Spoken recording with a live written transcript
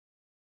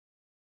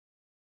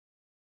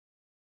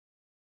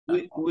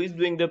Who is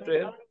doing the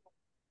prayer?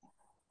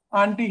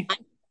 Auntie.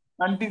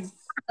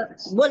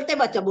 बोलते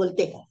बच्चा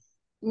बोलते.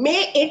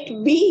 May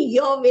it be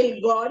your will,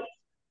 God,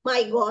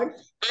 my God,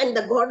 and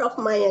the God of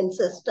my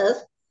ancestors,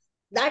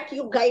 that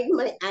you guide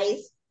my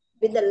eyes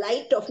with the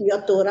light of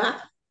your Torah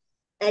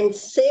and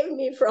save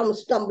me from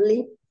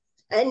stumbling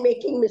and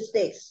making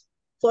mistakes.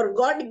 For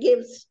God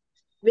gives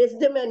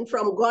wisdom, and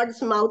from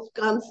God's mouth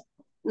comes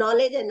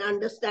knowledge and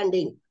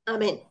understanding.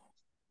 Amen.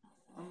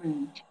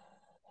 Amen.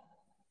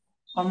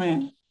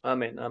 Amen.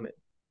 Amen. Amen.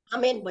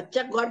 Amen.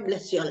 Bacha, God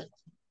bless you all.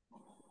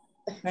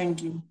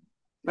 Thank you.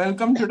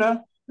 Welcome,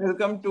 Chuda.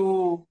 Welcome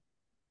to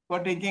for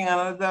taking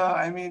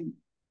another.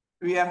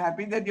 We are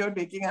happy that you're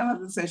taking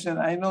another session.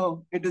 I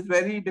know it is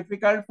very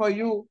difficult for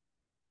you,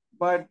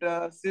 but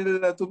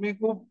still तुम्ही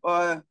खूप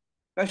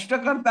कष्ट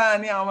करता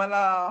आणि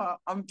आम्हाला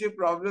आमचे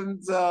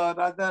problems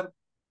rather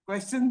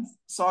questions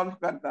solve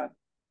करतात.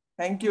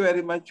 Thank you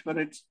very much for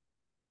it.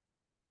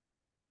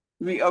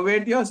 We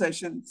await your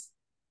sessions.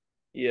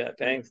 Yeah,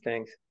 thanks.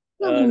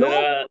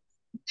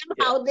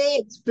 How they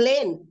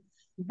explain.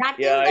 That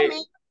is the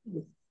main.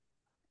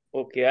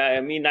 Okay.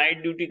 Me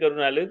night duty करून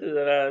आलोय तर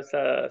जरा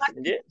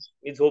म्हणजे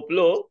मी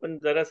झोपलो पण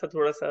जरासा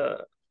थोडासा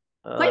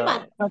टाइम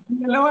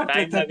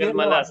लागेल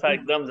मला असा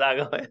एकदम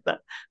जागा व्हायला.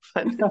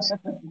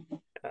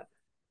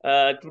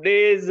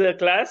 Today's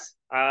class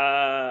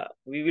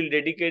we will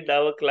dedicate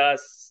our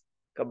class,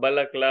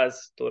 Kabbalah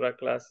class, Torah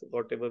class,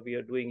 whatever we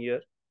are doing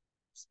here,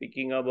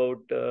 speaking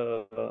about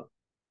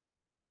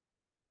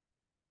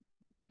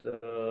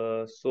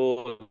the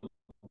soul,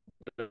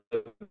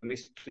 the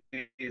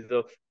mysteries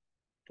of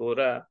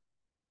Torah,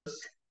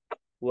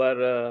 who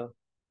are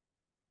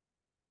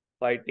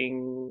fighting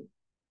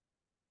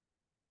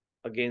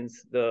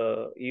against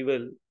the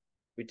evil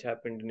which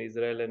happened in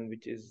Israel and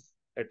which is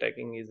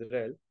attacking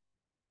Israel.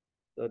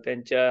 So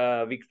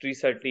त्यांच्या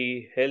विक्ट्रीसाठी,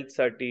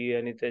 हेल्थसाठी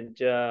आणि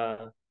त्यांच्या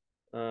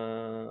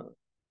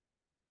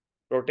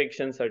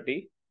प्रोटेक्शनसाठी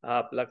हा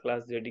आपला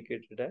class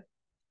dedicated आहे.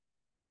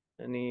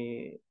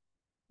 आणि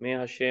मे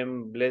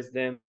Hashem bless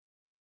them.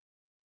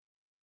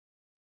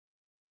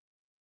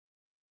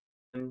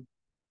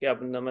 की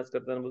आपण नमाज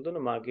करताना बोलतो ना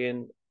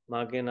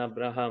मागेन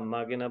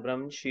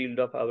Abraham shield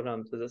of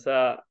Abraham. So जसा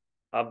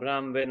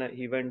Abraham when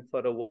he went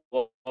for a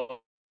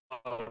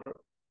war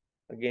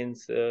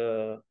against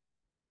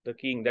the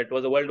king, that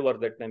was a world war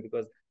that time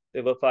because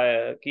they were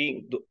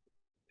king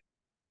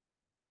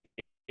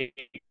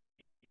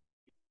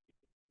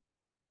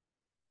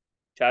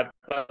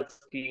 4-5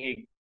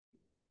 king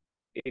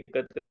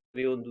एकत्र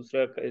येऊन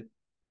दुसऱ्या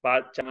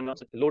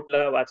 5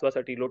 लोटला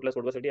वाचवासाठी, लोटला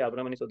सोडवासाठी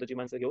अब्राहमाने स्वतःची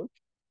माणसं घेऊन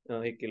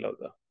हे केला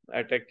होता,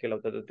 अटॅक केला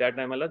होता. तर त्या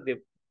टायमाला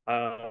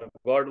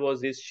God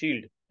was his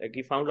shield. Like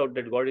he found out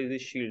that God is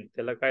his shield.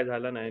 त्याला काय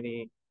झालं नाही.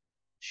 आणि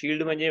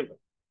शील्ड म्हणजे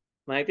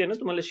माहिती आहे ना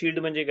तुम्हाला शिल्ड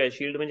म्हणजे काय?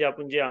 शिल्ड म्हणजे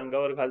आपण जे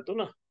अंगावर घालतो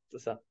ना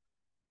तसा.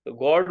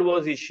 गॉड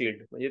वॉज हिज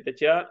शिल्ड म्हणजे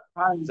त्याच्या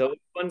जवळ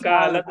पण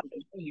काय आला तर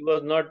he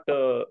was not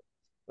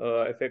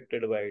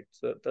affected by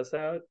it.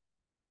 तसा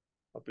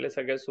आपल्या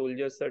सगळ्या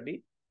सोल्जर्ससाठी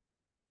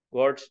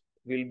God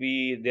will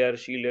be there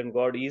shield and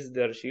God is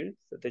there shield.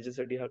 तर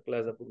त्याच्यासाठी हा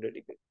क्लास आपण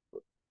डेडिकेट करतो.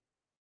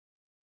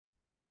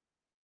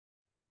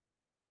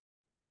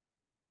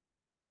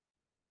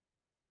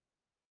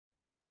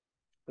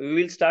 We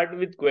will start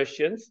with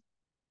questions.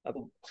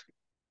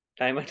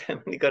 Time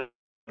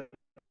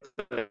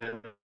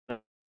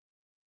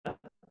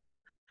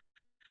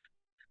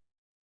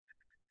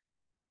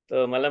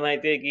तर मला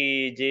माहिती आहे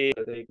की जे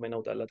 1 महिना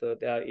होत आला तर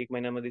त्या 1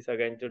 महिन्यामध्ये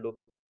सगळ्यांच्या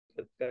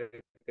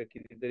डोक्यात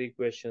कितीतरी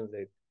क्वेश्चन्स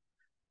आहेत.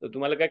 तर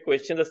तुम्हाला काय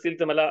क्वेश्चन्स असतील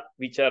तर मला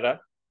विचारा.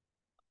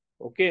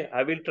 Okay,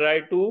 I will try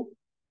to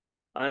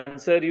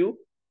answer you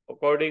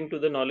according to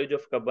the knowledge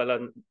of Kabbalah,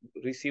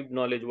 received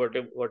knowledge,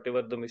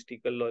 whatever the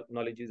mystical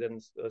knowledges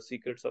and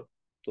secrets of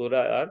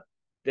Torah are,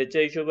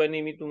 त्याच्या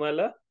हिशोबाने मी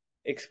तुम्हाला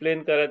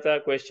एक्सप्लेन करायचा,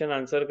 क्वेश्चन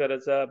आन्सर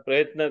करायचा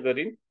प्रयत्न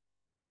करीन.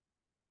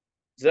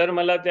 जर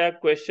मला त्या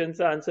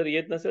क्वेश्चनचा आन्सर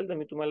येत नसेल तर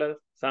मी तुम्हाला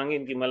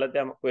सांगेन की मला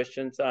त्या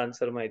क्वेश्चनचा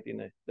आन्सर माहिती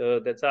नाही. तर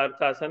त्याचा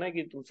अर्थ असा नाही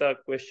की तुमचा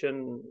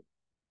क्वेश्चन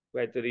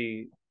काहीतरी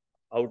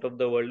आउट ऑफ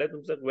द वर्ल्ड आहे.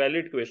 तुमचा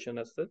व्हॅलिड क्वेश्चन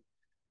असतं.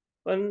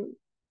 पण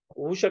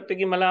होऊ शकतं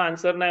की मला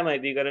आन्सर नाही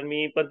माहिती, कारण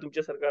मी पण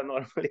तुमच्यासारखा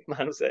नॉर्मल एक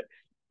माणूस आहे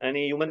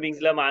आणि ह्युमन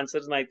बिंग्सला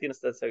आन्सर्स माहिती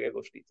नसतात सगळ्या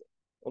गोष्टीचं.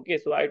 Okay,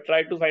 so I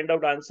try to find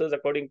out answers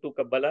according to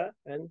कब्बाला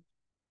and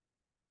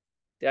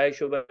त्या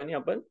हिशोबाने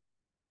आपण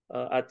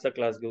आजचा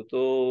क्लास घेऊ.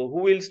 तो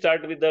हु will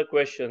start with the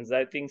questions?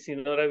 I think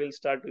Sinora will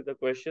start with the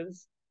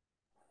questions.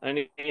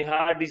 आणि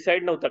हा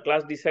डिसाइड नव्हता,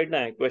 क्लास डिसाइड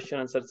नाही क्वेश्चन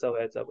आन्सरचा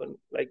व्हायचा. पण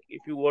like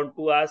if you want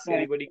to ask,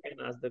 anybody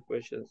can ask the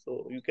question,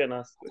 so you can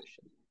ask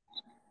question.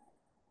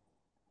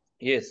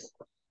 Yes,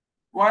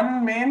 one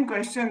main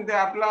question ते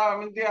आपला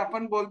म्हणजे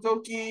आपण बोलतो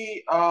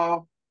की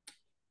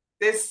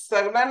ते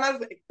सगळ्यांना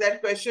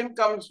that question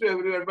comes to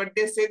everyone, but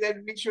they say that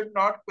we should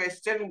not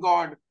question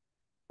God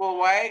for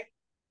why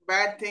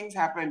bad things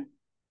happen.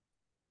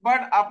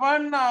 But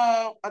आपण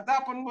आता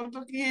आपण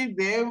बोलतो की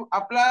देव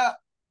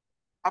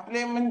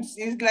आपले means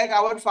is like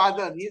our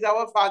father. He is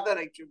our father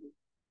actually.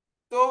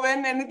 So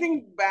when anything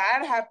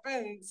bad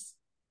happens,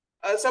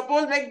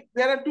 suppose like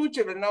there are two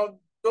children. Now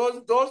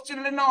those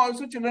children are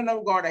also children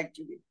of God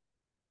actually.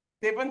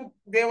 ते पण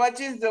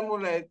देवाचीच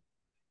मुलं आहेत.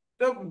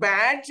 तर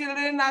बॅड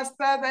चिल्ड्रन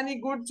असतात आणि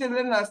good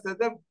children असतात.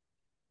 तर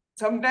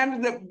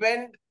sometimes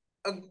when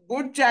a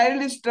good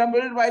child is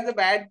troubled by the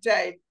bad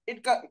child,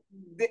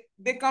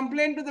 they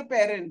complain to the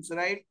parents,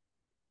 right?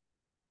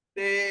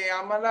 ते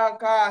आम्हाला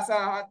का असा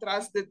हा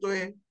त्रास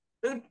देतोय.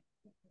 तर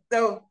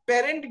the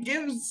parent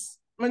gives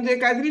म्हणजे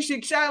काहीतरी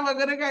शिक्षा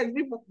वगैरे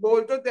काहीतरी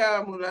बोलतो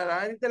त्या मुलाला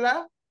आणि त्याला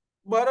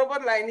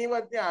बरोबर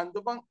लाईनीवरती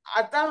आणतो. पण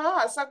आता हा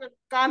असा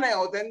का नाही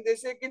होत. आणि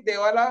जसे की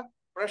देवाला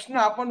प्रश्न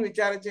आपण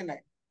विचारायचे नाही.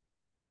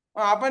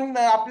 आपण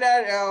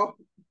आपल्या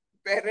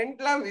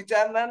पेरेंटला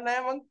विचारणार नाही.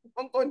 मग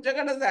मग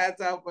कोणच्याकडे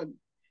जायचं आपण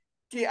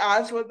की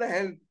आज for the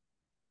help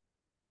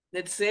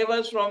that save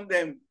us from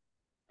them.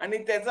 आणि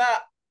त्याचा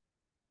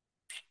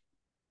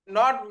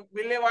not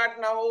विल्हेवाट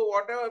ना हो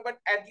whatever, but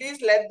at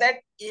least let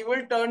that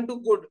evil turn to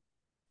good.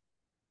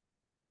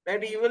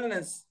 That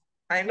evilness,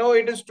 I know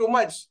it is too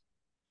much.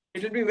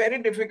 It will be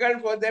very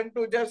difficult for them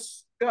to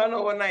just turn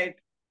overnight.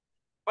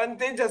 पण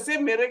ते जसे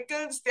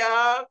miracles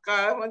त्या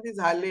काळामध्ये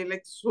झाले,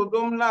 like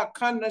सोदोमला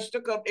अख्खा नष्ट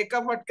कर एका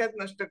फटक्यात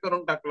नष्ट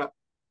करून टाकला,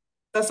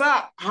 तसा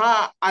हा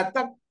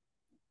आता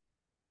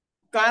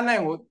का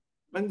नाही होत.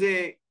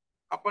 म्हणजे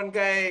आपण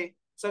काय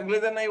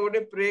सगळेजण एवढे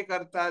प्रे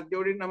करतात,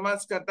 एवढी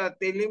नमाज करतात,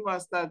 तेलीम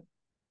वाचतात,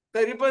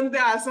 तरी पण ते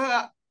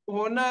असं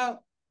होणं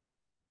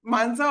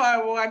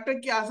माणसं वाटतं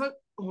की असं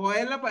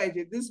व्हायला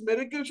पाहिजे. दिस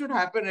miracle should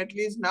happen at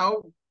least now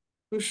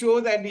to show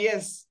that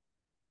yes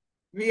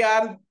we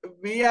are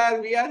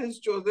his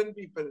chosen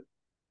people.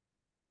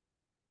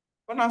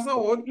 पण असं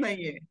होत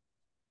नाहीये.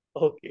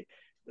 ओके,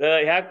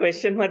 ह्या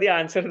क्वेश्चन मध्ये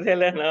आन्सर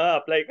द्यायला ना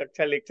आपला एक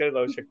अख्खा लेक्चर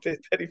जाऊ शकते.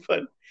 तरी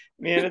पण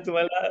मी आहे ना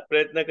तुम्हाला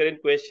प्रयत्न करेन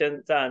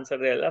क्वेश्चनचा आन्सर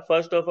द्यायला.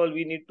 First of all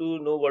we need to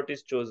know what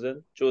is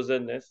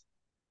चोजननेस.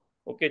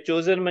 Okay,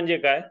 chosen म्हणजे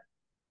काय?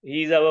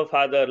 He is our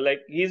father,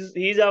 like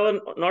he is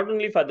our not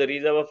only father, he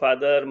is our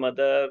father,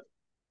 mother,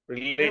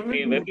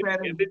 relative,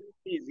 everything.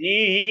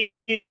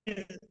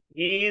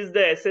 He is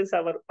the essence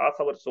of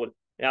our soul.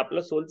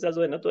 आपला सोलचा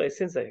जो आहे ना तो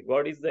essence आहे.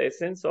 God is the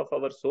essence of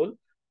our soul.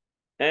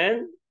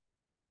 And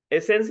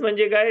essence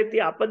म्हणजे काय? ती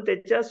आपण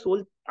त्याच्या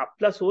सोल,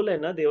 आपला सोल आहे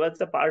ना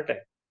देवाचा पार्ट आहे.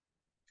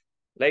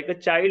 Like a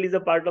child is a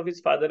part of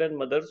his father and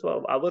mother, so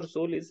our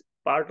soul is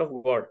part of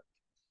God.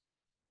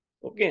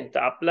 Okay, तर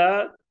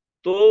आपला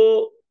तो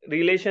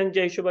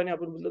रिलेशनच्या हिशोबाने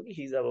आपण बोलतो की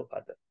he is our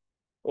father.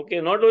 Okay,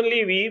 not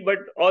only we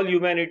but all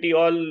humanity,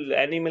 all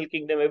animal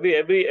kingdom,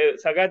 every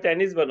सगळ्या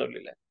त्यांनीच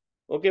बनवलेला आहे.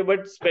 ओके,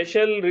 बट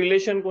स्पेशल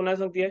रिलेशन कोणा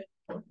सांगतेय?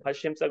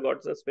 हाशेमचा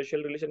गॉडचा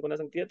स्पेशल रिलेशन कोणा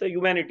सांगतेय? तर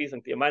ह्युमॅनिटी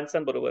सांगतेय,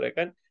 माणसांबरोबर आहे.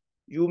 कारण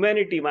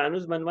ह्युमॅनिटी,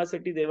 माणूस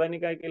बनवासाठी देवाने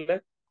काय केलं?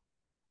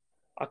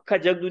 अख्खा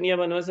जग दुनिया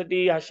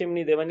बनवासाठी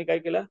हाशेमनी देवाने काय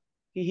केलं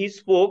की he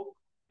spoke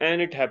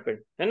and it happened,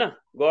 है ना.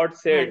 गॉड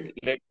सेड,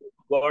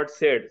 गॉड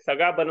सेड,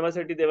 सगळा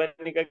बनवासाठी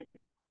देवाने काय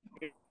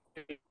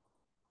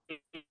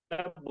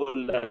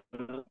बोलला?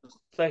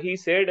 He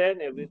said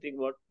and everything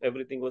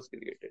was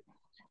created.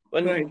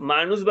 पण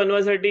माणूस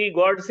बनवासाठी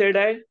गॉड सेड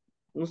आहे,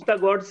 नुसता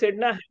गॉड सेड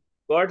ना,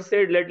 God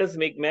said let us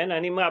make man.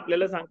 आणि मग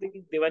आपल्याला सांगते की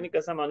देवाने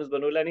कसा माणूस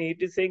बनवला. आणि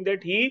it is saying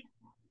that he,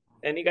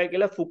 त्यांनी काय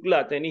केलं?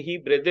 फुकला, त्यांनी ही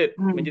ब्रेदेत,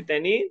 म्हणजे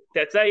त्यांनी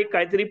त्याचा एक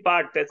काहीतरी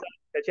पार्ट,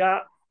 त्याच्या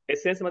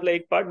एसेन्स मधला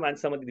एक पार्ट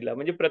माणसामध्ये दिला.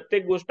 म्हणजे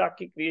प्रत्येक गोष्ट,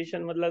 अख्खी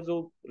क्रिएशन मधला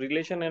जो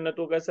रिलेशन आहे ना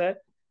तो कसा आहे?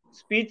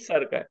 स्पीच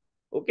सारखा आहे.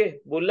 ओके,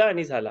 बोलला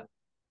आणि झाला.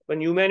 पण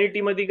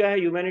ह्युमॅनिटी मध्ये काय आहे?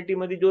 ह्युमॅनिटी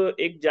मध्ये जो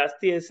एक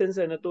जास्ती एसेन्स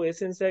आहे ना, तो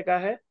एसेन्स आहे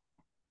काय आहे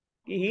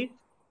की ही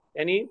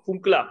त्यांनी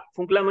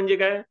फुंकला म्हणजे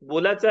काय?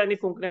 बोलाचं आणि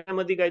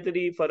फुंकण्यामध्ये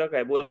काहीतरी फरक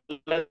आहे.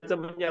 बोलाचं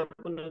म्हणजे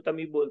आपण आता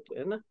मी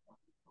बोलतोय ना,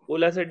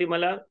 बोलासाठी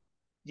मला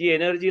जी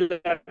एनर्जी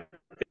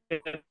लागते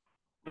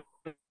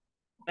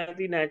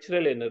ती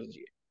नॅचरल एनर्जी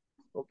आहे.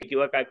 ओके,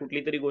 किंवा काय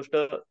कुठली तरी गोष्ट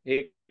हे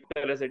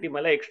करण्यासाठी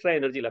मला एक्स्ट्रा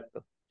एनर्जी लागतं,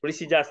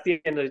 थोडीशी जास्ती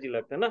एनर्जी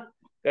लागतं ना.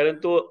 कारण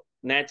तो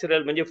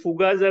नॅचरल म्हणजे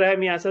फुगा जर आहे,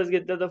 मी असंच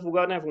घेतलं तर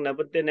फुगा नाही फुगणार.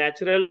 पण ते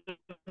नॅचरल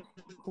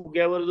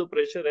फुग्यावर जो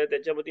प्रेशर आहे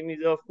त्याच्यामध्ये मी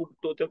जेव्हा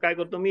फुगतो तेव्हा काय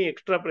करतो? मी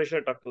एक्स्ट्रा प्रेशर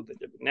टाकतो,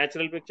 त्याच्यात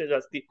नॅचरल पेक्षा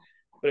जास्ती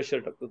प्रेशर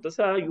टाकतो.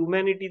 तसा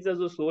ह्युमॅनिटीचा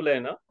जो सोल आहे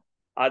ना,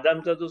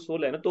 आदामचा जो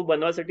सोल आहे ना, तो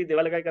बनवासाठी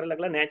देवाला काय करायला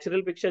लागला?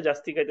 नॅचरल पेक्षा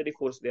जास्ती काहीतरी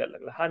फोर्स द्यायला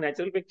लागला. हा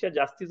नॅचरल पेक्षा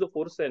जास्ती जो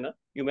फोर्स आहे ना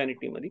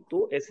ह्युमॅनिटीमध्ये,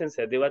 तो एसेन्स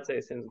आहे, देवाचा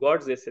एसेन्स,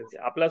 गॉड्स एसेन्स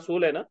आहे. आपला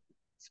सोल आहे ना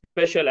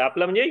स्पेशल आहे,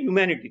 आपला म्हणजे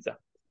ह्युमॅनिटीचा.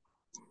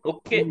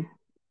 ओके,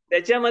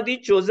 त्याच्यामध्ये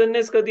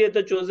चोजननेस कधी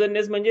येतं?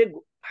 चोजननेस म्हणजे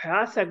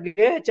ह्या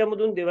सगळ्या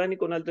ह्याच्यामधून देवाने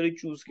कोणाला तरी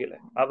चूज केलाय.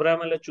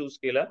 अब्राहमाला चूज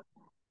केला.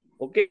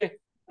 ओके,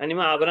 आणि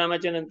मग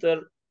अब्राहमाच्या नंतर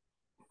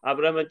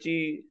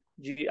अब्राहमाची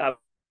जी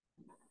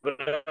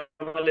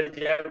अब्राहमाला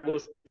ज्या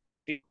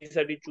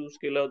गोष्टीसाठी चूज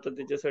केला होता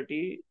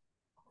त्याच्यासाठी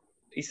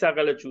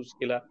इसाकाला चूज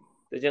केला.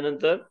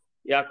 त्याच्यानंतर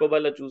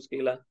याकोबाला चूज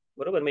केला,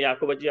 बरोबर. मग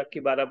याकोबाची अख्खी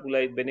 12 मुलं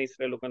आहेत, बेने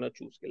इस्रायल लोकांना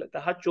चूज केला. तर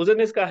हा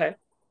चोजननेस काय आहे?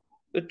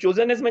 तर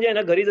चोजननेस म्हणजे आहे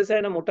ना, घरी जसं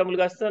आहे ना मोठा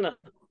मुलगा असतो ना,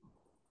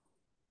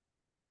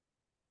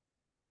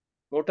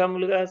 मोठा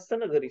मुलगा असतो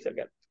ना घरी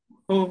सगळ्यात.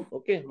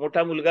 ओके,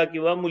 मोठा मुलगा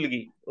किंवा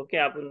मुलगी. ओके,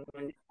 आपण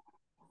म्हणजे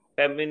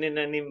फेमिनिन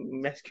आणि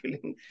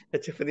मॅस्क्युलिन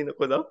त्याच्यामध्ये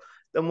नको जाऊ.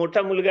 तर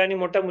मोठा मुलगा आणि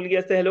मोठा मुलगी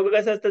असतात, हे लोक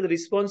कसं असतात,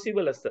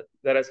 रिस्पॉन्सिबल असतात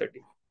घरासाठी.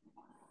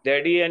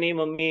 डॅडी आणि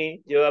मम्मी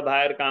जेव्हा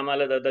बाहेर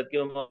कामाला जातात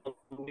किंवा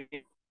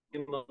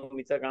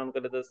मम्मीचं काम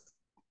करत असतात,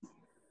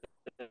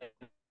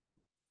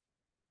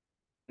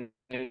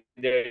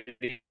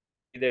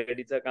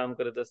 डॅडीचं काम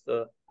करत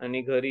असतं,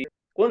 आणि घरी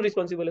कोण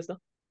रिस्पॉन्सिबल असतं?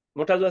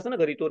 मोठा जो असतो ना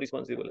घरी, तो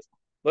रिस्पॉन्सिबल असतो.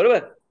 बरोबर.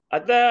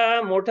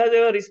 आता मोठा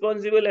जेव्हा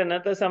रिस्पॉन्सिबल आहे ना,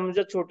 तर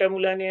समजा छोट्या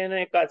मुलाने आहे ना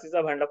एक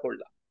काचेचा भांडा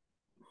फोडला.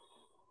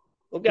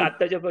 ओके,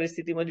 आताच्या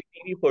परिस्थितीमध्ये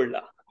टीव्ही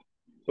फोडला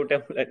छोट्या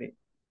मुलाने.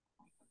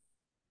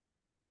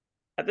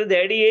 आता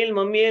डॅडी येईल,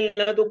 मम्मी येईल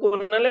ना, तो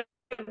कोणाला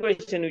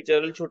क्वेश्चन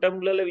विचारेल? छोट्या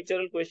मुलाला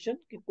विचारेल क्वेश्चन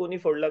की कोणी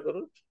फोडला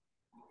करून?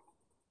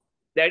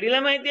 डॅडीला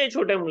माहिती आहे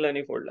छोट्या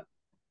मुलाने फोडला,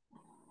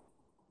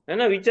 है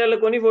ना. विचारलं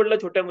कोणी फोडला?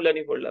 छोट्या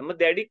मुलाने फोडला. मग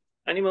डॅडी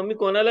आणि मम्मी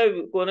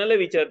कोणाला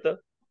विचारतं?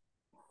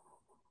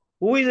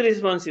 हु इज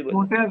रिस्पॉन्सिबल?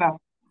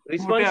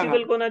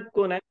 रिस्पॉन्सिबल कोण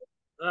आहे?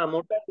 हा,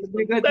 मोठा.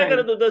 तू काय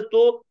करत होतास?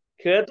 तो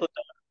खेळत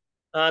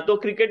होता, तो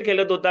क्रिकेट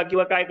खेळत होता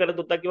किंवा काय करत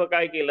होता किंवा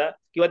काय केला,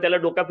 किंवा त्याला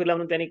डोका फिरला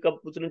म्हणून त्यांनी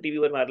कप उचलून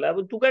टीव्हीवर मारला.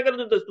 पण तू काय करत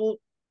होतास?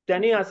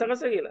 त्यांनी असा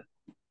कसा केला?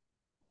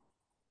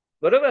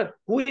 बरोबर.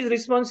 हु इज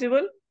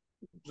रिस्पॉन्सिबल?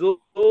 जो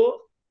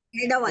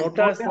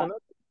मोठा असतो ना,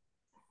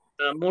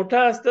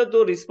 मोठा असतं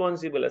तो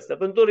रिस्पॉन्सिबल असतं.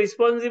 पण तो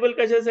रिस्पॉन्सिबल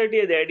कशासाठी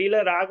आहे?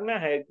 डॅडीला राग ना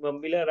आहे,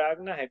 मम्मीला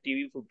राग ना आहे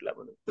टीव्ही फुटला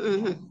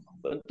म्हणून.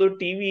 पण तो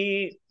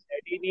टीव्ही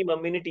डॅडीनी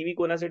मम्मीने टीव्ही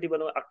कोणासाठी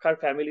बनवला? अख्खा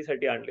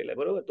फॅमिलीसाठी आणलेला आहे.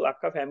 बरोबर. तो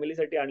अख्खा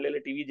फॅमिलीसाठी आणलेला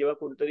टीव्ही जेव्हा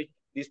कोणतरी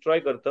डिस्ट्रॉय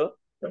करतं,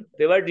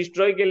 तेव्हा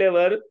डिस्ट्रॉय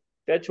केल्यावर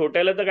त्या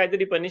छोट्याला तर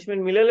काहीतरी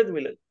पनिशमेंट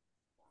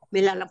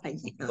मिळायला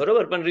पाहिजे.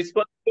 बरोबर. पण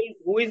responsible,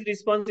 who is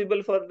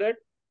responsible for that?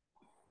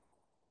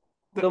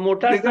 तो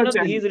मोठा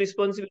असताना he is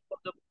responsible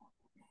for the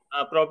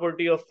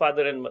property of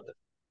father and mother.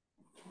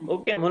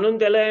 Okay. म्हणून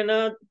त्याला आहे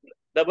ना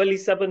डबल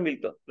हिस्सा पण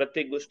मिळतं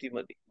प्रत्येक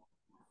गोष्टीमध्ये,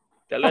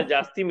 त्याला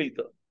जास्ती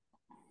मिळतं.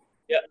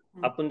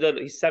 आपण जर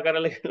हिस्सा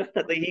करायला गेला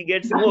ना, तर he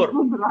gets more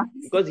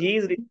because he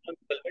is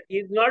responsible. But he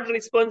is not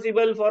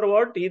responsible for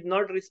what? He is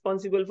not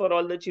responsible for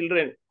all the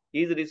children.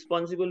 He is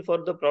responsible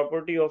for the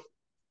property of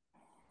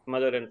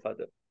mother and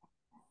father.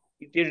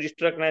 ती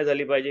destruct नाही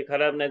झाली पाहिजे,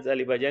 खराब नाही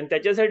झाली पाहिजे. आणि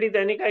त्याच्यासाठी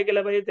त्यांनी काय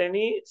केलं पाहिजे?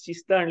 त्यांनी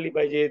शिस्त आणली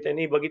पाहिजे.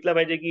 त्यांनी बघितलं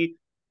पाहिजे की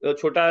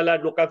छोटाला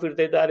डोका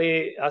फिरतोय तर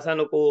अरे असा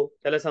नको,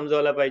 त्याला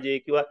समजावला पाहिजे.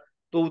 किंवा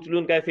तो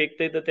उचलून काय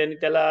फेकतोय तर त्यांनी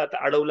त्याला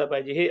अडवला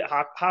पाहिजे. हे हा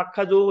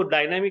अख्खा जो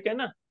डायनामिक आहे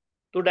ना,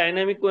 तो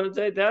डायनामिक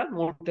कोणाचा आहे? त्या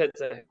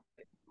मोठ्याचा आहे.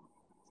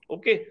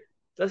 ओके.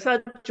 तसा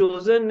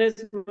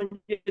चोजननेस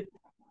म्हणजे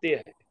ते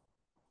आहे.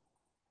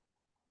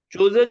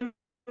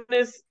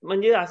 चोजननेस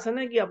म्हणजे असं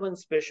नाही की आपण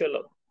स्पेशल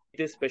आहोत,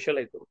 ते स्पेशल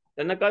आहे.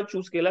 त्यांना का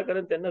चूज केला?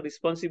 कारण त्यांना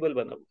रिस्पॉन्सिबल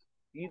बनवलं.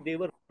 दे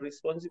वर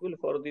रिस्पॉन्सिबल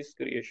फॉर दिस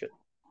क्रिएशन.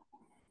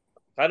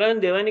 कारण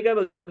देवाने काय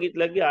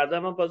बघितलं की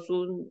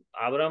आदामापासून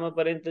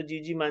अब्रामापर्यंत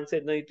जी माणसं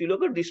आहेत ना, ती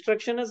लोक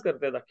डिस्ट्रक्शनच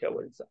करतात अख्ख्या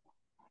वर्ल्डचा.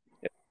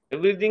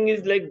 Everything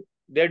is like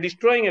they are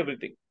destroying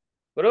everything.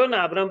 बरोबर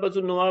ना.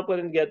 अब्रामपासून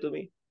नोआपर्यंत घ्या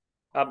तुम्ही,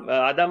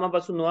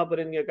 आदामापासून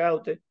नोआपर्यंत घ्या, काय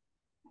होते?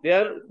 They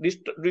are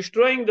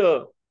destroying the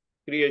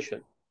creation.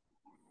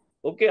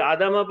 Okay.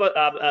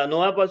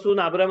 नोआपासून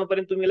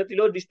अब्रामापर्यंत तुम्ही ती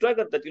लोक डिस्ट्रॉय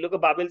करतात. ती लोक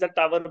बाबेलचा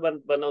टावर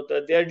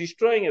बनवतात. They are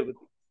destroying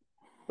everything.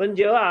 पण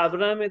जेव्हा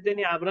अब्राम येते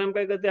आणि अब्राम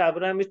काय करते?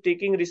 Abram is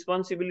taking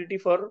responsibility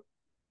for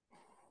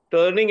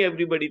turning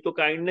everybody. तो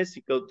काइंडनेस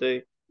शिकवतोय,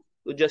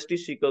 तो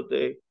जस्टिस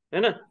शिकवतोय, है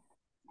ना.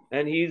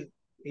 And he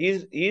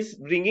is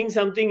bringing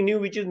something new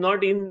which is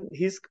not in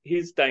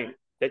his time.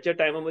 त्याच्या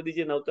टाइमामध्ये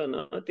जे नव्हतं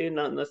ना, ते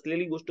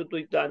नसलेली गोष्ट तो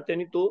इथं आणते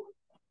आणि तो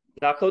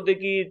दाखवते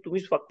की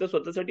तुम्ही फक्त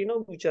स्वतःसाठी न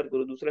विचार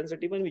करू,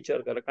 दुसऱ्यांसाठी पण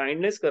विचार करा,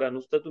 काइंडनेस करा.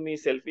 नुसतं तुम्ही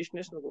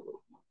सेल्फिशनेस नको करू,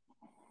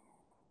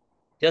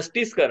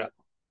 जस्टिस करा.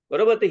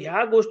 बरोबर. तर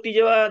ह्या गोष्टी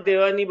जेव्हा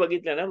देवानी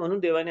बघितल्या ना, म्हणून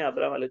देवाने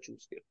अब्रामाला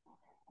चूज केलं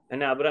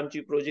आणि अब्रामची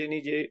प्रोजेनी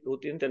जे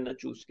होती त्यांना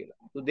चूज केला.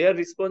 So they are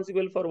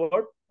responsible for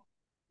what?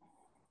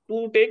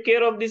 To take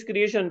care of this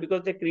creation.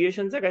 Because त्या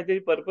क्रिएशनचा काहीतरी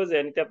पर्पज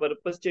आहे आणि त्या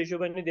पर्पजच्या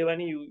हिशोबाने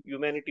देवाने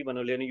ह्युमॅनिटी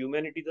बनवली आणि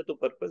ह्युमॅनिटीचा तो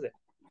पर्पज आहे.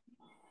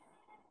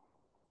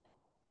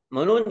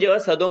 म्हणून जेव्हा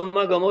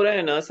सदोमा गमोरा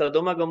आहे ना,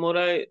 सदोमा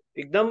गमोरा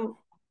एकदम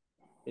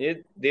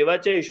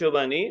देवाच्या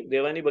हिशोबाने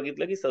देवाने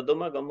बघितलं की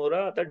सदोमा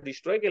गमोरा आता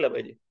डिस्ट्रॉय केला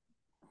पाहिजे,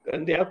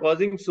 कारण they are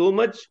causing so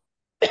much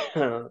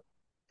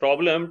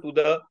problem to the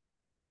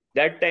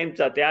that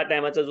टाइमचा, त्या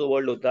टायमाचा जो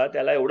वर्ल्ड होता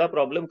त्याला एवढा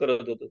प्रॉब्लेम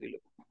करत होतं ती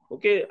लोक.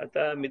 ओके.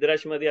 आता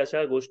मिद्राशमध्ये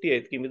अशा गोष्टी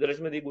आहेत की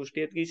मिद्राशमध्ये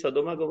गोष्टी आहेत की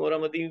सदोमा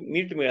गमोरामध्ये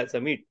मीठ मिळायचं.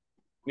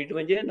 मीठ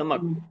म्हणजे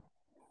नमक.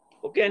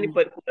 ओके. आणि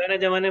पुराण्या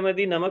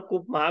जमान्यामध्ये नमक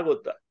खूप महाग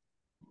होता,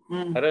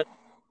 कारण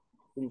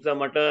तुमचं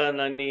मटन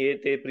आणि हे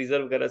ते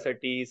प्रिझर्व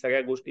करायसाठी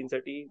सगळ्या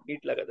गोष्टींसाठी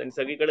मीठ लागत, आणि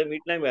सगळीकडे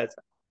मीठ नाही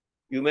मिळायचं.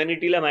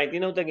 ह्युमॅनिटीला माहिती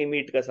नव्हतं की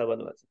मीठ कसा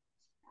बनवायचा,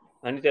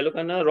 आणि त्या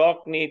लोकांना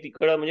रॉकने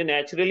तिकडं म्हणजे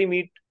नॅचरली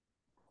मीठ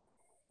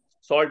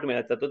सॉल्ट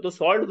मिळायचा. तर तो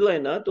सॉल्ट जो आहे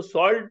ना, तो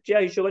सॉल्टच्या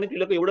हिशोबाने ती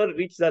लोक एवढं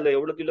रिच झालं,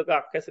 एवढं ती लोक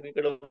अख्ख्या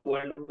सगळीकडे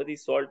वर्ल्ड मध्ये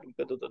सॉल्ट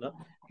विकत होतं ना,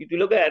 की ती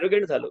लोक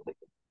ॲरोगंट झालं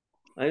होतं.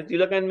 आणि ती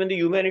लोकांमध्ये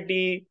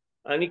ह्युमॅनिटी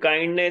आणि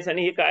काइंडनेस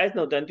आणि हे कायच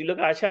नव्हतं. आणि ती लोक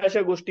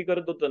अशा गोष्टी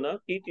करत होतं ना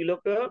की ती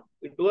लोक,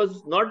 it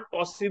was not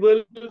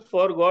possible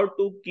for God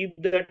to keep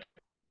that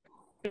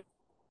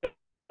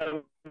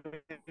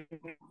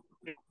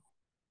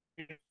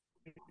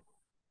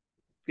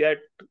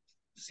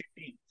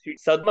city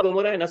सदमा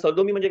गमोरा आहे ना,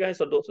 सदोमी म्हणजे काय?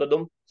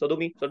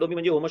 सदोमी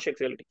म्हणजे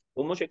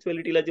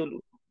होमोसेक्सुअलिटीला जे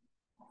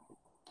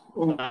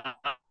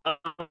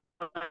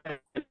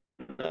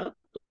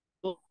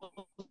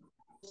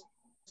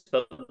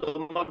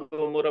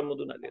गमोरा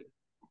मधून आलेलं.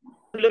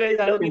 काही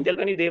झालं की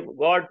त्याला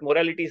गॉड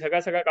मोरॅलिटी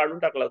सगळा काढून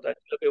टाकला होता,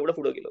 एवढं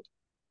पुढे गेलं होतं.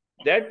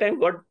 That time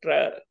God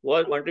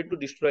wanted to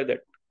destroy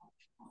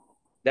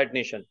that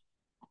nation.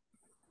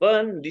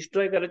 पण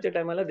डिस्ट्रॉय करायच्या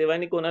टायमाला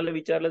देवानी कोणाला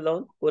विचारलं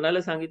जाऊन?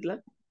 कोणाला सांगितलं?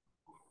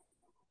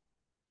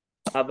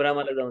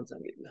 अब्रामाला जाऊन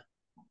सांगितलं.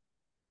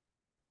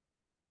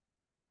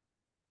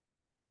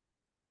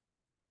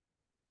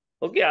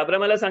 ओके,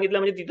 अब्रामाला सांगितलं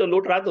म्हणजे तिथं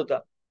लोट राहत होता.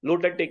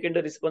 लोट हॅड टेकन द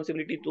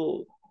रिस्पॉन्सिबिलिटी.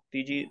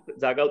 ती जी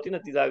जागा होती ना,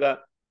 ती जागा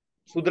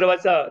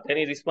सुधरवायचा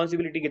त्यांनी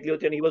रिस्पॉन्सिबिलिटी घेतली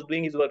होती आणि he was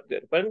doing his work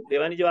there. पण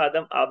देवानी जेव्हा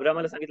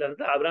अब्रामाला सांगितलं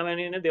तर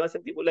अब्रामाने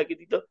देवासाठी बोला की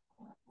तिथं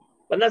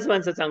 50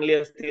 माणसं चांगली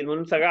असतील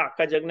म्हणून सगळा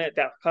अख्खा जग नाही,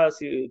 त्या अख्खा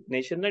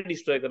नेशन नाही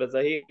डिस्ट्रॉय करायचा,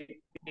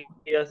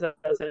 हे असं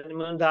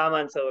म्हणून 10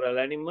 माणसावर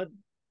आला. आणि मग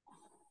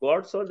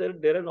गॉड सॉ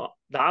देर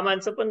 10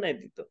 माणसं पण नाही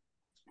तिथं.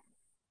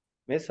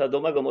 म्हणजे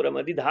सदोमा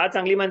गमोरामध्ये 10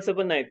 चांगली माणसं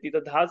पण नाहीत,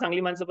 तिथं 10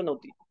 चांगली माणसं पण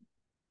नव्हती.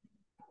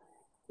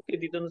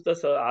 तिथं नुसतं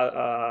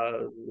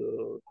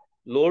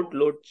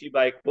लोटची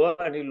बायको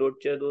आणि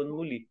लोटच्या 2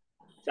 मुली,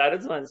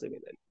 4च माणसं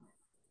मिळाली.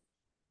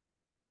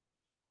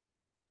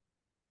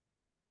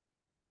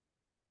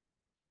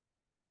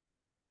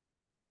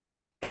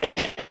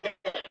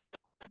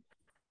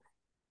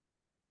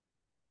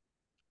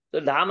 तर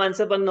 10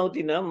 माणसं पण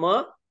नव्हती ना,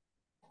 मग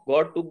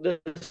God took the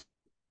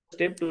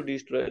step to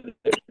destroy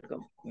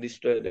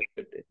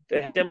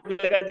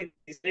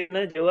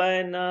ह्याच्यामुळे जेव्हा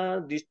आहे ना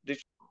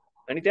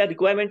आणि त्या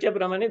रिक्वायरमेंटच्या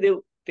प्रमाणे देव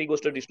ती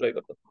गोष्ट डिस्ट्रॉय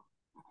करतो.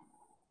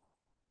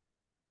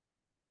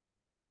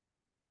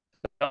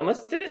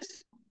 समजते?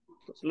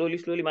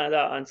 स्लोली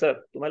माझा आन्सर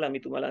तुम्हाला, मी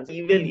तुम्हाला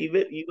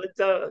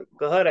इव्हलचा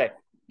कहर आहे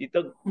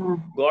जिथं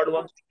गॉड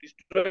वॉन्ट्स टू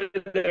डिस्ट्रॉय.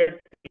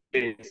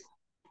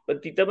 पण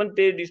तिथं पण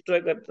ते डिस्ट्रॉय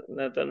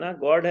करताना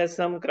गॉड हॅज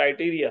सम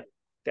क्रायटेरिया.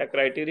 त्या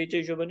क्रायटेरियाच्या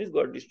हिशोबानेच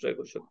गॉड डिस्ट्रॉय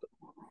करू शकतो.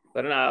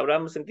 कारण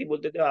अब्राम संगती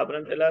बोलते तेव्हा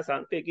अब्राम त्याला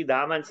सांगते की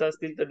 10 माणसं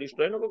असतील तर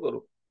डिस्ट्रॉय नको करू,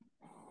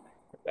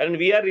 कारण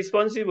वी आर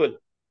रिस्पॉन्सिबल.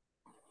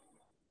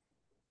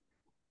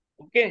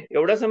 ओके,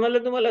 एवढं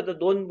समजलं तुम्हाला? तर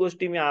 2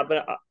 गोष्टी मी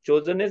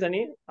चोजनेस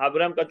आणि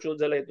अब्राम का चोज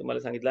झाला हे तुम्हाला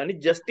सांगितलं. आणि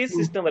जस्टिस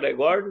सिस्टमवर आहे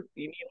गॉड.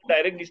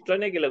 डायरेक्ट डिस्ट्रॉय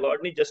नाही केलं,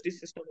 गॉडनी जस्टिस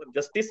सिस्टमवर,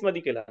 जस्टिस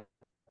मध्ये केला.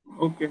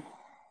 ओके,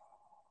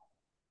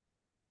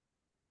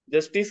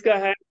 जस्टिस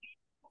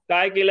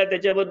काय केलं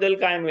त्याच्याबद्दल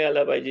काय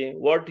मिळालं पाहिजे,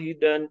 व्हॉट ही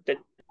डन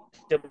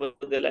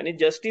त्याच्याबद्दल. आणि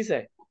जस्टिस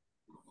आहे.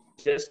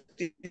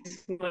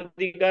 जस्टिस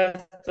मध्ये काय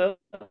असतं?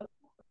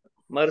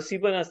 मर्सी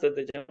पण असतं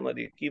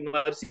त्याच्यामध्ये, की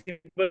मर्सी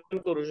पण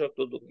करू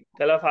शकतो तुम्ही.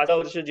 त्याला 5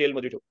 वर्ष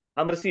जेलमध्ये ठेवू,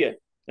 हा मर्सी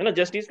आहे ना.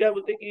 जस्टिस काय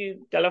बोलते की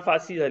त्याला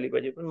फाशी झाली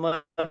पाहिजे, पण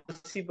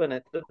मर्सी पण आहे.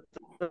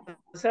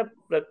 तर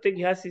प्रत्येक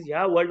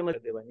ह्या वर्ल्ड मध्ये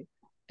देवानी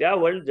त्या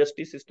वर्ल्ड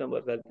जस्टिस सिस्टमवर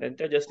झालं, आणि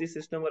त्या जस्टिस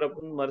सिस्टमवर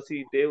आपण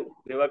मर्सी,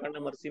 देवाकडनं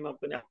मर्सी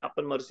मागतो,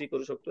 आपण मर्सी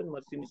करू शकतो,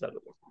 मर्सीने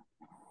चालवतो.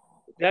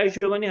 त्या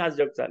हिशोबाने हा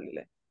जग चाललेला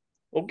आहे.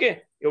 ओके,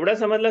 एवढा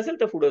समजला असेल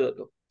तर पुढे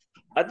जातो.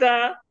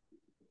 आता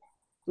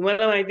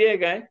तुम्हाला माहिती आहे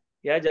काय,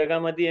 या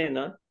जगामध्ये आहे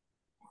ना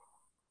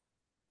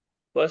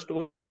फर्स्ट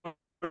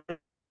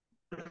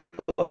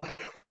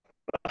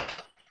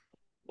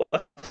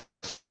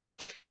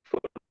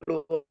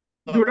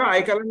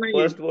ऐकायला नाही.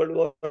 First world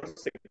war,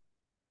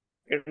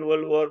 second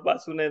world war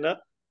पासून आहे ना,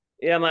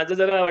 या माझं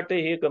जरा वाटतं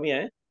हे कमी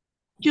आहे.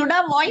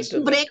 जुडा वॉइस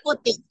ब्रेक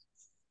होते.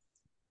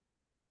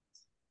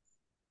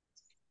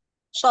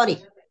 Sorry.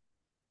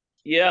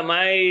 Yeah,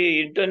 my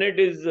internet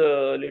is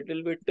a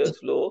little bit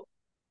slow.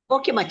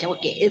 Okay, bacha.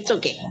 Okay, it's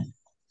okay.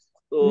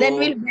 So, then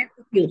we'll back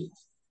with you.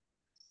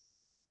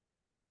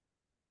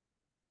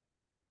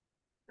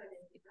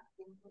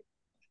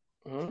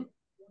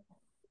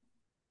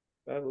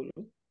 काय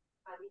बोलू?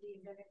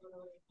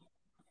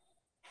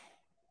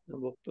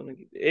 बघतो ना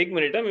किती. 1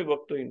 मिनिट मी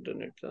बघतो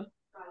इंटरनेटचा.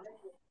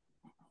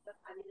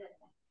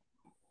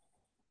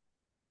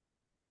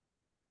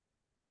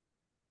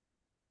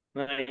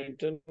 नाही,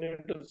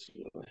 इंटरनेटच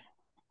स्लो आहे.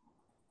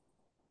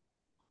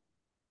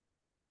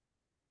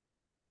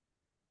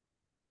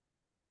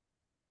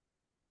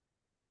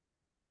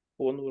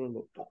 फोनवरून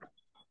बघतो.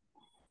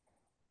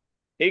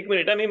 1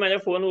 मिनिट मी माझ्या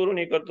फोनवरून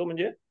हे करतो,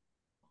 म्हणजे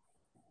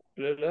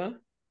आपल्याला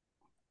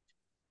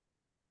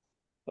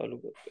चालू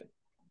करतोय.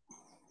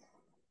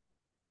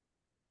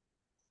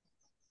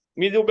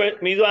 मी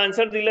जो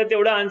आन्सर दिला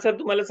तेवढा आन्सर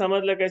तुम्हाला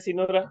समजला काय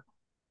सिनोरा?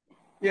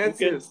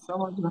 येस येस,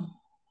 समजलं.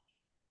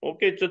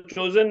 ओके,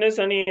 चोजननेस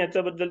आणि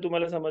याच्याबद्दल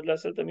तुम्हाला समजलं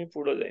असेल तर मी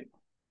पुढे जाईन.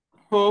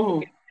 हो हो.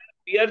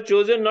 We R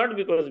chosen not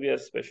because we R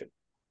special,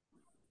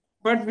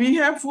 but we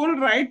have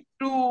full right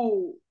to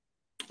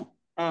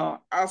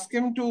ask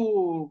him to.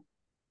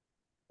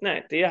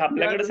 नाही, ते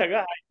आपल्याकडे सगळं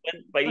आहे,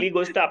 पण पहिली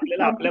गोष्ट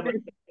आपल्याला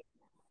आपल्याबद्दल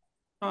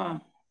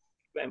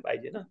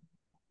पाहिजे ना.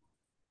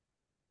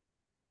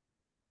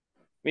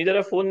 मी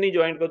जरा फोन नी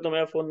जॉईन करतो,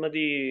 माझ्या फोन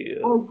मध्ये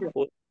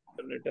फोन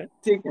इंटरनेट आहे.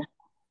 ठीक आहे.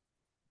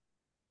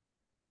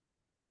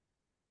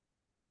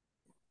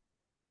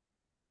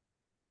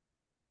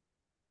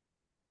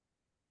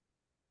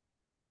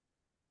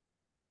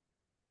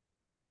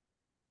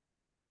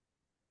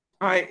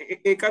 हा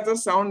एकाचा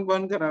साऊंड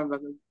बंद करावा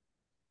लागेल.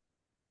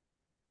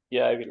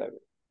 Yeah, I will.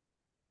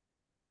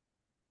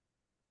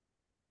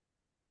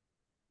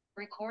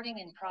 Recording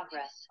in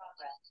progress.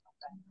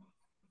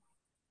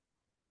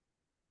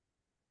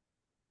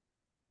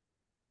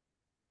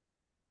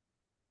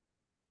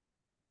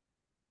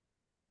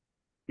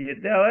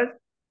 येते आवाज?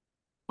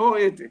 हो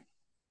येते.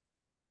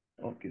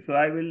 Okay, so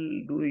I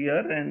will do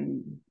here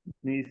and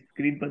me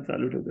screen पण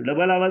चालू ठेवतो.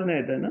 डबल आवाज नाही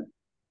येत आहे ना?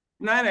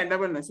 नाही नाही,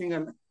 डबल नाही,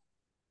 सिंगल नाही.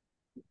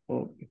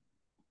 ओके,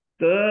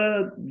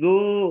 तर जो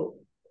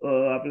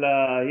आपला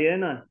हे आहे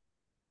ना,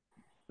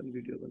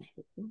 व्हिडिओ बनवू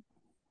शकतो.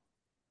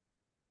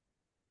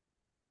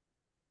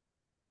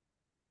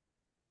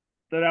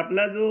 तर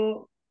आपला जो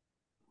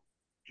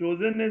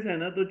चोजननेस आहे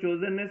ना, तो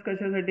चोजननेस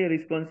कशासाठी?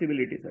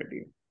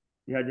 रिस्पॉन्सिबिलिटीसाठी.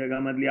 ह्या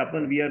जगामधली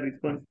आपण we R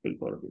responsible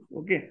for this.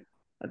 Okay,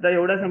 आता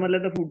एवढा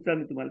समजलं तर पुढचा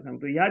मी तुम्हाला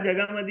सांगतो. ह्या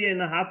जगामध्ये आहे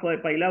ना, हा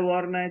पहिला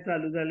वॉर नाही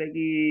चालू झाला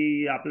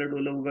की आपलं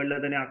डोलं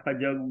उघडलं आणि अख्खा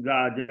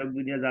जग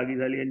दुनिया जागी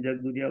झाली आणि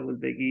जग दुनिया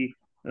बोलते की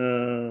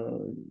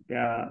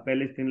त्या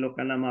पॅलेस्टीन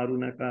लोकांना मारू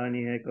नका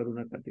आणि हे करू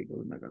नका, ते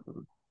करू नका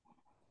करू.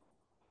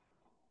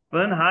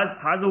 पण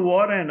हा जो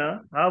वॉर आहे ना,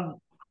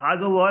 हा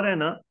जो वॉर आहे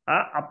ना, हा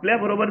आपल्या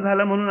बरोबर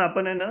झाला म्हणून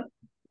आपण आहे ना,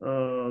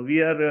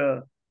 we are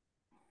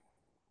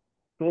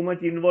so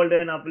much involved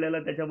आहे, आणि आपल्याला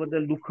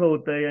त्याच्याबद्दल दुःख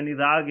होतंय आणि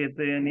राग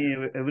येतोय आणि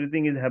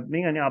एव्हरीथिंग इज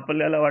हॅपनिंग, आणि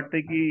आपल्याला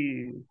वाटतंय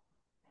की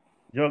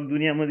जग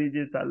दुनियामध्ये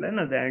जे चाललंय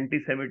ना, ते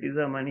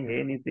अँटीसेमिटिझम आणि हे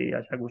आणि ते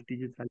अशा गोष्टी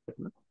जे चालतात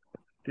ना,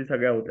 ते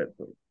सगळ्या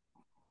होतात.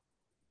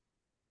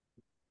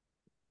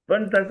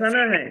 पण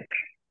तसं नाही.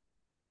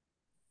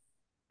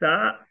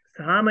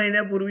 6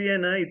 महिन्यापूर्वी आहे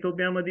ना,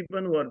 इथोपियामध्ये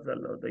पण वॉर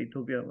चालला होता.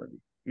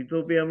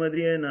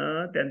 इथोपियामध्ये आहे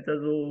ना, त्यांचा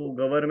जो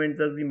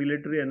गव्हर्नमेंटचा जी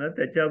मिलिटरी आहे ना,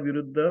 त्याच्या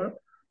विरुद्ध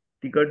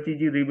तिकडची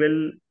जी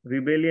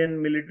रिबेलियन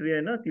मिलिटरी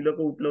आहे ना, ती लोक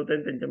उठलवत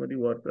आणि त्यांच्यामध्ये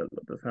वॉर चाललं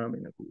होतं 6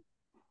 महिन्यापूर्वी.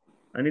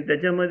 आणि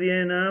त्याच्यामध्ये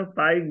आहे ना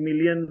 5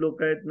 मिलियन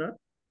लोक आहेत ना,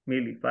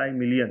 मेली. 5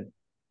 मिलियन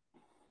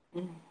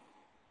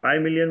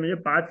म्हणजे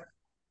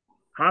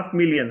हाफ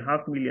मिलियन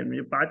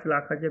म्हणजे 5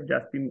 लाखाच्या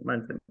जास्ती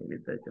माणसं मेली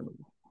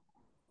त्याच्यामध्ये.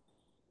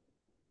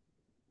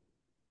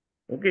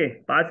 ओके,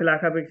 5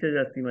 लाखापेक्षा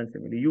जास्ती माणसं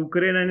मेली.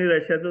 युक्रेन आणि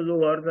रशियाचा जो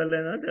वॉर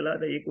चाललाय ना, त्याला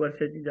आता 1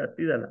 वर्षाची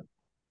जास्ती झाला.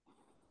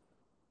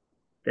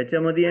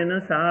 त्याच्यामध्ये आहे ना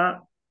 6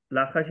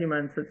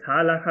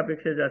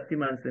 लाखापेक्षा जास्ती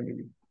माणसं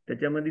मेली.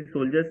 त्याच्यामध्ये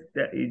सोल्जर्स,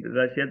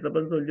 रशियाचा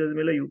पण सोल्जर्स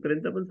मेलं,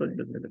 युक्रेनचा पण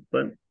सोल्जर्स मेलं,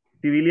 पण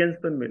सिव्हिलियन्स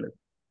पण मेलं.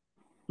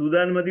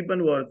 सुदानमध्ये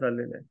पण वॉर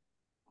चाललेला आहे.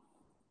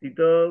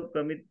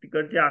 तिथं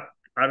तिकडची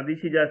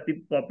अर्धीशी जास्ती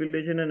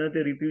पॉप्युलेशन आहे ना,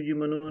 ते रिफ्युजी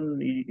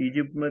म्हणून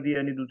इजिप्तमध्ये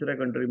आणि दुसऱ्या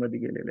कंट्रीमध्ये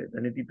गेलेले आहेत,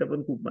 आणि तिथं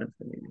पण खूप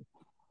माणसं मेली.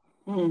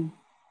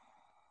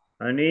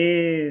 आणि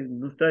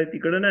नुसतं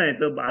तिकडं नाही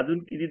तर अजून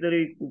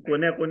कितीतरी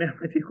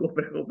कोण्यामध्ये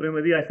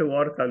कोपऱ्यामध्ये असं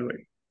वॉर चालू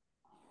आहे.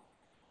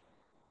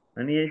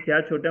 आणि ह्या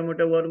छोट्या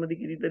मोठ्या वॉर मध्ये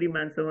कितीतरी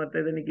माणसं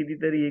मरतात आणि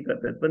कितीतरी हे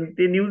करतात, पण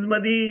ते न्यूज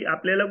मध्ये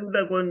आपल्याला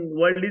कुठं कोण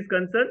वर्ल्ड इज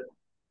कन्सर्न,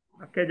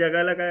 अख्ख्या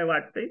जगाला काय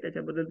वाटतंय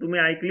त्याच्याबद्दल तुम्ही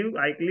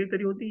ऐकली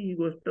तरी होती ही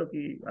गोष्ट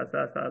की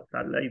असा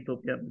चालला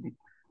इथोपियामध्ये.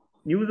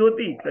 न्यूज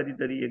होती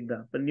कधीतरी एकदा,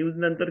 पण न्यूज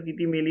नंतर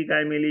किती मेली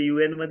काय मेली,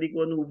 UN मध्ये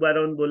कोण उभा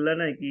राहून बोलला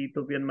नाही की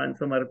इथोपियन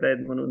माणसं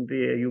मरतायत म्हणून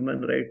ते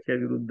ह्युमन राईट्सच्या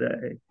विरुद्ध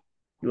आहे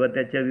किंवा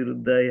त्याच्या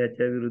विरुद्ध आहे,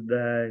 ह्याच्या विरुद्ध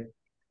आहे,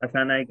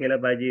 असा नाही केला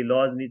पाहिजे,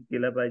 लॉज नीट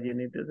केला पाहिजे.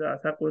 नाही त्याचं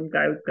असा कोण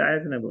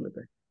कायच नाही बोलत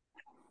आहे.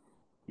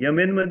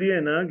 यमेन मध्ये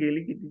आहे ना,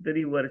 गेली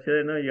कितीतरी वर्ष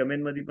आहे ना,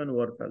 यमेन मध्ये पण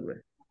वॉर चालू आहे.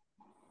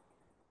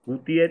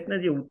 हुती आहेत ना,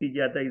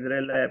 जे आता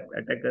इस्रायलला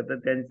अटॅक करतात,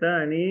 त्यांचा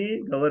आणि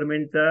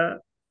गव्हर्नमेंटचा,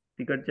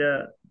 तिकडच्या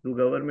जो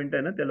गव्हर्नमेंट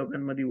आहे ना त्या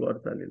लोकांमध्ये वॉर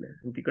चाललेला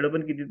आहे. तिकडे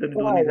पण कितीतरी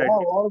दोन्ही साईड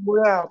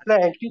आपला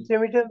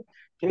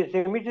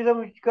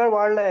सेमिटिझम इतका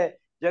वाढलाय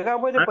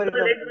जगामध्ये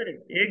परिणाम.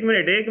 एक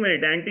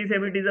मिनिट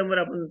अँटीसेमिटिझम वर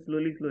आपण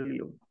स्लोली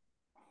येऊ.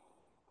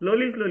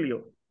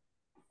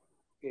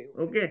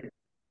 ओके,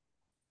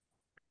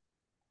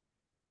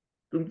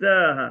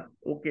 तुमचा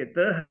ओके.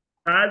 तर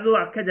हा जो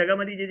अख्ख्या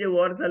जगामध्ये जे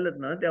वॉर चालत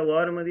ना, त्या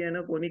वॉर मध्ये आहे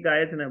ना कोणी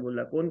कायच नाही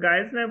बोलला, कोण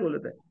कायच नाही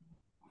बोलत आहे.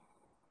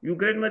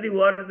 युक्रेन मध्ये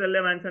वॉर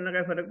चाललाय, माणसांना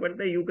काय फरक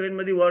पडतंय? युक्रेन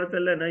मध्ये वॉर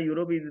चाललाय ना,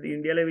 युरोप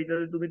इंडियाला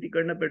विचारलं तुम्ही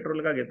तिकडनं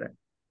पेट्रोल का घेताय,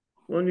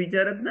 कोण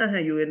विचारत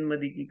नाही UN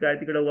मध्ये की काय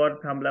तिकडे वॉर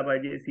थांबला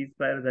पाहिजे, सीज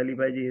फायर झाली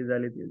पाहिजे, हे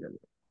झाले ते झाले.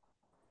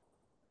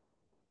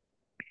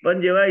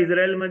 पण जेव्हा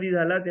इस्रायल मध्ये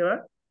झाला तेव्हा,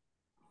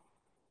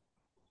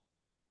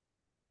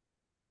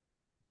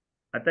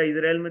 आता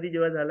इस्रायल मध्ये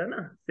जेव्हा झाला ना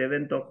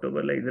 7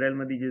 ऑक्टोबरला इस्रायल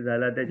मध्ये जे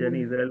झाला, त्याच्याने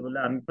इस्रायल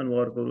बोलला आम्ही पण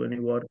वॉर करू, आणि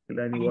वॉर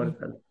केला आणि वॉर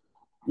चालला.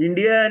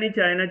 इंडिया आणि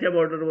चायनाच्या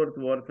बॉर्डरवर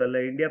वॉर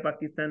चाललाय. इंडिया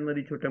पाकिस्तान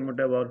मध्ये छोट्या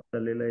मोठ्या वॉर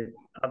चाललेला आहे.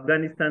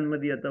 अफगाणिस्तान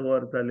मध्ये आता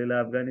वॉर चाललेला,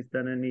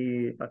 अफगाणिस्तान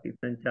आणि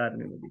पाकिस्तानच्या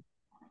आर्मीमध्ये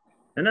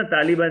है ना.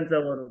 तालिबानचा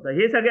वॉर होता.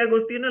 हे सगळ्या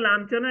गोष्टी ना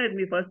लांबच्या नाहीत.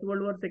 मी first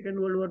world war, second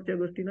world वॉरच्या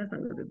गोष्टी ना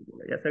सांगत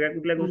तुला. या सगळ्या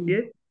कुठल्या गोष्टी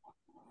आहेत?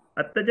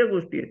 आत्ताच्या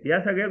गोष्टी आहेत. या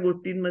सगळ्या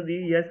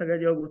गोष्टींमध्ये, या सगळ्या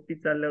जेव्हा गोष्टी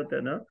चालल्या होत्या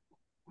ना,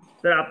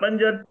 तर आपण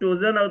जर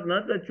चोजन आहोत ना,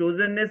 तर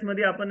चोजननेस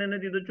मध्ये आपण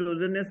तिथं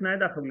चोजननेस नाही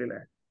दाखवलेला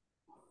आहे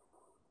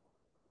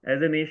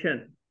ऍज अ नेशन.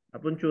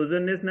 आपण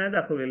चोजननेस नाही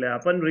दाखवलेला आहे.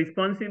 आपण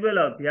रिस्पॉन्सिबल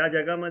आहोत. ह्या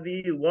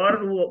जगामध्ये वॉर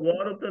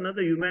होतं ना,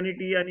 तर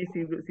ह्युमॅनिटी आणि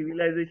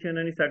सिव्हिलायझेशन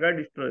आणि सगळा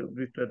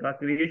डिस्ट्रॉय हा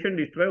क्रिएशन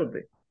डिस्ट्रॉय होते.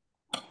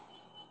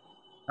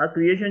 हा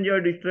क्रिएशन जेव्हा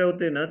डिस्ट्रॉय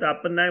होते ना, तर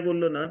आपण नाही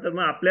बोललो ना, तर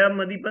मग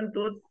आपल्यामध्ये पण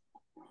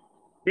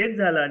तेच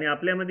झालं. आणि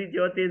आपल्यामध्ये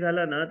जेव्हा ते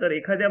झालं ना, तर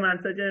एखाद्या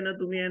माणसाच्या ना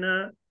तुम्ही आहे ना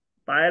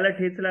पायाला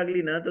ठेच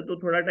लागली ना, तर तो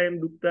थोडा टाइम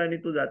दुखतो आणि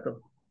तो जातो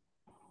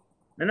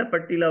है ना,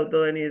 पट्टी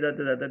लावतो आणि हे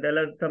जातं.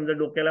 त्याला समजा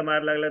डोक्याला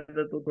मार लागला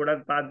तर तो थोडा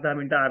 5-10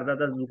 मिनिटं अर्धा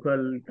तास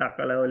दुखल,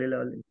 टाका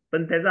लावलेला.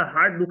 पण त्याचा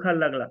हार्ट दुखायला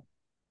लागला,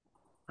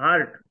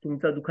 हार्ट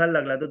तुमचा दुखायला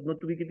लागला, तर मग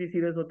तुम्ही किती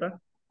सिरियस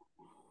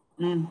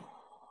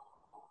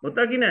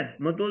होता की नाही?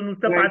 मग तो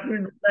नुसता 5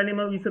 मिनिट दुखला आणि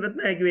मग विसरत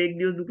नाही, किंवा एक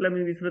दिवस दुखला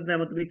मी विसरत नाही.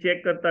 मग तुम्ही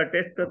चेक करता,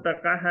 टेस्ट करता,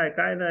 काय आहे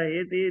काय नाही,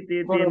 हे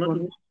ते मग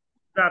तुम्ही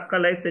अख्खा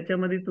लाईफ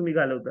त्याच्यामध्ये तुम्ही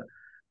घालवता.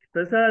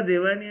 तसा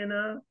देवाने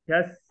ना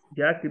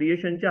ह्या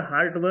क्रिएशनच्या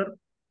हार्टवर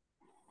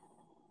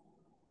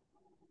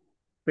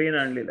पेन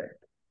आणलेला आहे.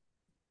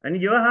 आणि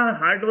जेव्हा हा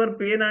हार्टवर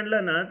पेन आणला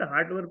ना, तर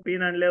हार्टवर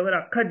पेन आणल्यावर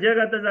अख्खा जग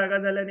आता जागा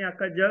झाला आणि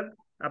अख्खा जग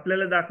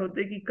आपल्याला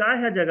दाखवते की काय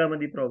ह्या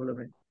जगामध्ये प्रॉब्लेम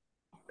आहे.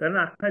 कारण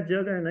अख्खा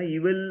जग आहे ना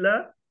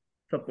इव्हिलला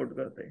सपोर्ट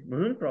करतंय,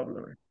 म्हणून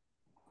प्रॉब्लेम आहे.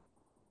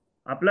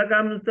 आपलं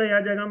काम नुसतं या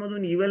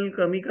जगामधून इव्हल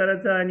कमी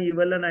करायचं आणि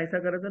इव्हलला नाहीसा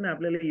करायचं नाही.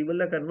 आपल्याला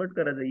इव्हलला कन्वर्ट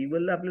करायचं,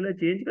 इव्हलला आपल्याला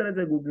चेंज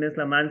करायचं,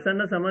 गुडनेसला.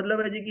 माणसांना समजलं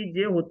पाहिजे की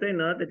जे होतंय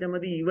ना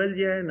त्याच्यामध्ये इव्हल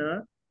जे आहे ना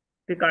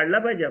ते काढला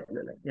पाहिजे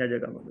आपल्याला या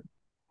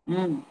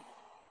जगामधून.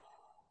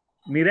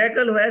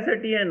 मिरॅकल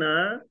व्हायसाठी आहे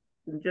ना,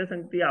 तुमच्या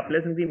संगती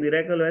आपल्या संगती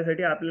मिरॅकल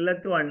व्हायसाठी आपल्याला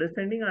तो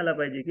अंडरस्टँडिंग आला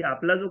पाहिजे की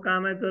आपला जो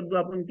काम आहे तर तो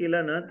आपण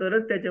केला ना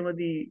तरच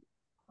त्याच्यामध्ये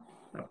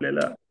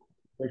आपल्याला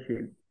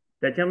असेल,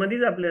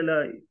 त्याच्यामध्येच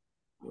आपल्याला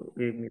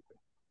एक मिळतं.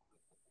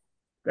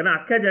 कारण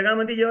अख्ख्या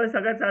जगामध्ये जेव्हा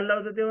सगळं चालला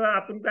होता तेव्हा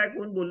आपण काय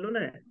कोण बोललो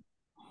नाही.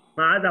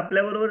 मग आज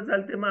आपल्या बरोबर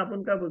चालते, मग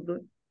आपण काय बोलतोय?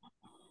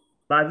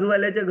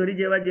 बाजूवाल्याच्या घरी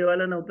जेव्हा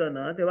जेवायला नव्हतं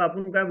ना तेव्हा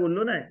आपण काय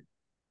बोललो नाही,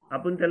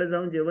 आपण त्याला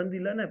जाऊन जेवण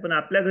दिलं नाही. पण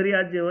आपल्या घरी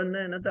आज जेवण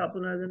नाही ना तर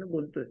आपण आज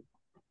बोलतोय.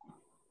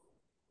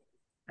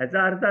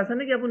 याचा अर्थ असा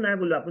नाही की आपण नाही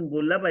बोललो, आपण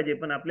बोलला पाहिजे.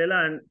 पण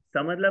आपल्याला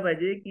समजला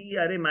पाहिजे की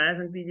अरे माझ्या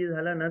संगती जे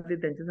झाला ना ते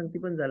त्यांच्या संगती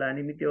पण झाला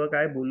आणि मी तेव्हा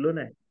काय बोललो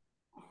नाही.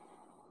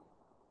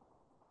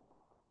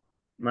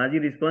 माझी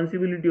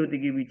रिस्पॉन्सिबिलिटी होती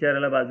की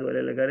विचारायला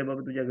बाजूवाल्याला, अरे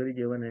बाबा तुझ्या घरी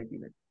जेवण आहे की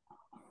नाही.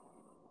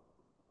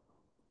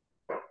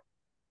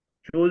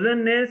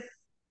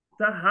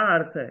 चोजननेसचा हा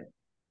अर्थ आहे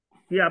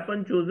की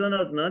आपण चोजन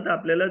आहोत ना, तर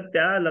आपल्याला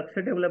त्या लक्ष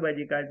ठेवलं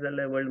पाहिजे काय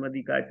चाललंय वर्ल्ड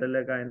मध्ये, काय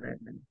चाललंय काय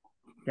नाही.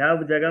 ह्या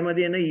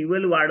जगामध्ये आहे ना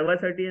इव्हल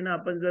वाढवासाठी आहे ना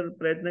आपण जर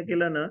प्रयत्न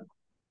केला ना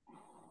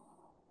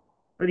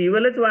तर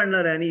इव्हलच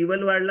वाढणार आहे. आणि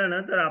इव्हल वाढला ना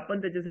तर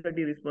आपण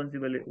त्याच्यासाठी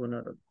रिस्पॉन्सिबल होणार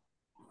आहोत.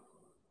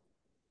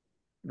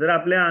 जर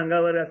आपल्या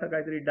अंगावर असा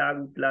काहीतरी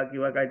डाग उठला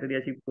किंवा काहीतरी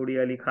अशी फोडी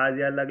आली, खाज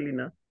यायला लागली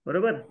ना,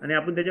 बरोबर, आणि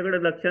आपण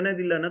त्याच्याकडे लक्ष नाही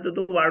दिलं ना तर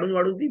तो वाढून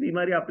वाढून ती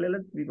बिमारी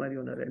आपल्यालाच बिमारी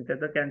होणार आहे आणि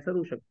त्याचा कॅन्सर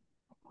होऊ शकतो.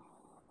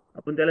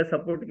 आपण त्याला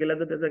सपोर्ट केला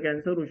तर त्याचा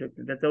कॅन्सर होऊ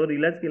शकतो, त्याच्यावर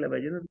इलाज केला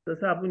पाहिजे ना.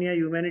 तसं आपण या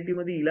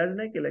ह्युमॅनिटीमध्ये इलाज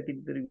नाही केला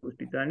कितीतरी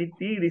गोष्टीचा, आणि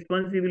ती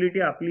रिस्पॉन्सिबिलिटी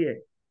आपली आहे.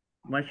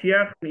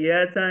 मशियाख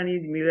यायचा आणि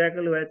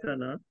मिरॅकल व्हायचा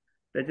ना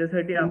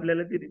त्याच्यासाठी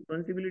आपल्याला ती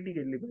रिस्पॉन्सिबिलिटी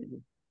घेतली पाहिजे.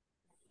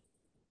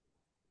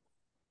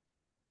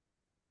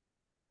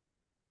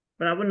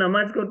 पण आपण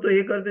नमाज करतो,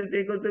 हे करतोय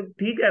ते करतोय,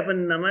 ठीक आहे. पण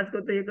नमाज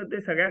करतोय हे करतोय,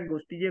 सगळ्या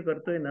गोष्टी जे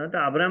करतोय ना तर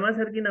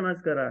अब्रामासारखी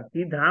नमाज करा.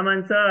 की 10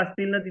 माणसं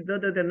असतील ना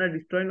तिथं तर त्यांना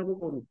डिस्ट्रॉय नको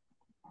करू.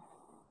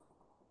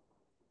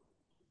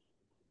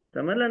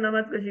 समजलं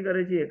नमाज कशी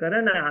करायची आहे?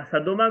 कारण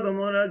सदोमा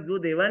गमोरा जो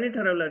देवाने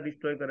ठरवला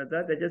डिस्ट्रॉय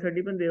करायचा,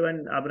 त्याच्यासाठी पण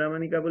देवाने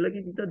अब्रामाने काय बोललं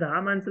की तिथं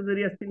 10 माणसं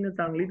जरी असतील ना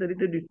चांगली तरी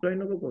ते डिस्ट्रॉय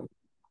नको करू,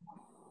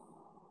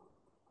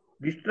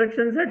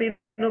 डिस्ट्रक्शन साठी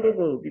नको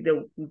करू. तिथे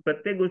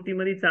प्रत्येक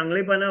गोष्टीमध्ये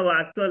चांगलेपणा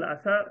वाचल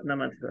असा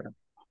नमाज करा.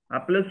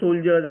 आपलं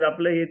सोल्जर्स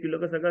आपलं हे ती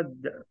लोक सगळं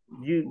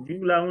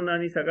जीव लावून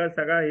आणि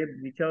सगळा हे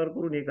विचार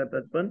करून हे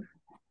करतात. पण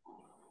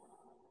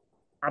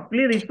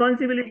आपली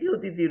रिस्पॉन्सिबिलिटी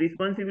होती, ती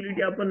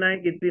रिस्पॉन्सिबिलिटी आपण नाही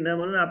घेतली ना,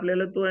 म्हणून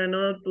आपल्याला तो आहे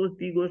ना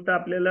ती गोष्ट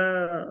आपल्याला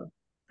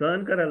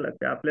सहन करायला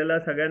लागते. आपल्याला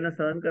सगळ्यांना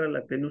सहन करायला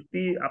लागते.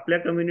 नुसती आपल्या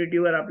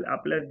कम्युनिटीवर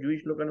आपल्या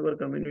ज्युइश लोकांवर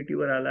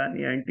कम्युनिटीवर आला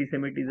आणि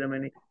अँटीसेमिटिझम.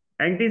 आणि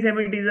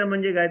अँटीसेमिटिझम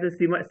म्हणजे काय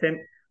तर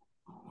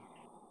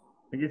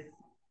म्हणजे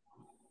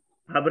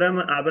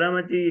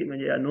आब्रामाची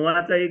म्हणजे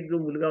नोआचा एक जो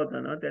मुलगा होता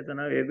ना त्याचं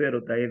नाव एबेर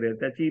होता. एबेर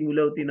त्याची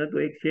मुलं होती ना, तो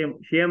एक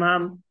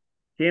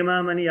शेम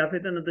आणि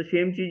याफेत ना, तर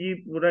शेमची जी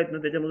पोरं आहेत ना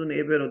त्याच्यामधून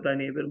एबेर होता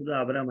आणि एबेर मधून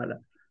आब्राम आला.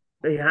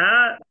 तर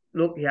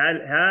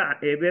ह्या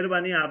एबेर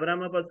आणि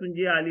आब्रामापासून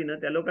जी आली ना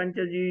त्या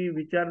लोकांच्या जी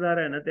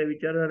विचारधारा आहे ना त्या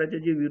विचारधाराच्या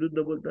जी विरुद्ध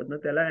बोलतात ना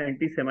त्याला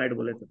अँटी सेमाइट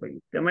बोलायचं. पाहिजे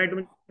सेमाइट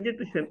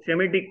म्हणजे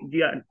सेमेटिक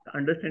जी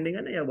अंडरस्टँडिंग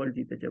आहे ना या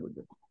वर्ल्डची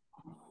त्याच्याबद्दल.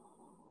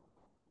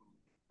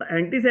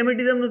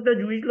 अँटीसेमिटिझम नुसतं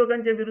ज्युइश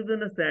लोकांच्या विरुद्ध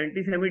नसतं.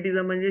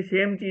 अँटीसेमिटिझम म्हणजे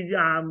शेमची जी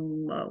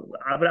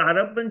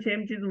अरब पण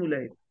शेमचीच मुलं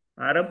आहेत,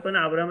 अरब पण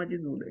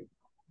आब्रामाचीच मुलं आहेत.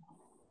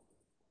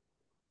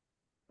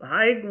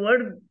 हा एक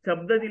वर्ड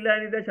शब्द दिला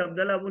आणि त्या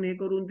शब्दाला आपण हे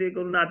करून ते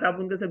करून, आता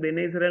आपण कसं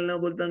बेने इस्रायल न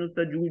बोलता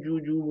नुसतं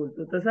जू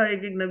बोलतो, तसा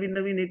एक एक नवीन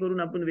नवीन हे करून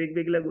आपण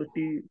वेगवेगळ्या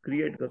गोष्टी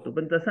क्रिएट करतो.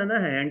 पण तसा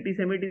नाही.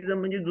 अँटीसेमिटिझम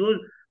म्हणजे जो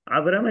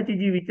आब्रामाची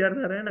जी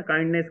विचारधारा आहे ना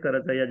काइंडनेस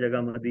करायचा या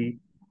जगामध्ये,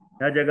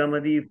 ह्या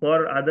जगामध्ये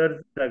फॉर अदर्स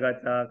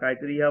जगाचा,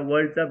 काहीतरी ह्या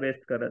वर्ल्डचा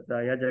बेस्ट करायचा,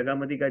 ह्या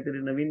जगामध्ये काहीतरी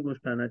नवीन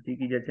गोष्ट आणायची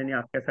की ज्याच्याने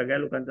अख्ख्या सगळ्या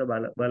लोकांचा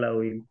भला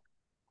होईल.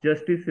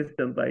 जस्टिस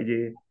सिस्टम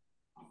पाहिजे,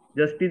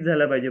 जस्टिस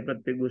झाला पाहिजे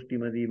प्रत्येक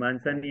गोष्टीमध्ये.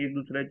 माणसांनी एक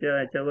दुसऱ्याच्या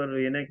ह्याच्यावर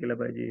हे नाही केलं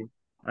पाहिजे,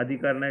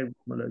 अधिकार नाही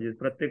मला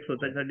प्रत्येक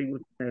स्वतःसाठी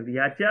गोष्ट नाही.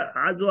 ह्याच्या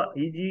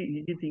ही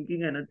जी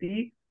थिंकिंग आहे ना,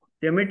 ती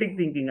सेमेटिक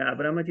थिंकिंग आहे,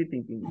 अब्रामाची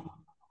थिंकिंग आहे.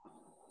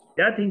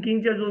 त्या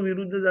थिंकिंगच्या जो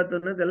विरुद्ध जातो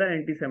ना त्याला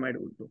अँटीसेमाइट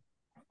बोलतो.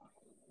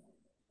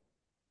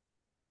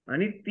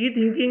 आणि ती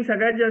थिंकिंग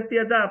सगळ्यात जास्ती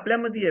आता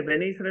आपल्यामध्ये आहे,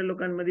 बेने इस्रायल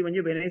लोकांमध्ये.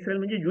 म्हणजे बेने इस्रायल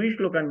म्हणजे ज्युईश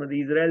लोकांमध्ये,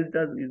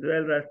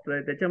 इस्रायल राष्ट्र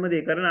आहे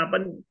त्याच्यामध्ये. कारण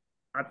आपण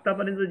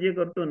आतापर्यंत जे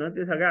करतो ना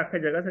ते सगळ्या अख्ख्या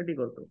जगासाठी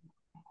करतो,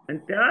 आणि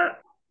त्या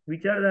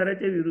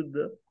विचारधाराच्या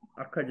विरुद्ध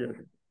अख्खा जग.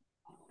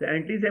 ते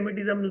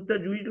अँटीसेमिटिझम नुसतं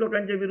ज्युईश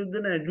लोकांच्या विरुद्ध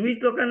नाही. ज्युईश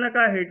लोकांना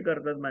काय हेट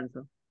करतात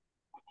माणसं?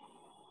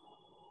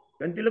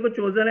 कारण ती लोक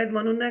चोजन आहेत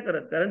म्हणून नाही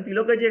करत. कारण ती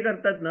लोक जे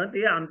करतात ना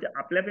ते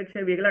आपल्यापेक्षा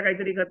वेगळा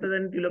काहीतरी करतात,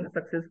 आणि ती लोक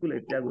सक्सेसफुल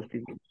आहेत त्या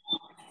गोष्टीत.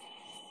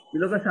 ती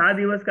लोक 6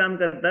 दिवस काम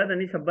करतात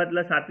आणि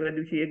शब्दातला 7व्या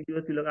दिवशी 1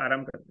 दिवस ती लोक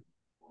आराम करतात.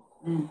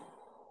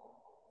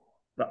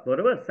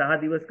 बरोबर, 6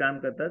 दिवस काम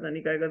करतात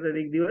आणि काय करतात,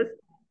 1 दिवस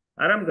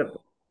आराम करतात.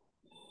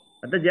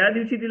 आता ज्या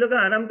दिवशी ती लोक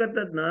आराम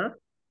करतात ना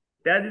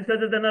त्या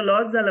दिवसाचा त्यांना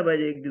लॉस झाला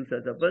पाहिजे 1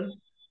 दिवसाचा, पण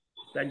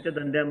त्यांच्या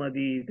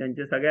धंद्यामध्ये,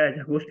 त्यांच्या सगळ्या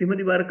ह्याच्या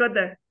गोष्टीमध्ये बरकत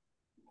आहे.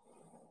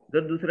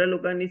 जर दुसऱ्या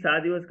लोकांनी 6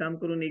 दिवस काम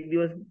करून 1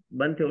 दिवस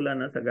बंद ठेवला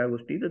ना सगळ्या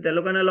गोष्टी, तर त्या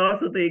लोकांना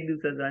लॉस होतं 1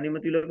 दिवसाचा. आणि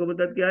मग ती लोक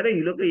बोलतात की अरे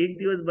ही लोक 1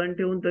 दिवस बंद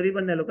ठेवून तरी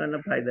पण त्या लोकांना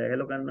फायदा आहे, ह्या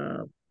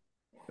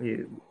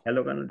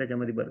लोकांना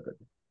त्याच्यामध्ये बरकत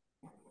आहे.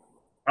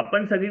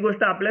 आपण सगळी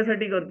गोष्ट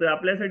आपल्यासाठी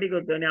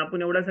करतोय आणि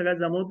आपण एवढा सगळा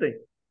जमवतोय,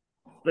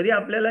 तरी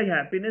आपल्याला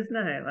हॅपीनेस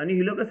नाही आहे. आणि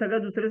ही लोक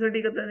सगळं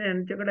दुसऱ्यासाठी करतात आणि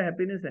यांच्याकडे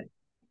हॅपीनेस आहे.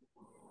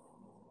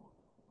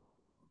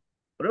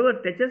 बरोबर,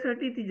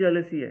 त्याच्यासाठी ती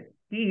जलसी आहे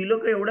की ही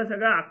लोक एवढा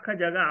सगळा अख्खा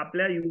जगा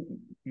आपल्या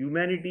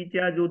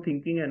ह्युमॅनिटीच्या जो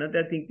थिंकिंग आहे ना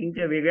त्या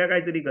थिंकिंगच्या वेगळ्या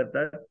काहीतरी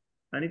करतात,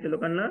 आणि ते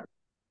लोकांना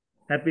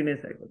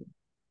हॅपीनेस आहे,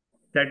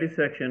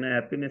 सॅटिस्फॅक्शन आहे,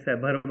 हॅपीनेस आहे,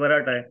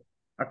 भरभराट आहे.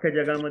 अख्ख्या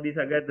जगामध्ये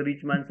सगळ्यात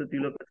रिच माणसं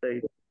ती लोकच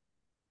आहेत.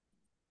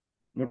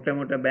 मोठ्या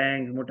मोठ्या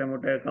बँक, मोठ्या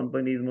मोठ्या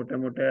कंपनीज, मोठ्या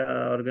मोठ्या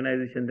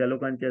ऑर्गनायझेशन त्या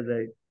लोकांच्याच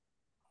आहेत.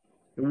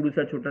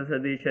 एवढूसा छोटासा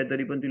देश आहे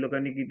तरी पण ती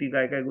लोकांनी किती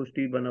काय काय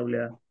गोष्टी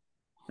बनवल्या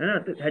है ना.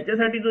 तर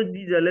ह्याच्यासाठी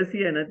जी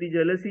जलसी आहे ना, ती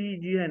जलसी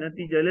जी आहे ना,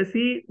 ती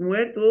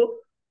जलसीमुळे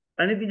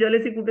आणि ती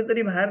जलसी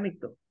कुठेतरी बाहेर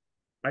निघतो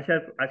अशा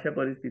अशा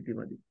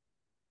परिस्थितीमध्ये.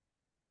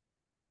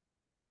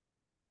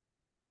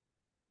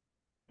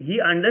 ही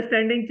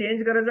अंडरस्टँडिंग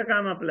चेंज करायचं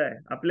काम आपलं आहे.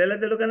 आपल्याला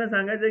त्या लोकांना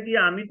सांगायचं की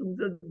आम्ही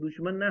तुमचं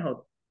दुश्मन नाही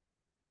आहोत.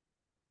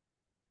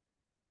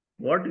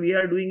 What we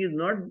R doing is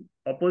not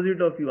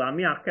opposite of you.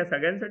 आम्ही अख्ख्या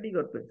सगळ्यांसाठी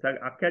करतोय,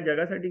 अख्ख्या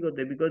जगासाठी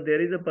करतोय, because there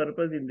is a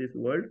purpose in this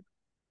world.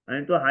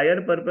 आणि तो हायर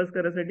पर्पज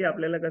करायसाठी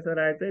आपल्याला कसं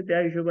राहायचंय त्या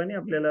हिशोबाने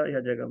आपल्याला ह्या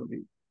जगामध्ये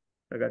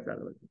सगळं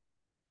चालवायचं.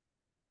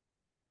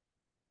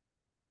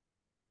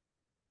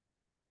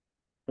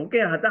 ओके,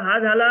 आता हा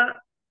झाला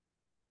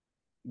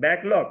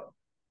बॅकलॉग.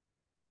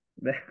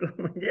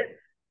 बॅकलॉग म्हणजे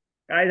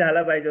काय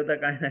झाला पाहिजे होता,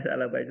 काय नाही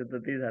झाला पाहिजे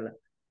होतं ते झाला.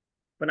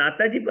 पण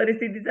आता जी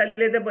परिस्थिती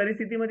चालली आहे त्या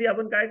परिस्थितीमध्ये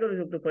आपण काय करू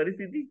शकतो?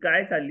 परिस्थिती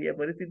काय चालली आहे?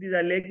 परिस्थिती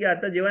झाली आहे की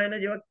आता जेव्हा आहे ना,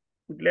 जेव्हा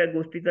कुठल्या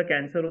गोष्टीचा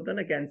कॅन्सर होतं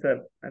ना, कॅन्सर,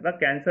 आता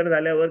कॅन्सर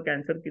झाल्यावर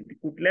कॅन्सर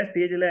कुठल्या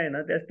स्टेजला आहे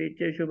ना त्या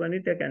स्टेजच्या हिशोबाने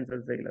त्या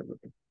कॅन्सरचा इलाज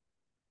होतो.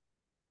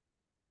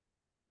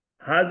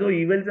 हा जो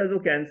इव्हलचा जो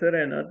कॅन्सर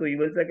आहे ना, तो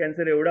इव्हलचा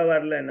कॅन्सर एवढा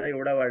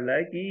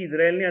वाढलाय की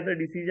इस्रायलने आता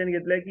डिसिजन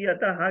घेतलाय की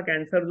आता हा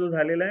कॅन्सर जो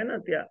झालेला आहे ना,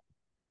 त्या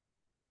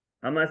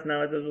हमास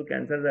नावाचा जो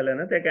कॅन्सर झालाय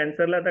ना, त्या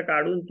कॅन्सरला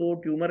आता तो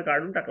ट्यूमर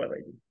काढून टाकला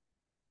पाहिजे.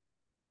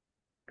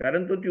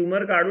 कारण तो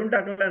ट्यूमर काढून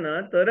टाकला ना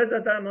तरच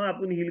आता मग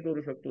आपण हील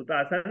करू शकतो. तर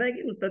असं नाही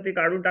की नुसतं ते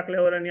काढून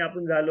टाकल्यावर आणि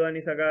आपण झालो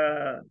आणि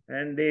सगळा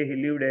and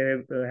they lived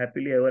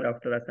happily ever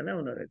after, असं नाही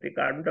होणार आहे. ते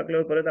काढून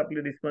टाकल्यावर परत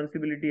आपली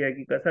रिस्पॉन्सिबिलिटी आहे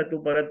की कसा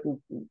तो परत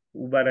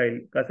उभा राहील,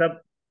 कसा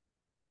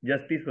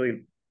जस्टिस होईल,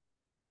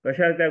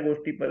 कशा त्या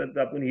गोष्टी परत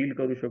आपण हील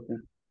करू शकू,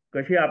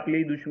 कशी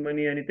आपली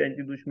दुश्मनी आणि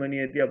त्यांची दुश्मनी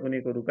आहे ती आपण हे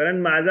करू.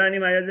 कारण माझा आणि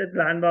माझ्या जर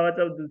लहान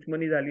भावाचा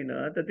दुश्मनी झाली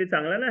ना तर ते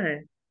चांगलं नाही आहे.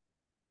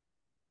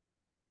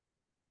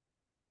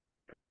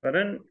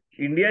 कारण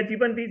इंडियाची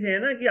पण तीच आहे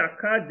ना की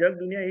अख्खा जग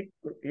दुनिया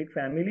एक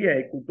फॅमिली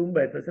आहे, कुटुंब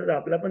आहे. तसंच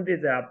आपला पण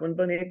तेच आहे, आपण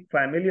पण एक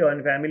फॅमिली आहोत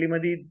आणि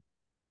फॅमिलीमध्ये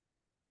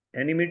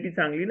एनिमिटी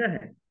चांगली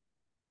नाही.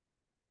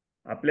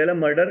 आपल्याला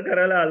मर्डर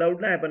करायला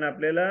अलाउड नाही, पण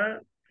आपल्याला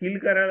किल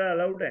करायला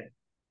अलाउड आहे.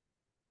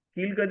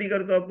 किल कधी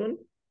करतो आपण?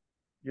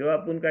 जेव्हा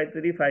आपण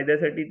काहीतरी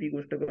फायद्यासाठी ती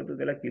गोष्ट करतो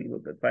त्याला किल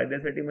बोलतात.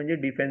 फायद्यासाठी म्हणजे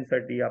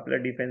डिफेन्ससाठी, आपल्या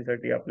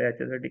डिफेन्ससाठी, आपल्या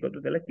ह्याच्यासाठी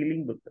करतो त्याला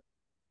किलिंग बोलतात.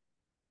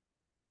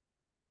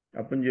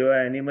 आपण जेव्हा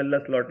अॅनिमलला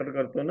स्लॉटर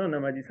करतो ना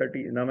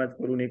नमाजीसाठी, नमाज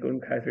करून हे करून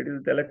खायसाठी, तर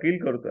त्याला किल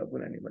करतो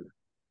आपण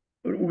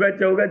अॅनिमलला.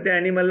 उगाच्या उगाच त्या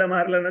अॅनिमलला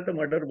मारला ना तर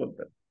मर्डर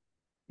बोलतात,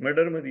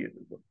 मर्डर मध्ये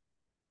येतो तो.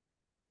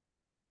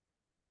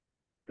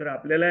 तर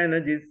आपल्याला आहे ना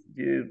जे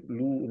जे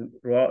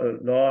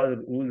लॉ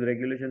रूल्स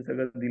रेग्युलेशन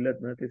सगळं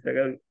दिलं ना ते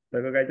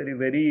सगळं काहीतरी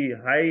व्हेरी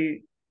हाय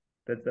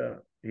त्याचा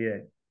हे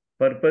आहे,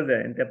 पर्पज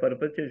आहे, आणि त्या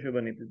पर्पजच्या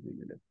हिशोबाने ते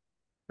दिलेलं आहे.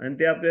 आणि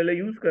ते आपल्याला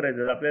यूज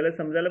करायचं. आपल्याला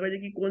समजायला पाहिजे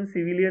की कोण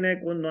सिव्हिलियन आहे,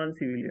 कोण नॉन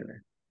सिव्हिलियन आहे.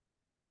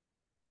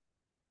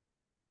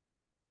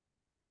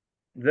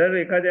 जर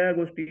एखाद्या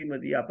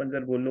गोष्टीमध्ये आपण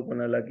जर बोललो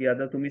कोणाला की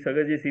आता तुम्ही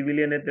सगळे जे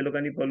सिव्हिलियन आहेत ते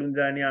लोकांनी पळून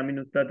जा आणि आम्ही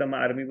नुसतं आता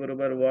आर्मी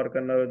बरोबर वॉर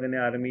करणार आहोत आणि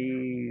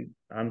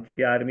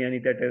आमची आर्मी आणि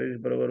त्या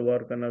टेररिस्ट बरोबर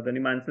वॉर करणार आहोत आणि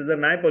माणसं जर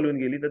नाही पळून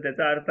गेली तर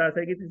त्याचा अर्थ असा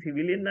आहे की ती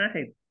सिव्हिलियन नाही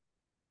आहेत.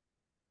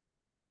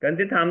 कारण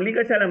ते थांबली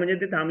कशाला, म्हणजे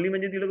ते थांबली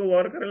म्हणजे ती लोक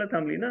वॉर करायला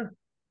थांबली ना.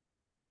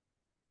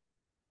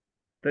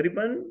 तरी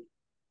पण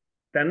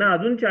त्यांना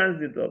अजून चान्स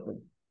देतो आपण.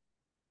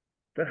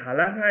 तर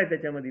हाला काय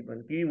त्याच्यामध्ये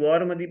पण की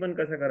वॉर मध्ये पण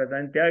कसं करायचं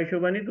आणि त्या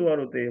हिशोबानेच वॉर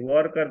होते.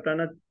 वॉर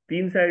करताना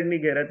 3 साईडनी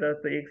घेरायचं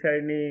असतं, एक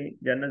साईडनी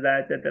ज्यांना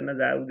जायचं त्यांना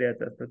जाऊ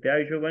द्यायचं असतं, त्या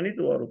हिशोबानेच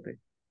वॉर होते.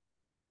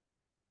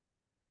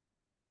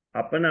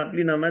 आपण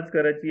आपली नमाज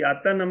करायची,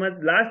 आता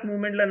नमाज लास्ट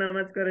मुमेंटला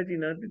नमाज करायची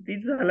ना,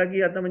 तीच झाला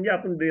की आता म्हणजे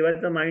आपण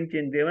देवाचा माइंड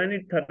चेंज, देवाने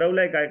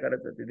ठरवलंय काय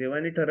करायचं ते,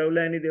 देवाने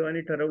ठरवलंय आणि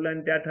देवाने ठरवलं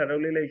आणि त्या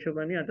ठरवलेल्या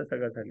हिशोबाने आता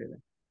सगळं झालेलं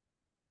आहे.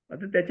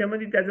 आता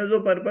त्याच्यामध्ये त्याचा जो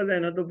पर्पज आहे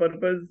ना, तो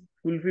पर्पज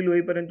फुलफिल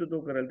होईपर्यंत तो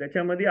करेल.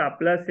 त्याच्यामध्ये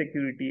आपला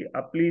सिक्युरिटी,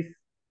 आपली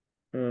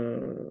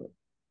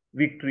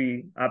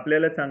विक्ट्री,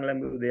 आपल्याला चांगला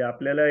मिळू दे,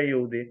 आपल्याला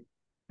येऊ दे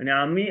आणि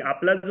आम्ही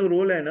आपला जो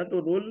रोल आहे ना,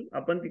 तो रोल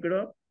आपण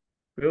तिकडं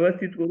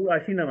व्यवस्थित करू,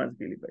 अशी नमाज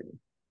केली पाहिजे.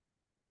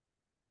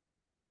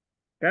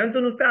 कारण तो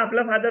नुसता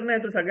आपला फादर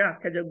नाही, तो सगळ्या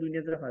अख्ख्या जग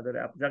दुनियेचा फादर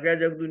आहे, सगळ्या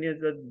जग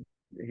दुनियेचं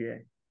हे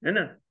आहे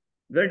ना.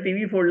 जर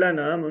टीव्ही फोडला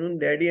ना म्हणून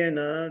डॅडी आहे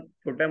ना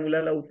छोट्या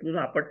मुलाला उचलून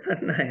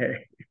आपटणार नाही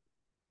आहे,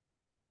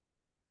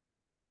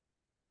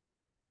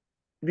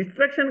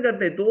 डिस्ट्रॅक्शन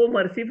करते. तो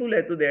मर्सीफुल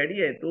आहे, तो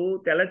डॅडी आहे, तो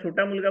त्याला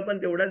छोटा मुलगा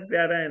पण तेवढाच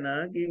प्यारा आहे ना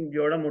की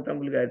जेवढा मोठा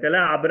मुलगा आहे.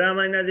 त्याला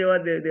अब्रामाना जेव्हा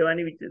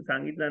देवाने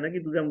सांगितलं ना की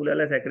तुझ्या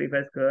मुलाला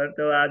सॅक्रिफाईस कर,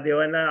 तेव्हा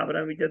देवाला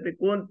अब्राम विचारते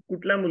कोण,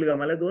 कुठला मुलगा,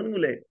 मला 2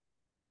 मुलं आहेत.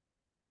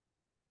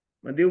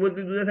 मग देव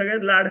बोलते तुझा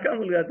सगळ्यात लाडका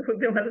मुलगा, तो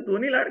ते मला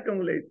दोन्ही लाडका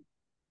मुलं आहेत.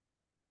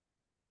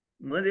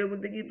 मग देव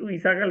बोलते की तू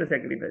इसाकाला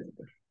सॅक्रिफाईस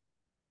कर.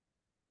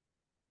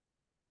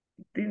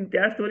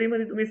 त्या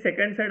स्टोरीमध्ये तुम्ही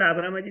सेकंड साइड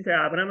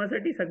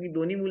आब्रामासाठी सगळी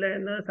दोन्ही मुलं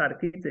यांना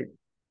सारखीच आहेत.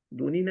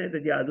 दोन्ही नाही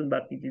त्याची अजून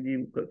बाकीची जी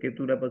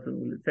केतुरापासून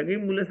मुलं, सगळी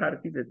मुलं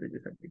सारखीच आहेत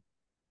त्याच्यासाठी.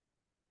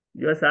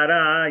 जेव्हा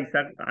सारा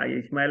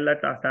इस्माईलला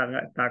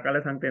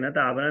टाकायला सांगते ना,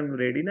 तर अब्राम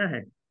रेडी ना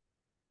आहे.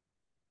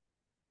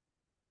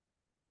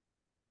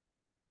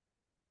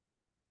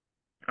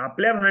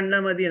 आपल्या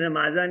भांडणामध्ये ना,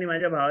 माझं आणि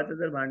माझ्या भावाचं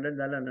जर भांडण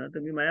झालं ना, तर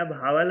मी माझ्या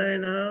भावाला आहे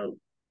ना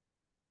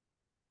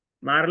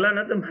मारला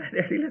ना तर माझ्या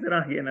डॅडीलाच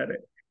राग येणार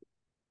आहे.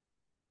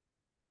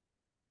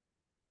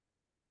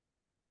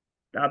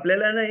 तर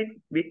आपल्याला ना एक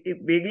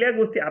वेगळ्या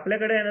गोष्टी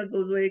आपल्याकडे आहे ना,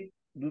 तो जो एक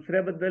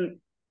दुसऱ्याबद्दल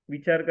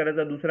विचार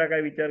करायचा, दुसरा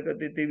काय विचार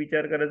करते ते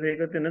विचार करायचं हे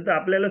करते ना, तर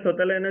आपल्याला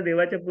स्वतःला आहे ना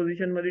देवाच्या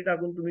पोझिशन मध्ये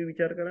टाकून तुम्ही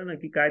विचार करा ना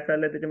की काय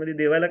चाललंय त्याच्यामध्ये,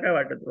 देवाला काय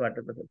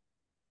वाटत असेल.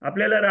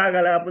 आपल्याला राग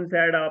आला, आपण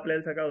सॅड,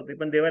 आपल्याला सगळं होते,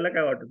 पण देवाला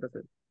काय वाटत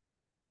असेल.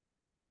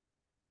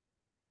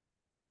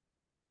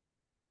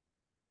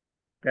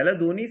 त्याला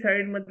दोन्ही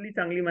साइड मधली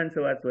चांगली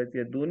माणसं वाचवायची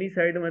आहेत, दोन्ही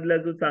साइड मधला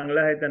जो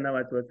चांगला आहे त्यांना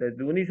वाचवायचा आहे,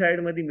 दोन्ही साइड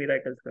मध्ये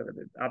मिराकल्स करायचे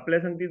आहेत. आपल्या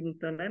संगतीत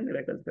नुसतं नाही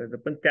मिराकल्स करायचं,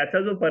 पण त्याचा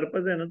जो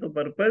पर्पज आहे ना, तो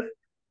पर्पज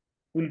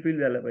फुलफिल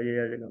झाला पाहिजे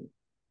या जगामध्ये.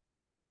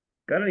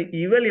 कारण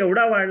इव्हल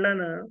एवढा वाढला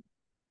ना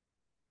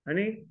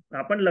आणि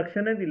आपण लक्ष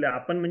नाही दिलं,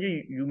 आपण म्हणजे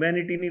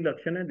ह्युमॅनिटीनी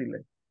लक्ष नाही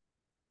दिलंय.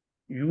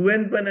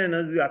 UN पण आहे ना,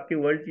 अख्खी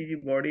वर्ल्डची जी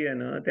बॉडी आहे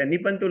ना, त्यांनी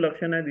पण तो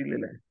लक्ष नाही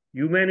दिलेला आहे.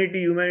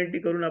 ह्युमॅनिटी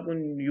करून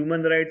आपण,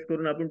 ह्युमन राईट्स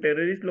करून आपण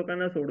टेररिस्ट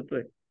लोकांना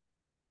सोडतोय.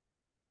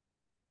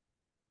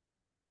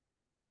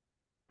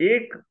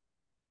 एक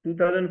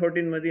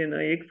 2014 मध्ये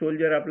ना एक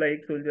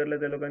सोल्जरला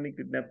त्या लोकांनी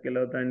किडनॅप केला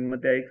होता आणि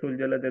मग त्या एक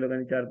सोल्जरला त्या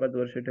लोकांनी 4-5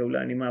 वर्ष ठेवलं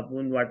आणि मग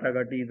आपण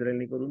वाटाघाटी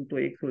इस्रायलने करून तो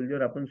एक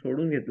सोल्जर आपण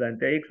सोडून घेतला. आणि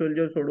त्या एक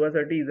सोल्जर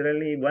सोडवासाठी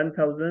इस्रायलने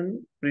 1000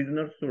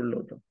 प्रिझनर्स सोडलं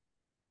होतं.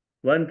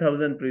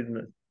 1000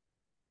 प्रिझनर्स.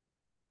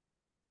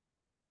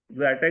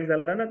 जो अटॅक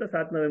झाला ना तर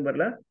 7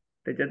 नोव्हेंबरला,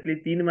 त्याच्यातली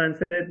 3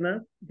 माणसं आहेत ना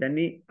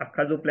ज्यांनी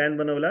अख्खा जो प्लॅन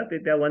बनवला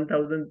ते त्या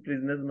 1000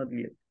 प्रिझनर्स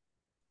मधली आहेत.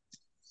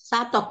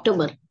 7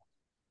 ऑक्टोबर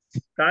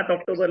 7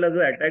 ऑक्टोबरला जो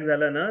अटॅक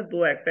झाला ना, तो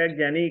अटॅक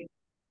ज्यांनी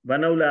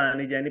बनवला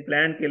आणि ज्यांनी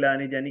प्लॅन केला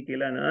आणि ज्यांनी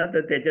केला ना,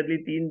 तर त्याच्यातली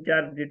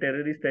 3-4 जे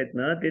टेररिस्ट आहेत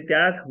ना, ते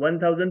त्या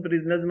 1000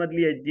 प्रिझनर्स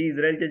मधली आहेत जी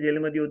इस्रायलच्या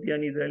जेलमध्ये होती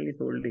आणि इस्रायलने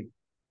सोडली.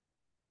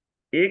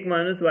 एक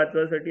माणूस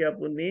वाचवासाठी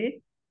आपण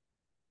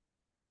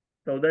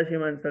 1400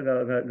 माणसं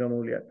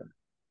गमावली. आता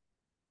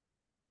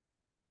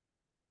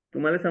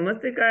तुम्हाला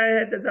समजते काय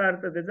आहे त्याचा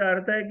अर्थ. त्याचा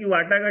अर्थ आहे की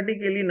वाटाघाटी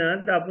केली ना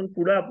तर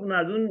आपण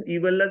अजून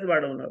इव्हललाच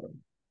वाढवणार.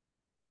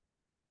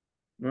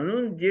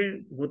 म्हणून जे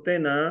होतंय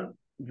ना,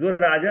 जो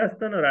राजा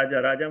असतो ना,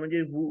 राजा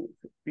म्हणजे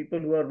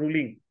पीपल हु आर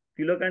रुलिंग,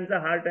 ती लोकांचा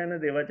हार्ट आहे ना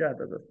देवाच्या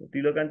हातात असतो.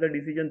 ती लोकांचा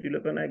डिसिजन ती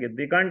लोक नाही घेत.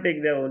 They can't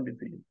take their own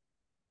decision.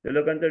 त्या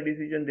लोकांचा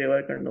डिसिजन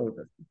देवाकडनं होत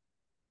असतो.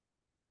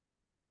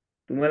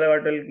 तुम्हाला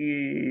वाटेल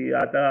की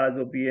आता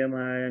जो PM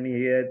आहे आणि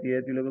हे आहे ते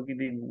आहे, ती लोक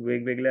किती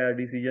वेगवेगळ्या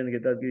डिसिजन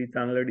घेतात, की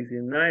चांगलं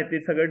डिसिजन नाही, ते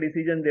सगळं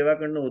डिसिजन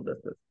देवाकडनं होत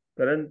असतं.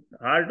 कारण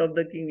heart of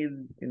the king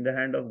is in the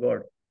hand of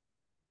God.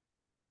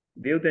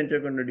 देव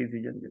त्यांच्याकडनं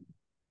डिसिजन घेतो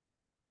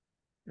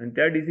आणि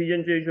त्या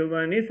डिसिजनच्या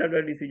हिशोबाने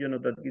सगळं डिसिजन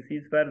होतात की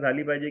सीज फायर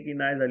झाली पाहिजे की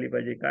नाही झाली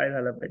पाहिजे, काय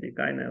झालं पाहिजे,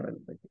 काय नाही झालं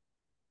पाहिजे.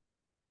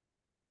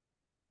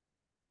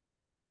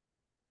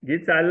 जे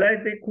चाललंय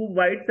ते खूप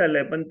वाईट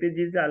चाललंय, पण ते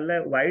जे चाललंय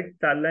वाईट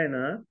चाललंय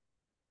ना,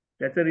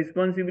 त्याचं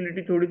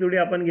रिस्पॉन्सिबिलिटी थोडी थोडी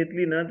आपण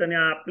घेतली ना, तर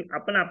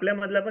आपण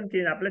आपल्यामधला पण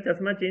चेंज, आपला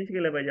चष्मा चेंज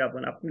केला पाहिजे.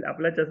 आपण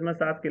आपला चष्मा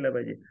साफ केला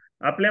पाहिजे.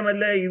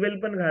 आपल्यामधला इवेल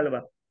पण घालवा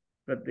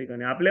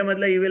प्रत्येकाने.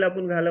 आपल्यामधला इवेल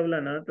आपण घालवला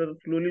ना, तर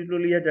स्लोली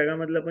स्लोली या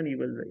जगामधला पण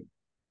इवेल जाईल.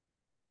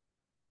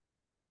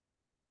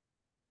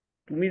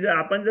 तुम्ही जर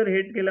आपण जर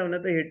हेट केला ना,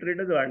 तर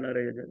हेटरेटच वाढणार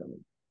आहे या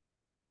जगामध्ये.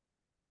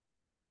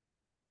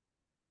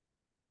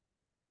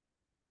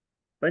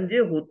 पण जे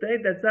होतंय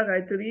त्याचा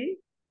काहीतरी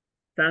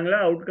चांगला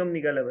आउटकम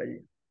निघाला पाहिजे.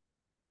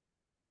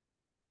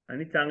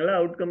 आणि चांगला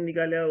आउटकम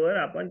निघाल्यावर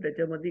आपण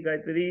त्याच्यामध्ये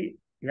काहीतरी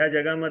ह्या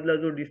जगामधला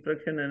जो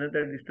डिस्ट्रक्शन आहे ना,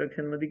 त्या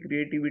डिस्ट्रक्शन मध्ये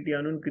क्रिएटिव्हिटी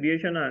आणून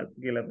क्रिएशन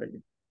केला पाहिजे.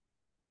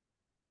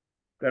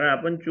 कारण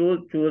आपण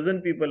चोजन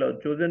पीपल आहोत.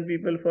 Chosen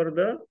people for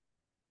the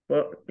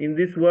in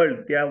this world.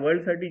 त्या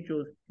वर्ल्ड साठी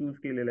चूज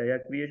केलेला आहे. या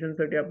क्रिएशन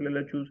साठी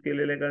आपल्याला चूज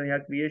केलेलं आहे. कारण ह्या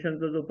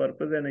क्रिएशनचा जो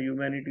पर्पज आहे ना,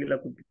 ह्युमॅनिटीला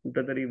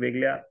कुठंतरी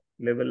वेगळ्या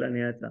लेवलला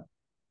न्यायचा,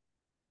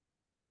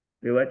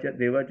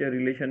 देवाच्या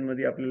रिलेशन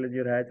मध्ये आपल्याला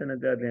जे राहायचं ना,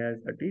 त्या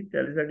न्यायासाठी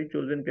त्यासाठी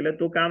चोजन केलं.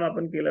 तो काम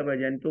आपण केला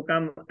पाहिजे. आणि तो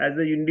काम ऍज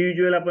अ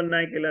इंडिव्हिज्युअल आपण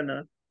नाही केला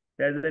ना,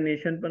 ऍज अ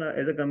नेशन पण,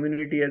 as a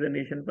community, as a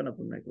nation पण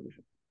आपण नाही करू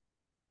शकतो.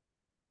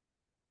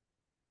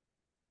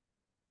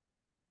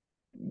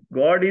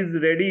 God is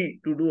ready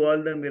to do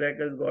all the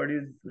miracles. God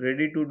is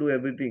ready to do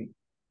everything.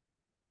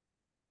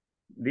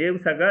 देव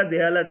सगळा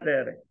द्यायला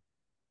तयार आहे.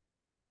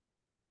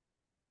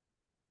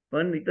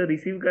 पण इथं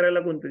रिसीव्ह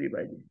करायला कोणतरी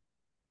पाहिजे,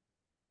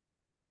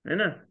 है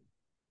ना.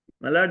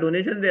 मला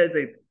डोनेशन द्यायचं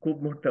आहे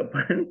खूप मोठं,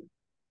 पण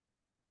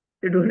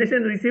ते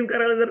डोनेशन रिसीव्ह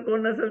करायला जर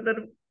कोण नसेल तर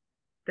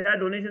त्या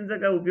डोनेशनचा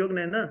काय उपयोग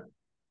नाही ना.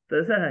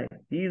 तसं आहे.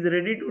 He is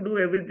ready to do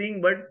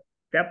everything, but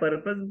त्या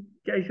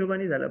पर्पजच्या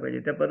हिशोबाने झाला पाहिजे.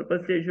 त्या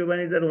पर्पजच्या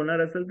हिशोबाने जर होणार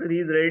असेल तर he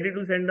is ready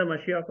to send the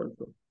मशियाह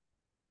also.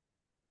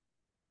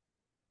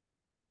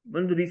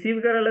 पण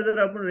रिसीव्ह करायला जर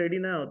आपण रेडी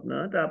नाही आहोत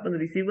ना, तर आपण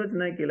रिसीव्हच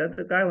नाही केला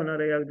तर काय होणार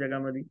आहे या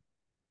जगामध्ये.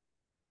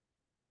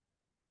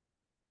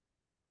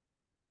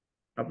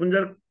 आपण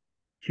जर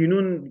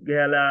छिनून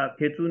घ्यायला,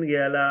 खेचून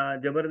घ्यायला,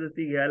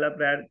 जबरदस्ती घ्यायला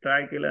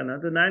ट्राय केला ना,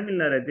 तर नाही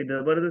मिळणार आहे. ते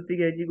जबरदस्ती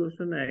घ्यायची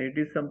गोष्ट नाही. It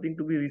is something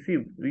to be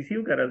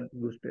receive करायची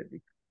गोष्ट आहे ती.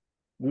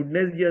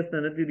 गुडनेस जी असते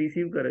ना, ती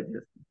रिसीव्ह करायची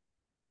असते.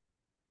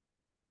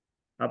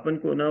 आपण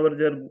कोणावर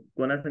जर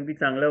कोणासाठी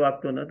चांगलं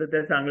वागतो ना, तर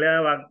त्या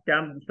त्या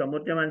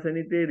समोरच्या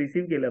माणसाने ते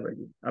रिसीव्ह केलं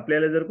पाहिजे.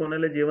 आपल्याला जर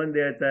कोणाला जेवण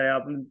द्यायचं आहे,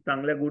 आपण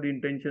चांगल्या गुड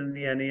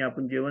इंटेन्शननी आणि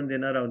आपण जेवण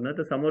देणार आहोत ना,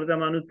 तर समोरचा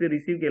माणूस ते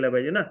रिसीव्ह केला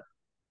पाहिजे ना.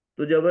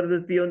 तो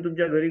जबरदस्ती येऊन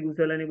तुमच्या घरी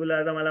घुसायला आणि बोला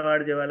आता मला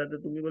वाढ जेवायला, तर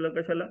तुम्ही बोला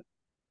कशाला.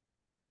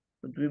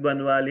 तुम्ही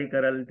बनवाल, हे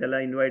कराल, त्याला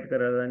इन्व्हाइट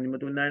कराल आणि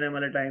मग तुम्ही नाही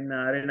मला टाइम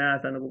नाही, अरे नाही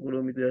असं नको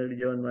करू, मी तुझ्यासाठी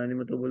जेवण. आणि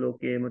मग तो बोल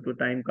ओके, मग तो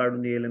टाइम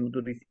काढून येईल, मग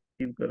तो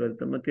रिसीव्ह करेल.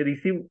 तर मग ते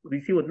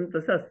रिसीव्ह होत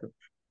तसं असतं.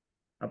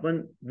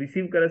 आपण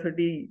रिसीव्ह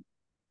करायसाठी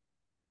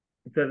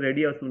जर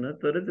रेडी असू ना,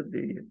 तरच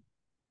ते.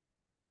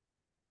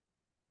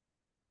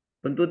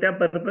 पण तो त्या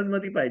पर्पज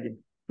मध्ये पाहिजे.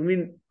 तुम्ही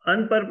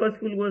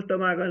अनपर्पजफुल गोष्ट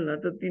मागाल ना,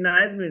 तर ती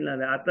नाहीच मिळणार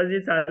आहे. आता जे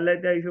चाललंय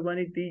त्या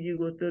हिशोबाने ती जी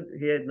गोष्ट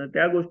हे आहेत ना,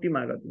 त्या गोष्टी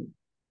मागा तुम्ही.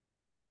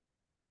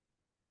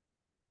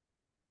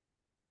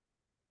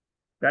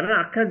 कारण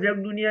अख्खा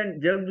जग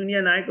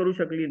दुनिया नाही करू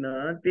शकली ना,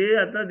 ते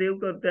आता देव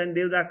करतोय. आणि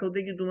देव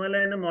दाखवते की तुम्हाला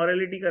आहे ना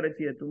मॉरॅलिटी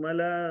करायची आहे.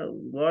 तुम्हाला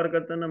वॉर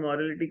करताना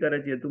मॉरॅलिटी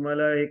करायची आहे.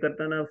 तुम्हाला हे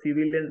करताना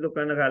सिव्हिलियन्स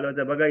लोकांना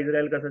घालवायचं. बघा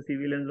इस्रायल कसं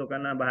सिव्हिलियन्स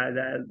लोकांना बाहेर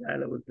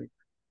जायला बोलतोय,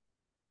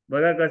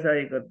 बघा कसा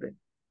हे करतोय.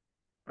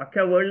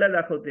 अख्ख्या वर्ल्डला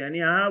दाखवते. आणि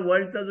हा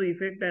वर्ल्डचा जो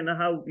इफेक्ट आहे ना,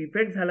 हा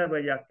इफेक्ट झाला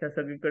पाहिजे अख्ख्या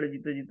सगळीकडे,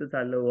 जिथं जिथं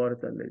चाललं वॉर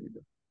चाललंय तिथं.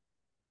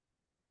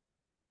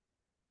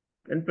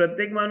 आणि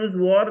प्रत्येक माणूस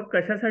वॉर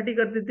कशासाठी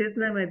करते तेच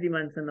नाही माहिती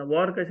माणसांना.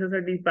 वॉर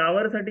कशासाठी,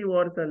 पॉवरसाठी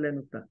वॉर चाललाय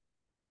नुसता.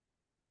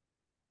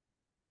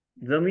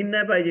 जमीन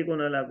नाही पाहिजे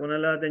कोणाला,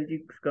 कोणाला त्यांची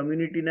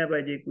कम्युनिटी नाही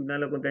पाहिजे,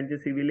 कुणाला त्यांचे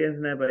सिव्हिलियन्स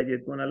नाही पाहिजेत,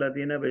 कोणाला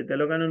ते नाही पाहिजे. त्या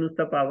लोकांना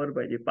नुसता पॉवर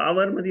पाहिजे.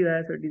 पॉवर मध्ये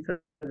राहण्यासाठी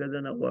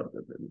सगळेजण वॉर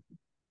करतात.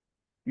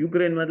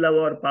 युक्रेन मधला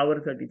वॉर पॉवर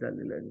साठी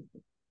चाललेला आहे.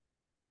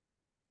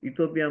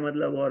 इथिओपिया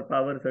मधला वॉर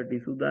पॉवर साठी,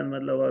 सुदान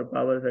मधला वॉर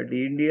पॉवर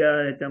साठी, इंडिया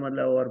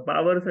ह्याच्यामधला वॉर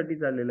पॉवर साठी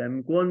चाललेला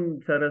आहे. कोण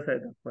सरस आहे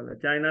दाखवायला.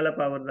 चायनाला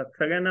पॉवर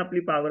सगळ्यांना आपली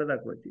पॉवर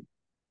दाखवायची.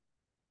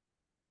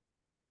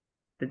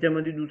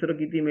 त्याच्यामध्ये दुसरं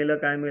किती मेलं,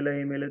 काय मेलं,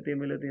 हे मेलं, ते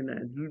मेलं, ते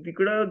नाही.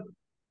 तिकडं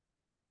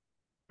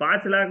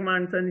 5 लाख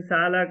माणसांनी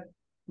 6 लाख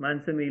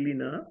माणसं मेली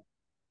ना,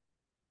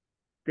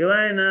 तेव्हा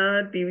आहे ना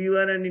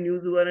टीव्हीवर आणि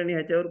न्यूजवर आणि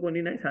ह्याच्यावर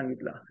कोणी नाही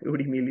सांगितलं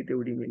एवढी मेली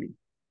तेवढी मेली,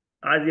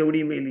 आज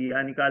एवढी मेली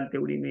आणि काल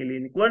तेवढी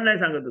मेली, कोण नाही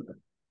सांगत होतं.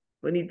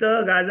 पण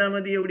इथं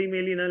गाझामध्ये एवढी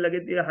मेली ना,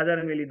 लगेच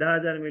 1000 मेली,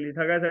 10,000 मेली,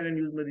 सगळ्या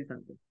न्यूज मध्ये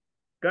सांगतो.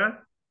 का?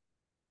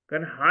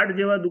 कारण हार्ट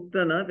जेव्हा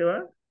दुखतं ना, तेव्हा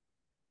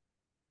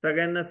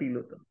सगळ्यांना फील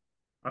होतं,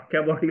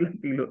 अख्ख्या बॉडीला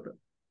फील होतं.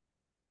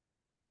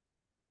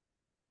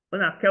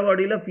 पण अख्ख्या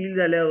बॉडीला फील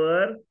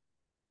झाल्यावर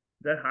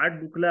जर हार्ट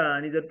दुखला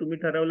आणि जर तुम्ही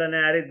ठरवलं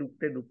नाही अरे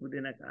दुखू दे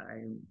ना,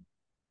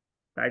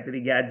 काहीतरी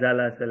गॅस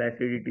झाला असेल,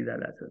 ऍसिडिटी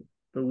झाला असेल,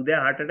 तर उद्या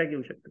हार्ट अटॅक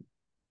येऊ शकतो,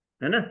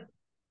 है ना.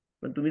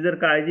 पण तुम्ही जर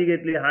काळजी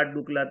घेतली, हार्ट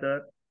दुखला तर,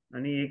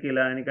 आणि हे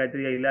केला आणि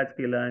काहीतरी इलाज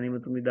केला आणि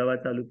मग तुम्ही दवा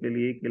चालू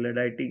केली, हे केलं,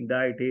 डाएट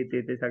हे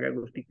ते सगळ्या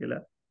गोष्टी केला,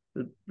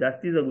 तर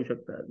जास्ती जगू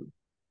शकता अजून.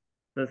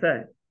 तसं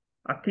आहे.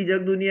 अख्खी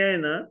जग दुनिया आहे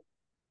ना,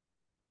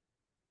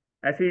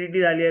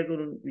 ऍसिडिटी झाली आहे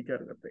करून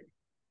विचार करताय,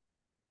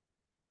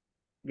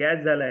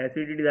 गॅस झालाय,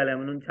 ऍसिडिटी झालाय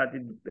म्हणून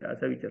छातीत दुखते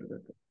असा विचार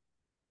करतात.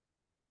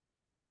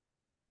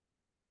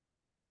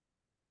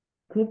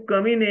 खूप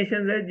कमी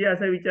नेशन्स आहेत जे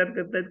असा विचार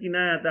करतात की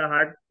नाही आता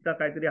हार्टचा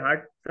काहीतरी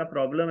हार्टचा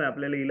प्रॉब्लेम आहे,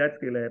 आपल्याला इलाज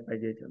केला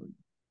पाहिजे याच्यामध्ये,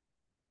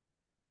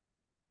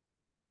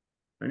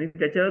 आणि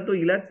त्याच्यावर तो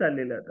इलाज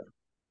चाललेला आता.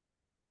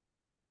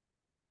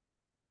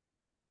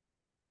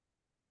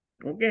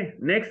 Okay,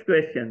 next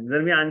question.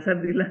 जर मी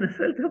आन्सर दिला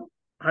नसेल तर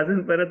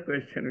अजून परत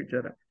क्वेश्चन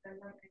विचारा.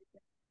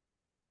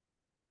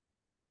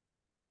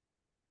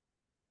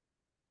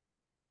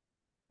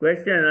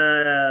 क्वेश्चन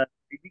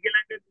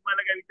फिजिकल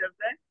तुम्हाला काय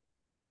विचारताय?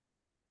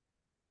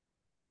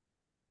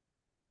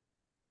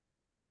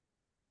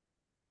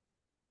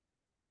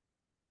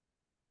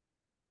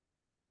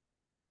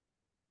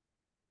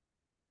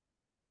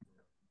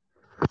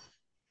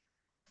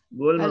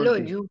 बोल हॅलो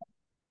मावशी. जू.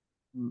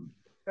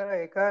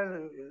 एका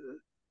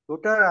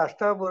छोट्या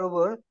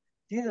राष्ट्राबरोबर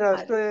 3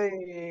 राष्ट्र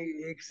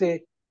एक से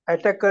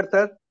अटॅक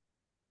करतात,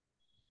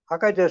 हा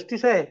काय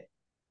जस्टिस आहे?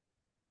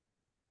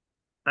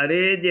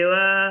 अरे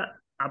जेव्हा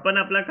आपण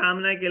आपला काम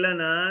नाही केलं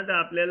ना तर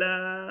आपल्याला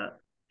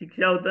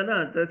शिक्षा होतं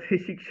ना, तर ते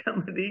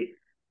शिक्षामध्ये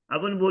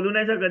आपण बोलू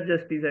नाही शकत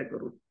जस्टिस आहे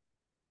करून.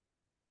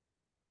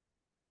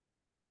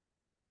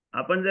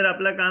 आपण जर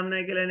आपलं काम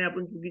नाही केलं आणि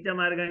आपण चुकीच्या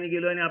मार्गाने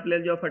गेलो आणि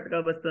आपल्याला जेव्हा फटका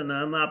बसतो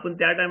ना, मग आपण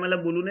त्या टायमाला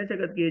बोलू नाही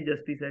शकत की हे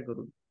जस्टिस आहे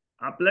करून.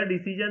 आपला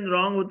डिसिजन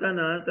रॉंग होता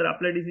ना, तर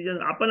आपला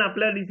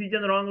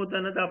डिसिजन रॉंग होता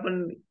ना, तर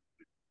आपण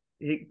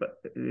हे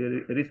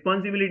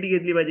रिस्पॉन्सिबिलिटी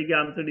घेतली पाहिजे की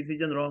आमचं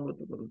डिसिजन रॉंग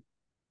होतं करून.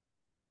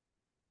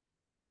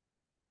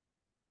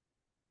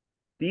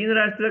 3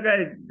 राष्ट्र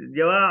काय,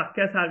 जेव्हा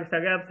अख्ख्या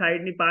सगळ्या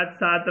साईडनी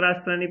 5-7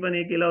 राष्ट्रांनी पण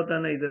हे केला होता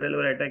ना,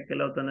 इस्रायलवर अटॅक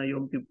केला होता ना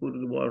योम किप्पूर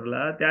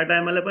वॉरला, त्या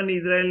टायमाला पण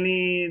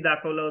इस्रायलनी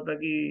दाखवला होता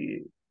की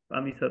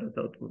आम्ही सरत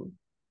आहोत करून.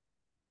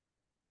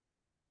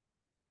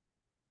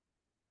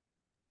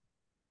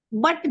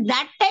 But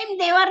that time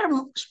they were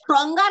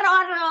stronger,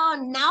 or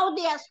now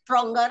they are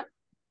stronger?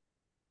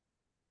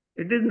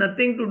 It is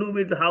nothing to do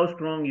with how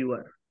strong you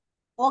are.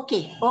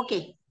 Okay.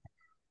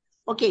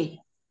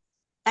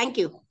 Thank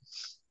you.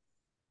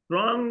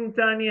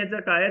 स्ट्रॉंगचा आणि याचा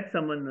कायच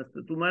संबंध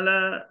नसतो. तुम्हाला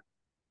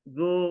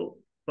जो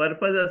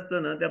पर्पज असतो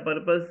ना, त्या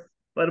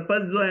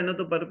पर्पज जो आहे ना,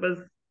 तो पर्पज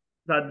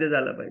साध्य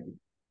झाला पाहिजे.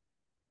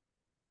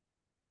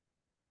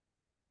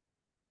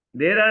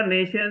 There are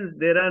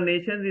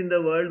nations in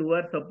the world who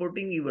R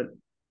supporting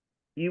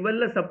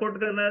इवलला support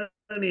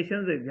करणारे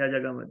नेशन्स आहेत ह्या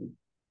जगामध्ये,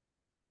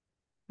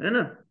 है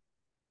ना.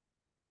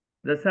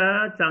 जसा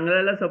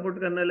चांगल्याला सपोर्ट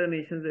करणारे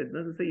नेशन्स आहेत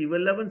ना, तसं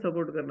इवलला पण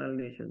सपोर्ट करणारे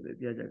नेशन्स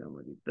आहेत या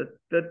जगामध्ये.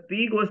 तर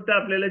ती गोष्ट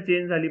आपल्याला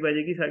चेंज झाली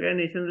पाहिजे की सगळ्या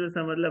नेशन्सला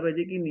समजला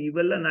पाहिजे की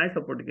इवलला नाही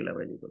सपोर्ट केला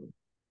पाहिजे करून.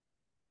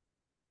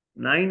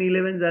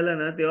 9/11 झालं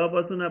ना,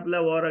 तेव्हापासून आपला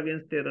वॉर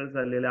अगेन्स्ट टेरर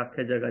चाललेला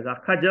अख्ख्या जगाचा.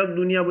 अख्खा जग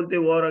दुनिया बोलते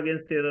वॉर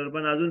अगेन्स्ट टेरर,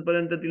 पण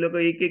अजूनपर्यंत ती लोक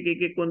एक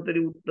एक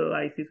कोणतरी उठतं,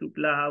 आयसिस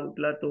उठला, हा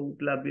उठला, तो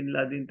उठला, बिन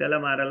लादेन, त्याला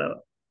मारायला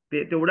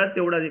तेवढा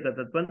हे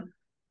करतात. पण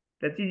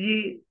त्याची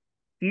जी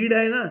सीड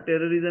आहे ना,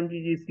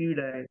 टेररिझमची जी सीड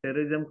आहे,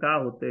 टेररिझम का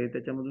होतंय,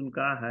 त्याच्यामधून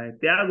का आहे,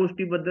 त्या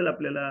गोष्टीबद्दल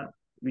आपल्याला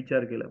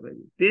विचार केला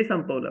पाहिजे, ते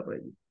संपवला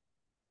पाहिजे.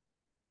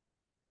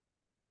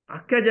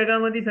 अख्ख्या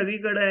जगामध्ये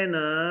सगळीकडे आहे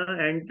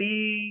ना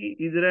अँटी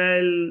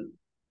इस्रायल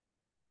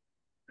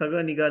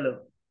सगळं निघालं,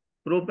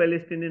 प्रो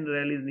पॅलेस्टिनियन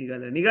रॅलीज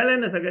निघाल्या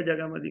ना सगळ्या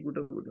जगामध्ये,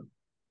 कुठं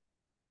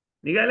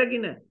निघाल्या की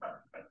नाही.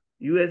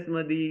 US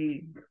मध्ये,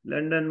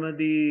 लंडन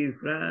मध्ये,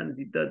 फ्रान्स,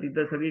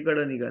 तिथं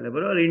सगळीकडे निघाल्या,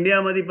 बरोबर.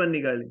 इंडियामध्ये पण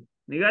निघाली.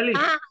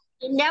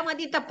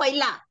 इंडियामध्ये तर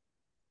पहिला.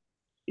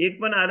 एक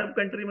पण अरब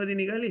कंट्री मध्ये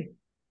निघाली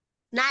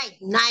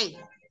नाही.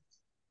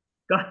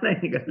 का नाही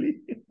निघाली?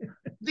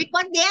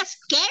 Because they are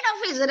scared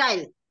of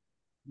Israel.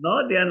 No,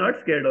 they are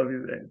not scared of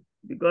Israel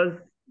because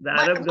the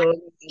Arab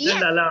government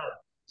doesn't allow.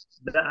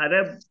 The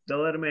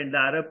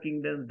Arab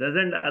kingdom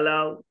doesn't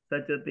allow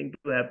such a thing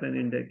to happen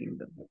in their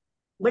kingdom.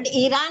 But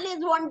Iran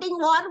is wanting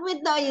war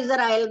with the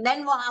Israel.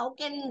 Then how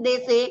can they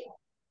say?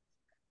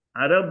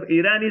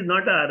 Iran is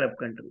not an Arab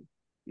country.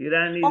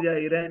 Iran is an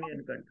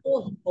Iranian country.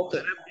 Okay.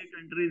 Arab जे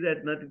countries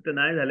आहेत ना तिथं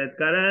नाही झाल्यात,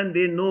 कारण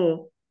they know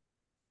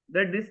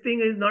that this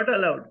thing is not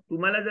allowed.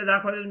 तुम्हाला जर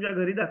दाखवायचं तुमच्या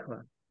घरी दाखवा.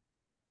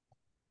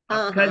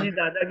 अख्खा जी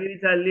दादागिरी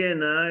चालली आहे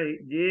ना,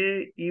 जे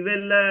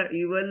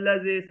इव्हलला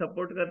जे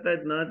सपोर्ट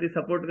करतायत ना, ते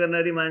सपोर्ट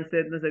करणारी माणसं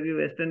आहेत ना सगळी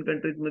वेस्टर्न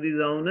कंट्रीज मध्ये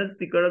जाऊनच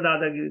तिकडं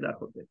दादागिरी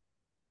दाखवतात.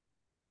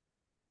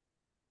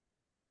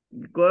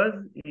 बिकॉज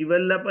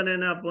इव्हलला पण आहे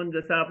ना,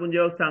 आपण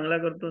जेव्हा चांगला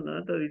करतो ना,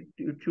 तर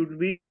it should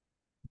be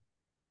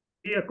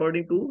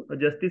according to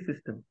justice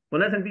system.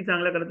 कोणा सांगती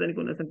चांगला करायचा आणि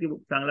कोणा सांगती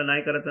चांगला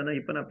नाही करायचा ना, हे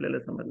पण आपल्याला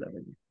समजलं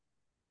पाहिजे.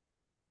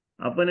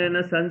 आपण आहे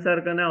ना सन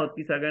सारखं नाही होत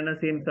की सगळ्यांना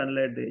सेम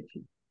सनलाईट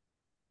द्यायची.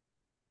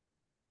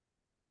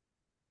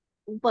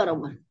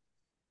 बरोबर.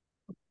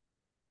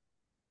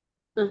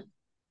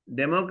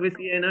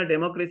 डेमोक्रेसी आहे ना,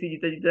 डेमोक्रेसी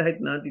जिथं आहेत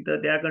ना,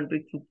 तिथं त्या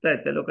कंट्रीत चुकतायत.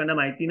 त्या लोकांना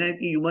माहिती नाही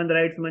की ह्युमन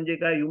राईट्स म्हणजे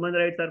काय. Human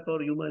rights R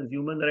for humans,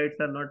 human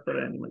rights R not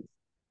for animals.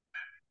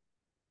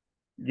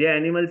 जे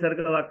अॅनिमल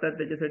सारखं वागतात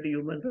त्याच्यासाठी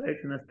ह्युमन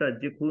राईट्स नसतात.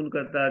 जे खून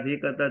करतात, हे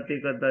करतात, ते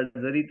करतात,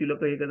 जरी ती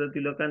लोक हे करतात,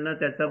 ती लोकांना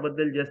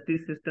त्याच्याबद्दल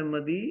जस्टिस सिस्टम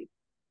मध्ये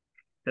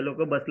ते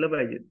लोक बसलं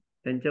पाहिजे,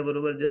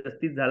 त्यांच्याबरोबर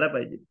जस्टिस झाला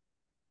पाहिजे,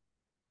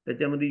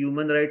 त्याच्यामध्ये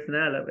ह्युमन राईट्स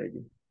नाही आला पाहिजे.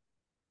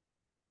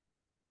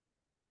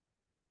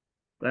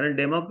 कारण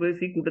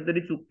डेमोक्रेसी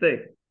कुठेतरी चुकतंय,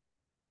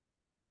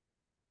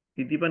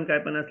 किती पण काय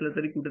पण असलं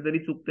तरी कुठेतरी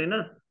चुकतंय ना.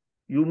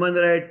 ह्युमन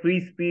राईट, फ्री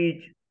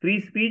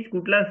स्पीच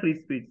कुठला फ्री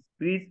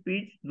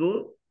स्पीच जो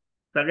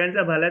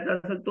सगळ्यांच्या भल्याचा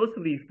असेल तोच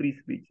फ्री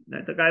स्पीच,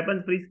 नाही तर काय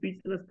पण फ्री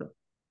स्पीच नसतं.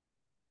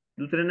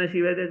 दुसऱ्यांना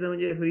शिवाय द्यायचं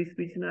म्हणजे फ्री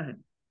स्पीच नाही.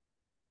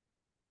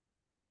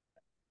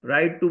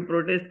 राईट टू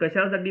प्रोटेस्ट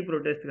कशासाठी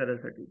प्रोटेस्ट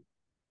करायसाठी,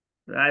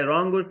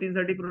 रॉंग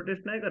गोष्टींसाठी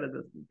प्रोटेस्ट नाही करत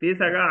असते. ते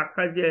सगळं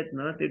अख्खा जे आहेत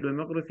ना ते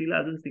डेमोक्रेसीला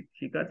अजून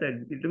शिकायचं आहे.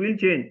 It will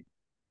change,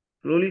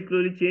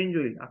 slowly change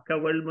होईल, अख्ख्या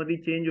वर्ल्ड मध्ये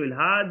चेंज होईल.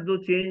 हा जो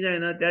चेंज आहे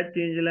ना त्या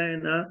चेंजला आहे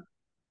ना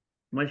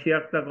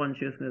मशियाकचा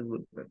कॉन्शियसनेस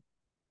बोलतात.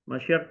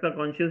 मशियाकचा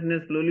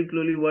कॉन्शियसनेस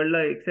स्लोली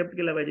वर्ल्डला एक्सेप्ट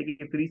केला पाहिजे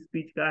की फ्री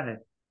स्पीच काय आहे.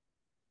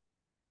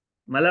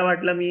 मला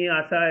वाटलं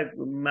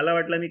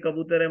मी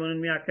कबूतर आहे म्हणून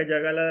मी अख्ख्या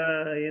जगाला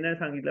हे नाही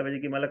सांगितलं पाहिजे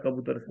की मला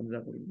कबूतर समजा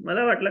करून.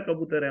 मला वाटलं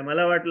कबूतर आहे,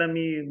 मला वाटलं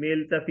मी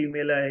मेलचा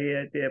फिमेल आहे, हे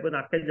आहे ते आहे, पण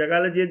अख्ख्या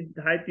जगाला जे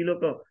आहे ती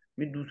लोक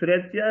मी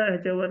दुसऱ्याच्या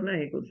ह्याच्यावर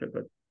नाही हे करू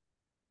शकत.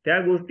 त्या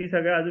गोष्टी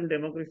सगळ्या अजून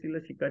डेमोक्रेसीला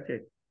शिकायच्या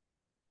आहेत.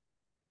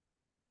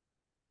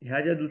 ह्या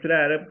ज्या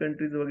दुसऱ्या अरब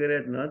कंट्रीज वगैरे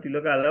आहेत ना ती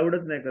लोक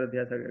अलाउडच नाही करत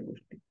ह्या सगळ्या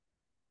गोष्टी.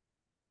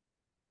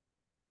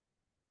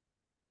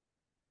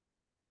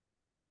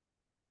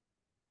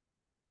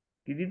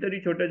 कितीतरी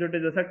छोट्या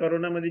जसा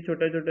करोनामध्ये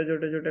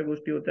छोट्या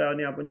गोष्टी होत्या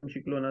आणि आपण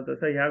शिकलो ना,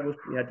 तसं ह्या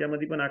गोष्टी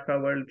ह्याच्यामध्ये पण अख्खा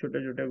वर्ल्ड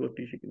छोट्या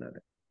गोष्टी शिकणार आहे.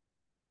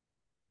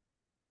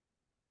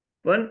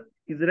 पण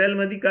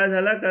इस्रायलमध्ये काय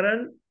झाला,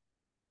 कारण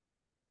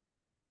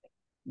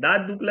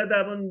दात दुखला तर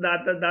आपण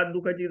दात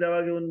दुखाची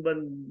दवा घेऊन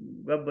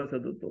गप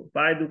बसत होतो,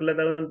 पाय दुखला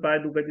तर आपण पाय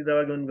दुखाची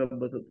दवा घेऊन गप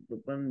बसत होतो.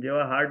 पण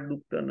जेव्हा हार्ट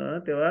दुखतं ना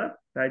तेव्हा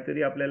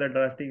काहीतरी आपल्याला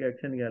ड्रास्टिक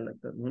ऍक्शन घ्यायला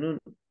लागतात. म्हणून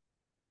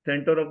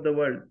centre of the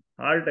world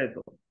heart आहे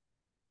तो.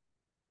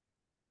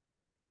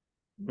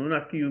 म्हणून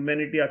अख्खी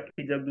ह्युमॅनिटी,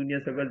 अख्खी जग दुनिया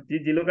सगळं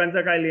जी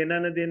लोकांचा काय लेना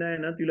न देणं आहे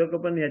ना ती लोक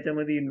पण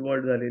ह्याच्यामध्ये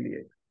इन्व्हॉल्व झालेली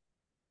आहे.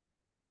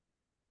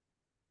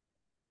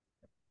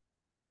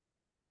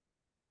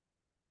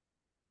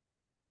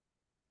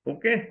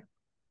 ओके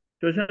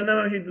शोषणा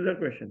मावशी, तुझा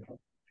क्वेश्चन.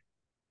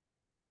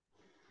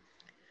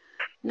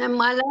 नाही,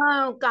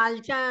 मला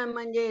कालच्या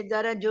म्हणजे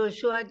जरा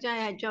जोशुआच्या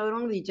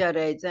ह्याच्यावरून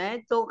विचारायचं आहे.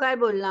 तो काय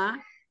बोलला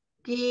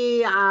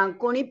की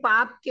कोणी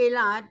पाप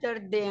केला तर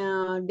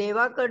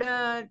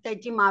देवाकडं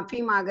त्याची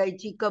माफी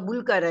मागायची,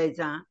 कबूल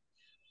करायचा,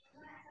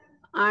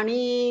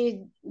 आणि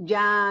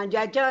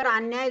ज्याच्यावर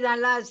अन्याय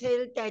झाला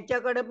असेल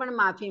त्याच्याकडे पण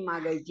माफी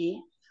मागायची.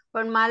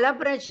 पण मला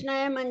प्रश्न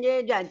आहे,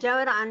 म्हणजे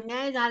ज्याच्यावर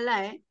अन्याय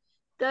झालाय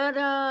तर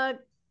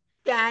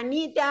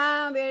त्यांनी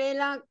त्या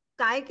वेळेला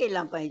काय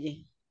केला पाहिजे?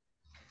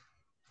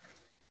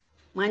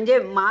 म्हणजे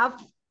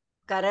माफ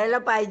करायला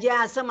पाहिजे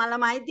असं मला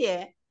माहिती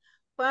आहे,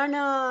 पण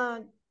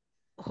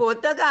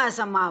होतं का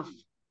असं? माफ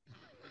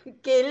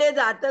केले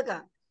जातं का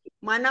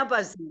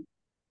मनापासून?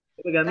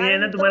 मी आहे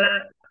ना तुम्हाला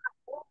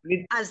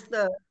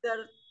असतं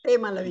तर ते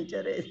मला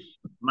विचारायचं.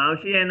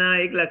 मावशी आहे ना,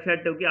 एक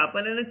लक्षात ठेव की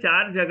आपण आहे ना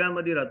 4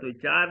 जगामध्ये राहतोय.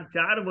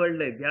 चार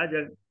वर्ल्ड आहेत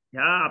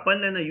ह्या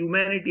आपण आहे ना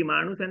ह्युमॅनिटी,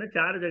 माणूस आहे ना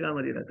 4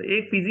 जगामध्ये राहतो.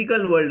 एक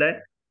फिजिकल वर्ल्ड आहे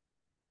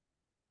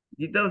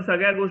जिथं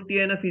सगळ्या गोष्टी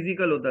आहे ना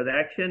फिजिकल होतात,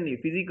 ऍक्शननी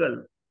फिजिकल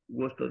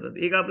गोष्ट होतात.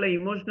 एक आपला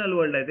इमोशनल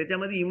वर्ल्ड आहे,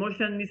 त्याच्यामध्ये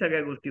इमोशननी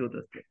सगळ्या गोष्टी होत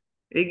असतात.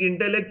 एक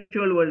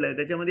इंटेलेक्च्युअल वर्ल्ड आहे,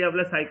 त्याच्यामध्ये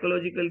आपल्या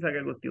सायकोलॉजिकल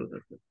सगळ्या गोष्टी होत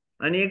असतात.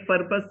 आणि एक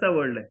पर्पजचा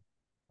वर्ल्ड आहे.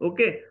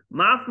 ओके,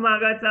 माफ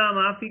मागायचा,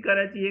 माफी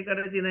करायची, हे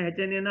करायची ना,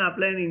 ह्याच्याने ना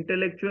आपला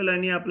इंटेलेक्च्युअल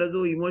आणि आपला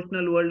जो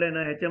इमोशनल वर्ल्ड आहे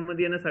ना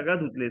ह्याच्यामध्ये ना सगळा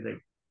धुतले जाईल,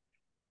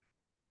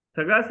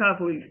 सगळा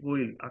साफ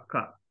होईल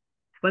अख्खा.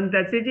 पण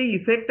त्याचे जे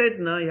इफेक्ट आहेत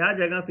ना ह्या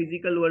जगा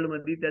फिजिकल वर्ल्ड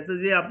मध्ये, त्याचं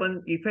जे आपण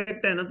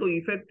इफेक्ट आहे ना तो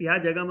इफेक्ट ह्या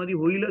जगामध्ये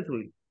होईलच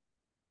होईल.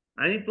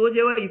 आणि तो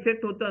जेव्हा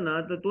इफेक्ट होता ना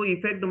तर तो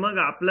इफेक्ट मग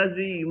आपला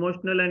जे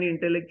इमोशनल आणि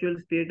इंटेलेक्च्युअल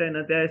स्टेट आहे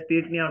ना त्या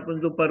स्टेटने आपण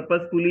जो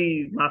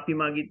पर्पजफुली माफी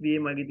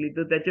मागितली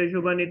तर त्याच्या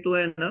हिशोबाने तो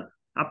आहे ना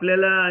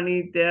आपल्याला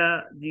आणि त्या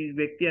जी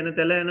व्यक्ती आहे ना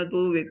त्याला आहे ना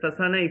तो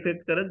तसा नाही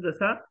इफेक्ट करत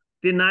जसा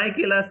ते नाही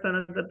केला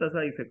असताना तर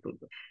तसा इफेक्ट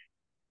होतो.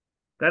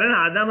 कारण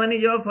आदामाने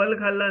जेव्हा फल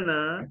खाल्ला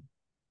ना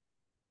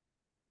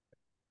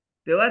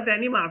तेव्हा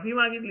त्यांनी माफी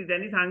मागितली,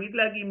 त्यांनी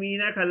सांगितलं की मी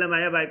नाही खाल्ला,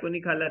 माझ्या बायकोनी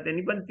खाल्ला,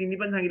 तिने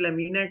पण सांगितलं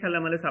मी नाही खाल्ला,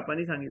 मला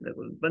सापाने सांगितलं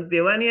करून. पण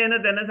तेव्हानी आहे ना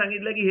त्यांना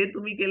सांगितलं की हे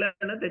तुम्ही केलं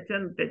ना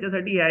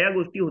त्याच्यासाठी ह्या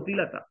गोष्टी होतील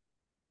आता.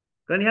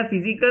 कारण ह्या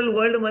फिजिकल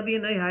वर्ल्ड मध्ये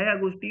ना ह्या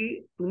गोष्टी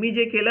तुम्ही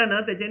जे केलं ना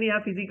त्याच्याने ह्या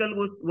फिजिकल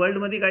वर्ल्ड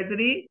मध्ये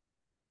काहीतरी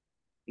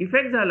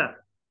इफेक्ट झाला.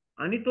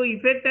 आणि तो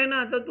इफेक्ट आहे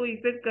ना आता तो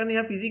इफेक्ट, कारण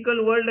ह्या फिजिकल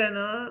वर्ल्ड आहे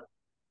ना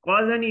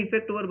कॉज आणि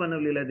इफेक्ट वर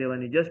बनवलेला आहे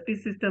देवाने.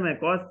 जस्टिस सिस्टम आहे,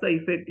 कॉजचा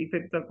इफेक्ट,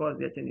 इफेक्टचा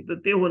कॉज, याच्याने तर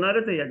ते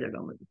होणारच आहे या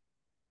जगामध्ये.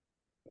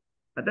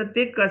 आता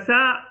ते कसा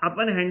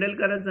आपण हँडल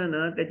करायचं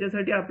ना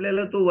त्याच्यासाठी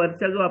आपल्याला तो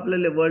वरच्या जो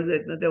आपल्या वर्ल्ड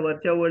आहेत ना त्या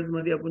वरच्या वर्ल्ड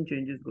मध्ये आपण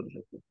चेंजेस करू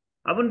शकतो.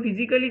 आपण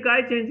फिजिकली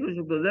काय चेंज करू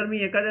शकतो? जर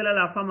मी एखाद्याला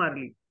लाफा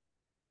मारली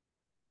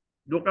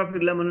डोका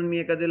फिरला म्हणून मी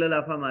एखाद्याला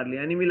लाफा मारली,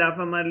 आणि मी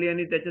लाफा मारली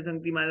आणि त्याच्या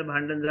संगती माझं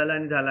भांडण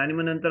झालं आणि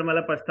मग नंतर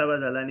मला पछतावा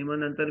झाला, आणि मग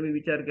नंतर मी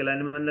विचार केला,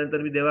 आणि मग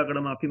नंतर मी देवाकडे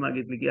माफी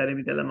मागितली की अरे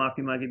मी त्याला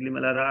माफी मागितली,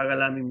 मला राग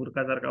आला, मी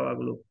मूर्खासारखा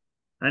वागलो,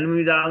 आणि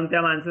मी जाऊन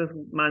त्या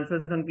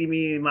माणसासंगती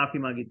मी माफी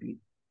मागितली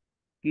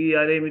की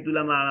अरे मी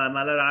तुला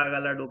मला राग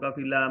आला, डोका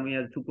फिरला, मी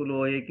आज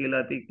चुकलो, हे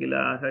केलं ते केलं,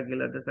 असा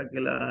केला तसा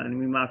केला, आणि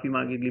मी माफी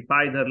मागितली,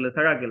 पाय धरलं,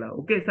 सगळा केला,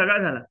 ओके, सगळा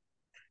झाला.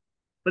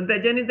 पण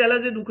त्याच्याने त्याला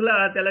जे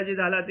दुखला, त्याला जे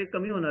झाला ते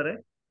कमी होणार आहे?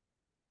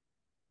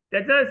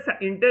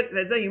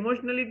 त्याचा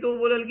इमोशनली तो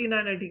बोलेल की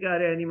नाही नाही ठीक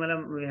आहे, अरे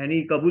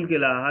ह्यानी कबूल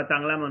केला, हा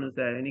चांगला माणूस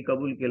आहे, ह्यानी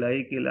कबूल केला,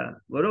 हे केला,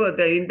 बरोबर.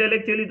 त्या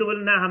इंटेलेक्च्युअली तो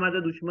बोल, नाही हा माझा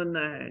दुश्मन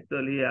नाही,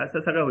 चल हे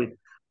असं सगळं होईल.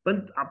 पण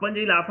आपण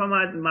जी लाफा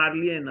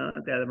मारली आहे ना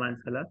त्या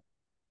माणसाला,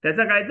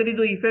 त्याचा काहीतरी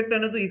जो इफेक्ट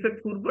आहे ना, तो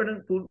इफेक्ट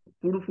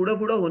पुढं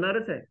पुढं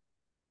होणारच आहे.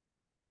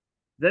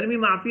 जर मी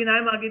माफी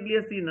नाही मागितली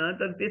असती ना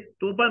तर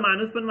तो पण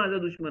माणूस पण माझा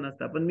दुश्मन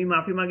असता, पण मी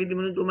माफी मागितली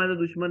म्हणून तो माझा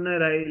दुश्मन नाही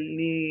राहील,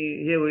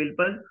 हे होईल.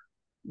 पण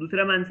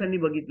दुसऱ्या माणसांनी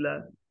बघितला,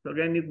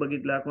 सगळ्यांनी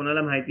बघितला,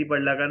 कोणाला माहिती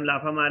पडला, कारण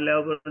लाफा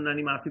मारल्यावर पण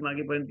आणि माफी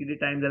मागेपर्यंत किती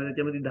टाइम झाला,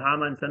 त्याच्यामध्ये 10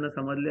 माणसांना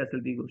समजली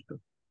असेल ती गोष्ट.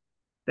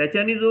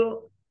 त्याच्यानी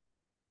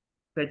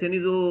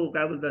जो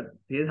काय बोलतात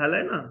हे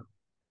झालाय ना,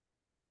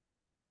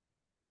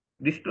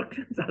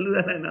 डिस्ट्रक्शन चालू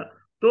झालाय ना,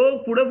 तो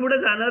पुढे पुढे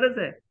जाणारच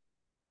आहे.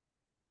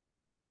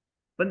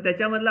 पण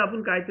त्याच्यामधलं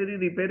आपण काहीतरी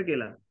रिपेअर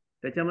केला,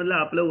 त्याच्यामधलं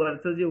आपलं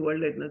वरचं जे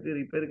वर्ल्ड आहेत ना ते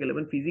रिपेअर केलं.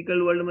 पण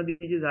फिजिकल वर्ल्ड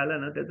मध्ये जे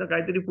झालं ना त्याचं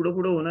काहीतरी पुढे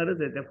पुढे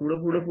होणारच आहे, त्या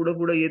पुढे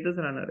पुढे येतच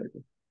राहणार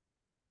आहे.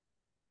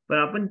 पण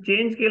आपण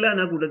चेंज केला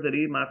ना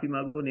कुठेतरी माफी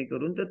मागून हे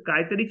करून, तर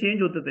काहीतरी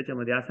चेंज होतं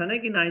त्याच्यामध्ये, असं नाही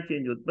की नाही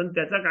चेंज होत, पण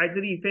त्याचा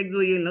काहीतरी इफेक्ट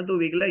जो येईल ना तो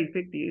वेगळा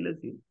इफेक्ट येईलच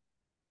येईल.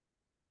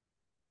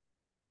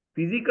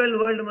 फिजिकल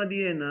वर्ल्ड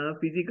मध्ये आहे ना,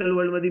 फिजिकल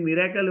वर्ल्ड मध्ये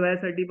मिरॅकल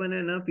व्हायसाठी पण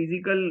आहे ना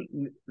फिजिकल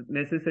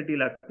नेसेसिटी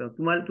लागतं.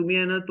 तुम्ही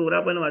आहे ना तोरा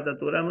पण वाचा,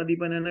 तोरामध्ये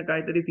पण आहे ना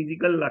काहीतरी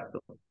फिजिकल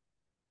लागतं.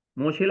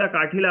 मोशेला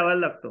काठी लावायला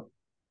लागतो.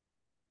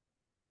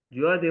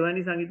 जेव्हा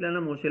देवानी सांगितलं ना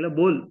मोशेला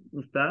बोल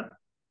नुसता,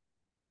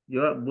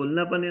 जेव्हा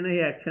बोलणं पण आहे ना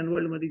हे ऍक्शन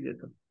वर्ल्ड मध्येच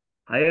येतं,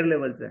 हायर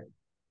लेवलचं आहे.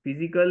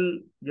 फिजिकल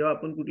जेव्हा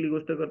आपण कुठली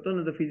गोष्ट करतो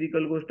ना तर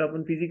फिजिकल गोष्ट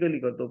आपण फिजिकली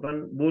करतो,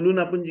 पण बोलून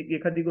आपण जी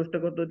एखादी गोष्ट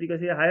करतो ती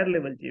कशी हायर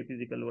लेवलची आहे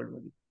फिजिकल वर्ल्ड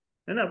मध्ये,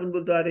 है ना. आपण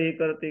बोलतो अरे हे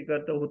कर ते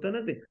करतं होतं ना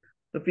ते,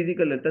 तर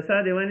फिजिकल.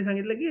 तसा देवाने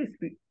सांगितलं की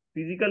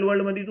फिजिकल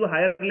वर्ल्ड मध्ये तू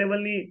हायर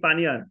लेवलनी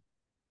पाणी आण.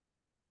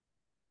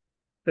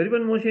 तरी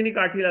पण मोशेनी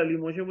काठी लावली.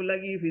 मोशे बोलला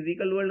की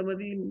फिजिकल वर्ल्ड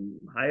मध्ये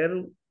हायर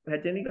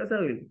ह्याच्यानी कसं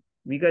होईल,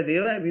 मी काय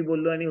देव आहे, मी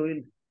बोललो आणि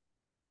होईल.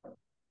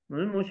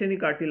 म्हणून मोशेनी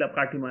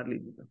काठी मारली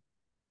तिथं.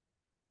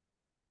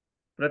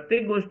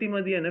 प्रत्येक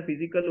गोष्टीमध्ये आहे ना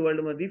फिजिकल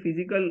वर्ल्ड मध्ये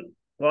फिजिकल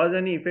कॉज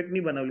आणि इफेक्टनी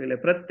बनवलेलं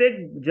आहे. प्रत्येक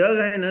जग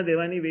आहे ना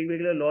देवानी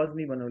वेगवेगळ्या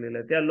लॉजनी बनवलेलं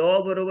आहे. त्या लॉ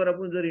बरोबर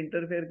आपण जर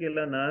इंटरफेअर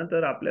केला ना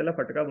तर आपल्याला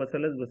फटका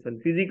बसेलच बसेल.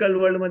 फिजिकल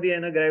वर्ल्ड मध्ये आहे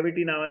ना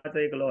ग्रॅव्हिटी नावाचा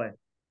एक लॉ आहे.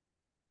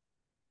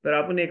 तर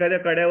आपण एखाद्या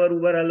कड्यावर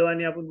उभं राहिलो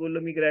आणि आपण बोललो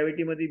मी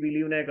ग्रॅव्हिटी मध्ये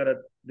बिलीव्ह नाही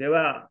करत,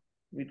 देवा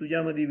मी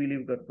तुझ्यामध्ये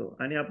बिलीव्ह करतो,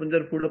 आणि आपण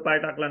जर पुढे पाय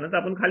टाकला ना तर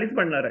आपण खालीच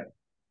पडणार आहे,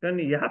 कारण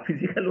ह्या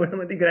फिजिकल वर्ल्ड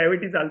मध्ये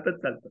ग्रॅव्हिटी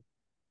चालतं.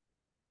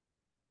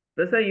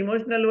 तसं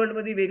इमोशनल वर्ल्ड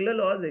मध्ये वेगळं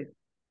लॉज आहेत.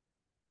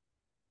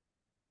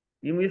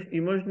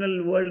 इमोशनल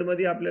वर्ल्ड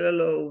मध्ये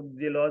आपल्याला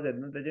जे लॉज आहेत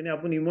ना त्याच्याने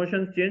आपण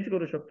इमोशन्स चेंज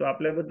करू शकतो.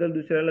 आपल्याबद्दल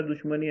दुसऱ्याला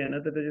दुश्मनी आहे ना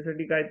तर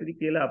त्याच्यासाठी काहीतरी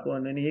केलं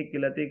आपण आणि हे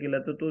केलं ते केलं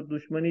तर तो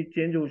दुश्मनी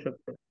चेंज होऊ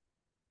शकतो.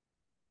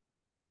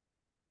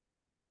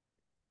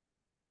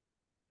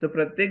 तर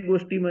प्रत्येक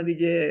गोष्टीमध्ये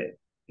जे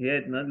हे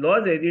आहेत ना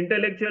लॉज आहेत,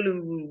 इंटेलेक्च्युअल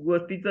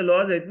गोष्टीचं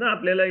लॉज आहेत ना.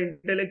 आपल्याला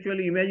इंटेलेक्च्युअल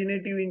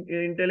इमॅजिनेटिव्ह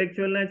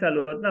इंटेलेक्च्युअल नाही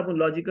चालवत ना, आपण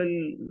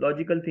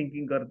लॉजिकल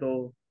थिंकिंग करतो.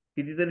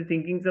 कितीतरी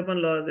थिंकिंगचं पण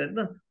लॉज आहेत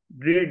ना.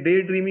 डे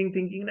ड्रीमिंग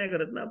थिंकिंग नाही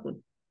करत ना आपण.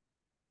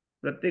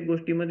 प्रत्येक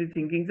गोष्टीमध्ये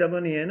थिंकिंगचा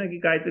पण हे आहे ना की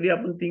काहीतरी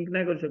आपण थिंक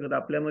नाही करू शकत.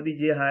 आपल्यामध्ये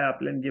जे आहे,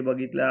 आपल्याला जे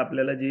बघितलं,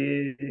 आपल्याला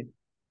जे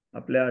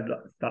आपल्या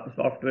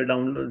सॉफ्टवेअर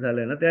डाउनलोड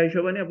झालंय ना त्या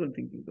हिशोबाने आपण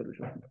थिंकिंग करू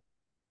शकतो.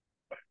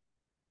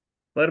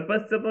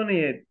 पर्पजचं पण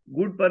हे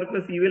good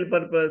purpose, evil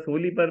purpose,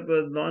 Holy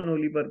purpose, non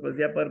Holy purpose,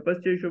 या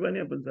पर्पजच्या हिशोबाने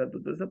आपण जातो.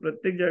 तसं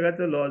प्रत्येक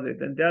जगाचं लॉज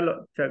आहेत आणि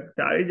त्या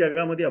चारही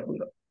जगामध्ये आपण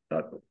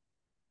जातो.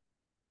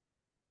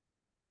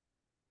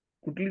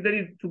 कुठली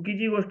तरी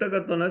चुकीची गोष्ट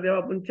करतो ना तेव्हा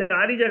आपण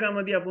चारही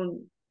जगामध्ये आपण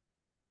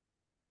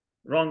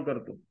रॉंग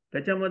करतो.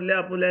 त्याच्यामधल्या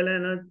आपल्याला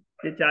ना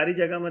ते चारही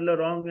जगामधलं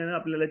रॉंग आहे ना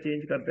आपल्याला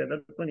चेंज करता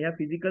येतात. पण ह्या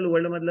फिजिकल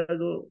वर्ल्ड मधला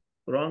जो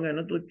रॉंग आहे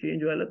ना तो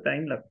चेंज व्हायला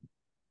टाइम लागतो,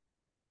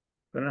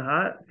 कारण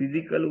हा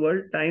फिजिकल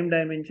वर्ल्ड टाइम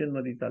डायमेन्शन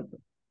मध्ये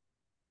चालतो.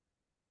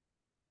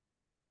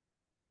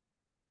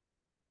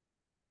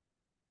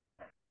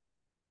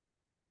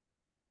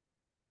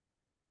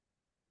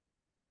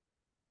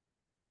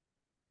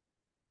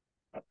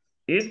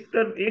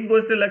 एक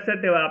गोष्ट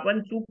लक्षात ठेवा,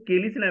 आपण चूक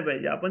केलीच नाही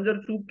पाहिजे. आपण जर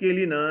चूक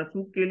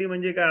केली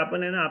म्हणजे काय,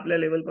 आपण आहे ना आपल्या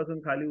लेवल पासून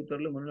खाली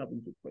उतरलो म्हणून आपण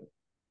चूक करतो.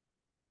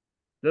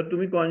 जर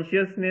तुम्ही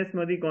कॉन्शियसनेस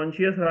मध्ये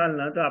कॉन्शियस राहाल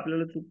ना तर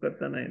आपल्याला चूक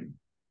करता नाही.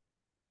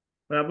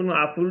 पण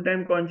आपण फुल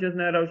टाइम कॉन्शियस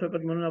नाही राहू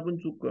शकत म्हणून आपण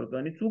चूक करतो,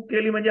 आणि चूक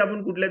केली म्हणजे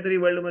आपण कुठल्या तरी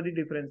वर्ल्ड मध्ये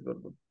डिफरन्स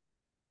करतो.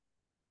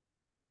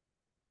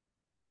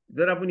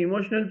 जर आपण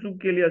इमोशनल चूक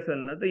केली असेल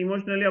ना तर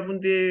इमोशनली आपण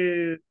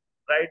ते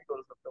राईट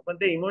करू शकतो, पण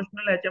ते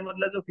इमोशनल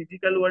ह्याच्यामधला जो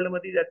फिजिकल वर्ल्ड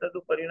मध्ये ज्याचा जो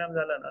परिणाम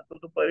झाला ना,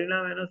 तो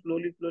परिणाम आहे ना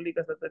स्लोली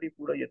कसा तरी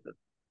पुढे येतात.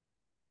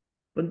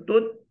 पण तो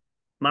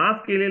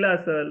माफ केलेला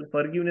असेल,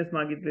 फॉरगिव्हनेस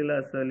मागितलेला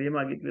असेल, हे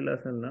मागितलेलं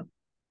असेल ना,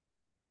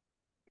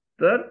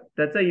 तर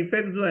त्याचा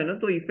इफेक्ट जो आहे ना,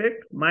 तो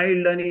इफेक्ट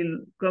माइल्ड आणि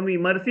कमी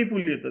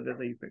मर्सीफुल येतो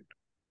त्याचा इफेक्ट.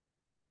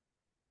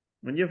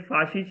 म्हणजे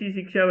फाशीची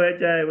शिक्षा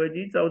व्हायच्या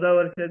ऐवजी 14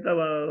 वर्षाचा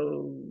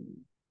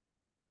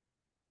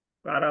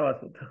कारावास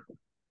होता.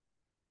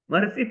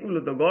 मर्सीफुल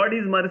होतो. God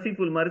is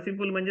merciful.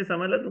 मर्सीफुल म्हणजे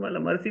समजलं तुम्हाला?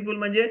 मर्सीफुल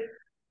म्हणजे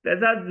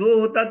त्याचा जो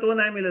होता तो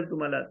नाही मिळेल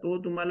तुम्हाला, तो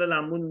तुम्हाला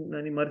लांबून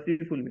आणि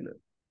मर्सीफुल मिळेल.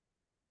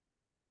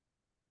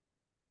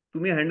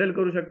 तुम्ही हँडल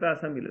करू शकता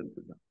असा मिळेल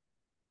तुझा.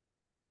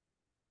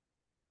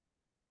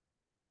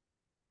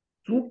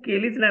 चूक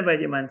केलीच नाही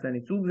पाहिजे माणसाने.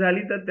 चूक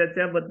झाली तर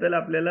त्याच्याबद्दल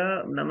आपल्याला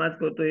नमाज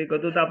करतो, हे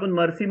करतो, तर आपण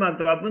मर्सी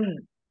मागतो. आपण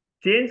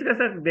चेंज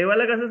कसा,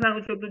 देवाला कसं सांगू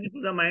शकतो की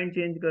तुझा माइंड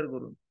चेंज कर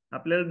करून?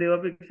 आपल्याला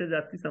देवापेक्षा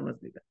जास्ती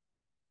समजते का?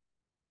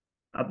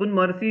 आपण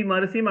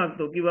मर्सी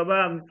मागतो की बाबा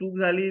चूक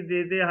झाली,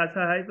 ते असं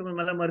आहे तर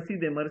मला मर्सी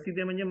दे. मर्सी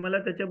दे म्हणजे मला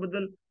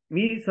त्याच्याबद्दल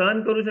मी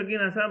सहन करू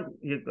शकीन असा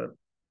हे कर.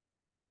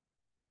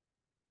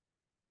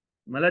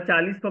 मला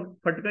 40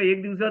 फटका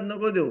एक दिवसात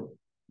नको देऊ,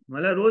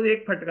 मला रोज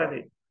एक फटका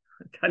दे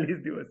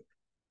 40 दिवस.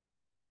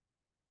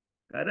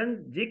 कारण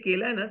जे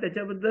केलंय ना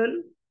त्याच्याबद्दल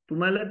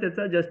तुम्हाला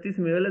त्याचा जस्टिस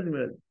मिळेलच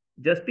मिळेल.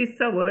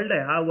 जस्टिसचा वर्ल्ड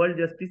आहे हा, वर्ल्ड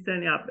जस्टिसचा.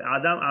 आणि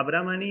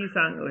आब्रामानी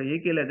हे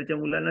केलंय, त्याच्या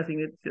मुलांना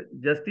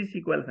जस्टिस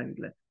शिकवायला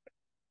सांगितलंय.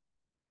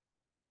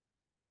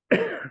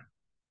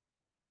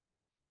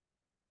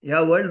 ह्या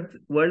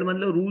वर्ल्ड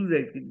मधलं रूल्स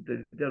आहेत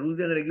कितीतरी, त्या रूल्स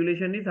अँड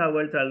रेग्युलेशननीच हा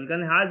वर्ल्ड चालेल.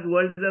 कारण हा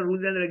वर्ल्ड जर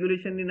रूल्स अँड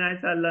रेग्युलेशननी नाही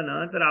चालला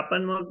ना, तर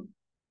आपण मग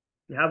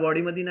ह्या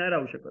बॉडीमध्ये नाही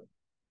राहू शकत.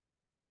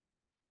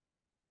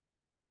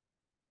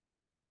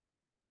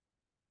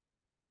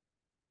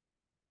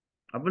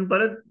 आपण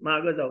परत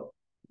मागं जाऊ,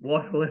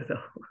 वॉरवर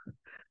जाऊ.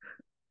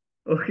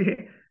 ओके,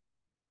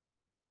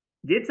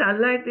 जे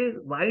चाललंय ते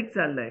वाईट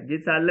चाललंय, जे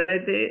चाललंय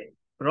ते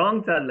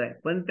रॉंग चाललंय,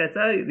 पण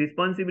त्याचा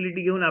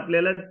रिस्पॉन्सिबिलिटी घेऊन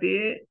आपल्याला ते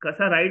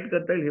कसा राईट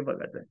करता येईल हे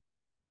बघायचं आहे.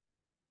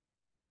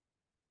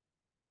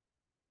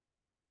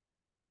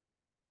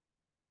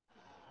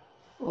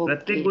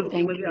 प्रत्येक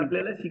गोष्टीमध्ये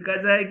आपल्याला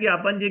शिकायचं आहे की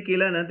आपण जे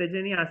केलं ना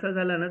त्याच्याने असं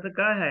झालं ना तर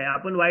काय आहे.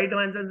 आपण वाईट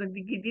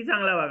माणसांसाठी किती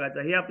चांगला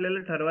वागायचा हे आपल्याला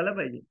ठरवायला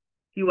पाहिजे,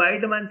 की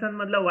वाईट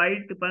माणसांमधला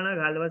वाईटपणा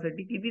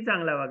घालवासाठी किती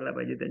चांगला वागला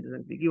पाहिजे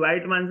त्यांच्यासाठी. की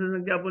वाईट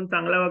माणसांसाठी आपण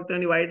चांगला वागतो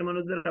आणि वाईट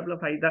माणूस जर आपला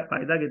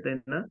फायदा घेतोय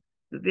ना,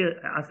 तर ते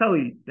असा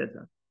होईल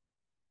त्याचा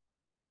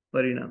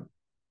परिणाम.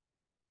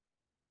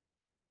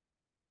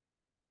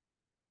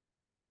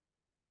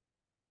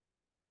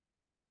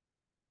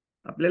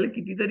 आपल्याला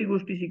कितीतरी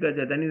गोष्टी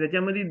शिकायच्या आहेत आणि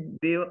त्याच्यामध्ये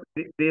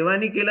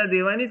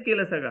देवानीच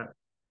केला सगळा.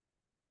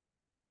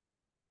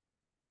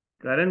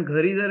 कारण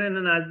घरी जर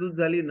नासधूस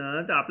झाली ना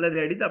तर आपला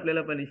डॅडीच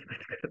आपल्याला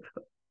पनिशमेंट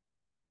करतो.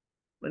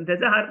 पण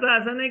त्याचा अर्थ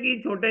असा नाही की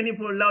छोट्यानी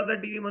फोडला होता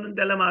टीव्ही म्हणून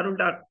त्याला मारून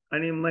टाक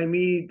आणि मग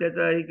मी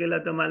त्याचा हे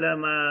केलं तर मला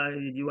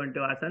जीवन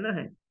ठेवा, असं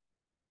नाही.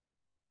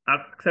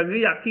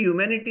 सगळी अख्खी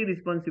ह्युमॅनिटी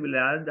रिस्पॉन्सिबल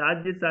आहे.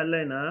 आज जे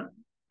चाललंय ना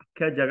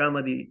अख्ख्या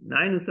जगामध्ये,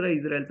 नाही नुसतं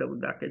इस्रायलचा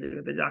मुद्दा, अख्ख्या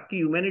जगात त्याची अख्खी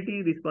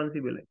ह्युमॅनिटी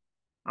रिस्पॉन्सिबल आहे.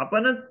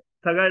 आपणच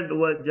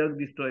सगळ्या जग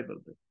डिस्ट्रॉय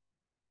करतो.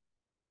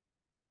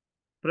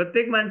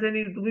 प्रत्येक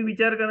माणसाने तुम्ही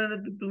विचार करा ना,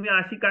 तुम्ही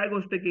अशी काय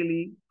गोष्ट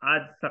केली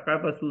आज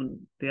सकाळपासून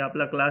ते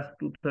आपला क्लास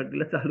 2:30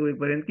 ला चालू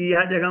होईपर्यंत की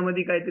ह्या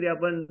जगामध्ये काहीतरी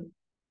आपण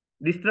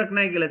डिस्ट्रक्ट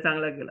नाही केला,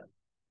 चांगला केला.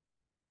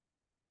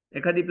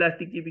 एखादी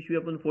प्लास्टिकची पिशवी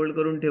आपण फोल्ड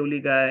करून ठेवली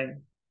काय,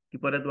 की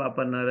परत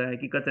वापरणार आहे,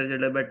 की कचऱ्याच्या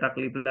डब्यात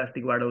टाकली,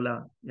 प्लास्टिक वाढवला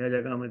या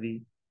जगामध्ये.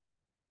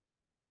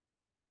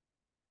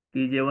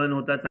 की जेवण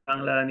होता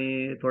चांगला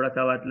आणि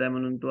थोडासा वाचलाय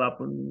म्हणून तो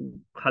आपण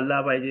खाल्ला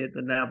पाहिजे,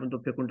 तर नाही आपण तो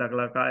फेकून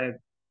टाकला. काय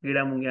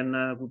किड्या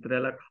मुंग्यांना,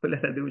 कुत्र्याला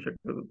खावल्याला देऊ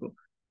शकतो होतो.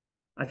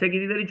 अशा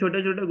कितीतरी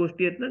छोट्या छोट्या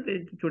गोष्टी आहेत ना, ते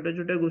छोट्या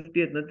छोट्या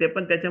गोष्टी आहेत ना, ते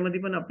पण त्याच्यामध्ये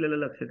पण आपल्याला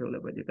लक्ष ठेवलं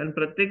पाहिजे. कारण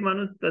प्रत्येक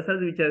माणूस तसाच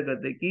विचार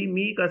करते की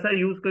मी कसा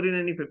युज करीन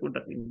आणि फेकून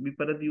टाकेन, मी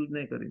परत युज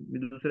नाही करीन,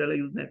 मी दुसऱ्याला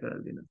युज नाही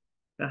करायला देणार.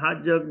 हा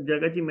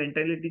जगाची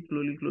मेंटॅलिटी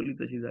स्लोली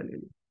तशी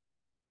झालेली.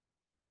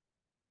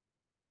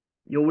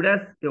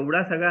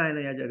 एवढा सगळा आहे ना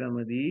या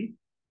जगामध्ये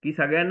की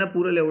सगळ्यांना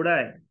पुरेल एवढा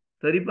आहे,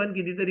 तरी पण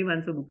कितीतरी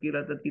माणसं भुकी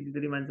राहतात,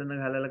 कितीतरी माणसांना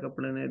घालायला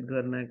कपडे नाहीत,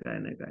 घर नाही, काय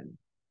नाही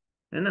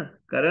है ना.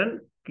 कारण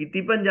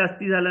किती पण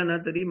जास्ती झाला ना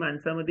तरी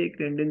माणसामध्ये एक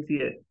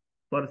टेंडन्सी आहे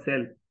फॉर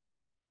सेल्फ.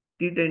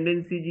 ती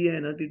टेंडन्सी जी आहे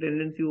ना, ती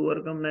टेंडन्सी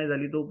ओव्हरकम नाही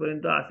झाली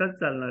तोपर्यंत असाच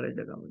चालणार आहे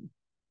जगामध्ये.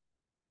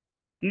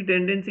 ती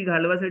टेंडन्सी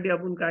घालवासाठी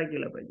आपण काय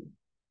केलं पाहिजे,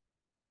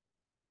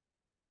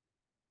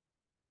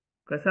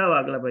 कसा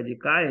वागला पाहिजे,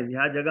 काय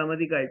ह्या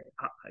जगामध्ये काय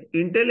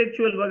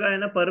इंटेलेक्च्युअल बघा आहे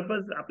ना.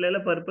 पर्पज आपल्याला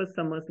पर्पज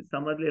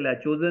समजलेला आहे.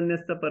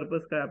 चोजननेसचा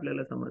पर्पज काय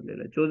आपल्याला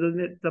समजलेला आहे.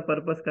 चोजननेसचा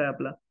पर्पज काय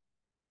आपला,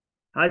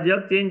 हा जग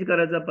चेंज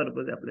करायचा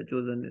पर्पज आहे आपल्या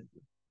चोजननेसचा.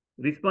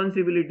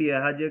 रिस्पॉन्सिबिलिटी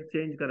आहे हा जग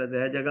चेंज करायचा.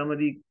 ह्या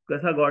जगामध्ये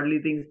कसा गॉडली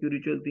थिंग,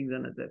 स्पिरिच्युअल थिंग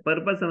आणायचा आहे.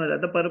 पर्पज समजा.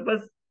 आता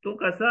पर्पज तो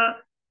कसा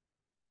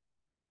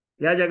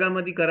ह्या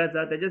जगामध्ये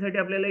करायचा, त्याच्यासाठी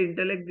आपल्याला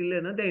इंटेलेक्ट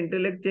दिले ना, त्या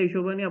इंटेलेक्टच्या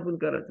हिशोबाने आपण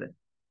करायचं आहे.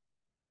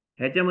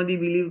 ह्याच्यामध्ये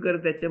बिलीव्ह कर,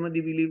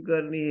 त्याच्यामध्ये बिलीव्ह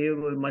कर, आणि हे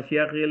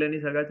मशियाक येईल आणि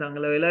सगळं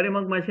चांगलं होईल. अरे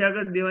मग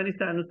मशियाकच देवानी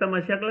नुसता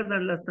मशियाकलाच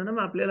आणलं असतं ना, मग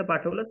आपल्याला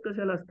पाठवलंच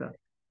कशाला असतं?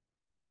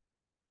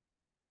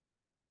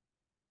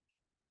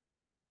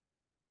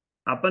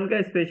 आपण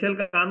काय स्पेशल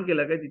काम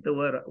केलं काय तिथं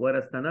वर वर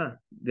असताना?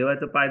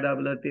 देवाचं पाय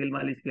दाबलं, तेल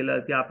मालिश केलं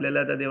की आपल्याला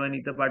आता देवानी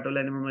इथं पाठवलं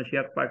आणि मग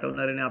मशियाक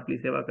पाठवणार आणि आपली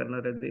सेवा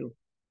करणार आहे देव.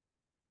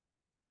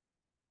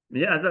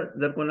 म्हणजे आता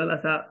जर कोणाला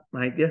असा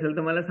माहिती असेल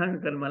तर मला सांग,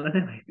 तर मला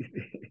नाही माहिती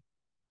ते.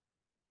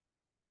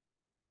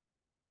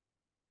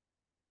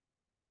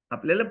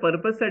 आपल्याला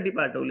पर्पज साठी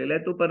पाठवलेला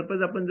आहे. तो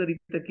पर्पज आपण जर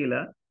इथं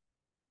केला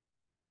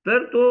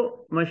तर तो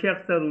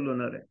मशियाकचा रूल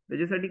होणार आहे.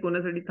 त्याच्यासाठी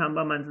कोणासाठी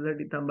थांबा,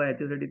 माणसासाठी थांबा,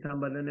 ह्याच्यासाठी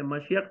थांबा नाही.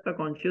 मशियाकचा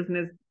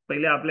कॉन्शियसनेस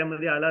पहिले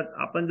आपल्यामध्ये आला,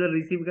 आपण जर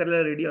रिसीव्ह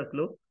करायला रेडी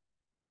असलो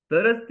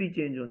तरच ती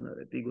चेंज होणार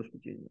आहे, ती गोष्ट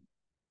चेंज होणार.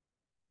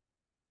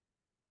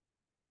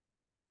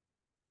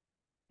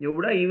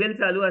 एवढा इव्हेल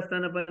चालू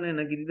असताना पण आहे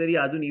ना, कितीतरी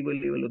अजून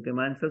इव्हेल होते.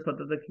 माणसं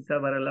स्वतःचा खिसा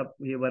भरायला,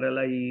 हे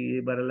भरायला, हे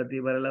भरायला, ते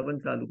भरायला पण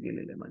चालू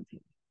केलेलं आहे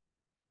माणसाने.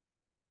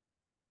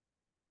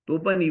 तो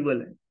पण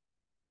इव्हल आहे.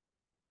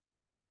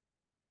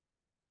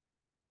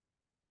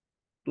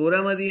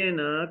 तोरामध्ये आहे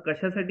ना,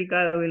 कशासाठी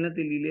काय होईल ना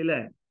ते लिहिलेलं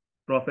आहे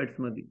प्रॉफिट्स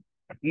मध्ये,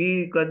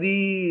 की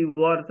कधी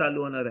वॉर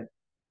चालू होणार आहे.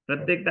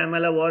 प्रत्येक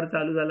टायमाला वॉर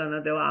चालू झाला ना,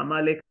 तेव्हा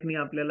अमालेकनी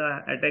आपल्याला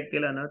अटॅक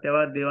केला ना,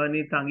 तेव्हा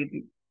देवानी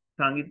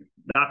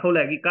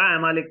दाखवलंय की काय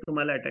अमालेक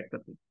तुम्हाला अटॅक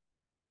करतो.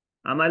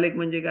 अमालेक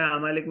म्हणजे काय?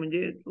 अमालेक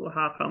म्हणजे तो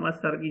हा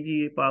हमास सारखी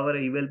जी पॉवर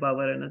आहे, इव्हेल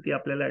पॉवर आहे ना, ती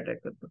आपल्याला अटॅक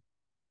करतो.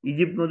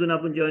 इजिप्त मधून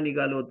आपण जेव्हा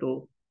निघालो होतो,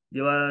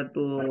 जेव्हा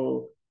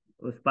तो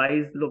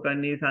स्पाइस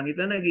लोकांनी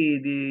सांगितलं ना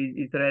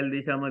की इस्रायल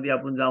देशामध्ये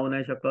आपण जाऊ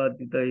नाही शकत,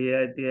 तिथं हे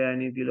आहे ते आहे,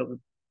 आणि ती लोक,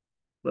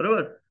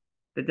 बरोबर.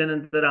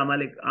 त्याच्यानंतर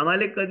अमालेक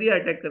अमालेक कधी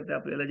अटॅक करते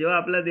आपल्याला? जेव्हा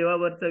आपला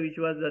देवावरचा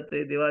विश्वास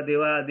जाते, देव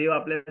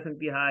आपल्याला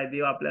सांगते हा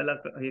देव आपल्याला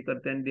हे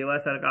करते, आणि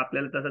देवासारखा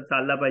आपल्याला तसा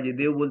चालला पाहिजे,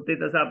 देव बोलते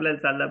तसं आपल्याला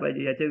चालला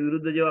पाहिजे, याच्या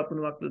विरुद्ध जेव्हा आपण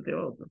वागतो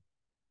तेव्हा होतं.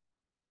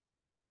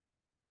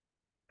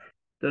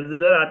 तर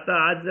जर आता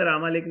आज जर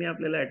अमालेकने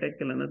आपल्याला अटॅक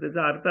केला ना,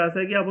 त्याचा अर्थ असा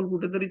आहे की आपण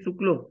कुठेतरी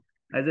चुकलो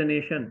as a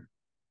nation,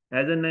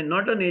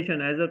 not a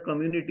nation, as a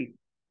community.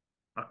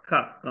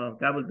 अख्खा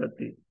काय बोलतात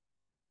ते,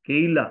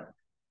 केईला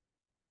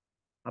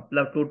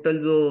आपला टोटल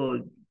जो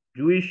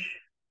ज्युइश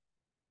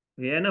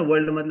हे आहे ना,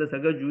 वर्ल्ड मधलं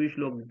सगळं ज्युइश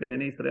लोक,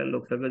 त्याने इस्रायल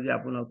लोक सगळं जे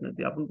आपण आहोत ना,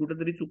 ते आपण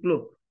कुठेतरी चुकलो.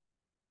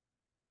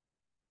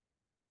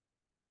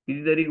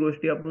 कितीतरी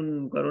गोष्टी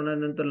आपण करोना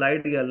नंतर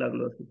लाईट घ्यायला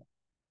लागलो असतो,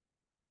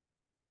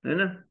 है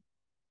ना.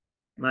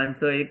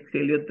 माणसं एक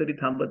सेल्युअर तरी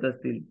थांबत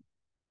असतील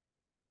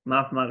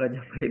माफ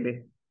मागायच्या पहिले.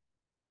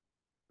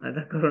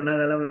 आता कोरोना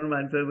झाला म्हणून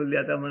माणसं बोलली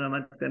आता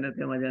नमाज करण्यात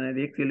काही मजा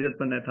नाही, एक सेल्युअर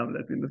पण नाही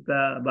थांबला, ती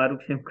नुसता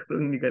बारूक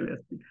करून निघाले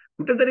असतील.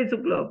 कुठेतरी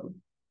चुकलो आपण,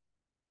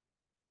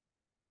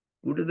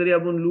 कुठेतरी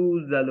आपण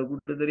लूज झालो,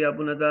 कुठेतरी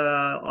आपण आता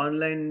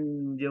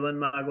ऑनलाईन जेवण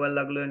मागवायला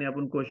लागलो आणि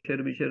आपण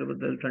कोशर बिशर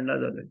बद्दल थंडा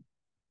झालोय.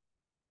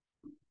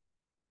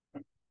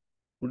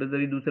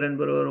 कुठेतरी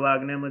दुसऱ्यांबरोबर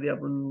वागण्यामध्ये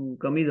आपण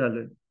कमी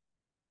झालोय.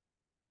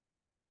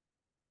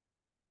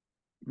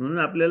 म्हणून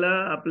आपल्याला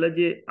आपलं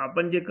जे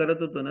आपण जे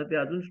करत होतो ना, ते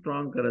अजून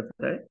स्ट्रॉंग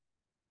करायचं आहे,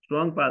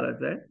 स्ट्रॉंग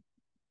पाळायचं आहे.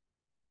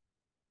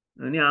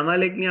 आणि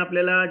अमालेकनी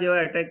आपल्याला जेव्हा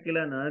अटॅक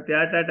केला ना,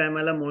 त्या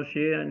टायमाला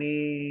मोशे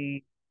आणि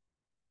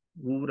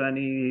हूर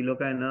आणि ही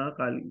लोक आहे ना,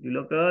 ही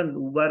लोक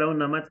उभा राहून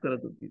नमाज करत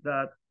होती.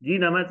 जी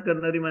नमाज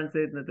करणारी माणसं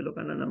आहेत ना, ते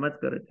लोकांना नमाज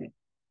करायची.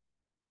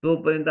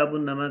 जोपर्यंत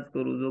आपण नमाज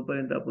करू,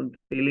 जोपर्यंत आपण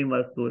तेलीम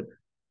वाचतोय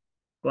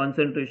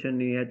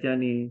कॉन्सन्ट्रेशननी,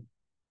 ह्याच्यानी,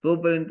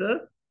 तोपर्यंत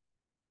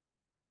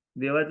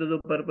देवाचा जो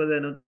पर्पज आहे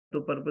ना, तो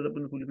पर्पज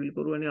आपण फुलफिल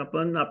करू. आणि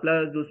आपण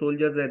आपला जो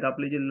सोल्जर्स आहेत,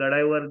 आपले जे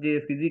लढाईवर जे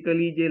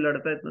फिजिकली जे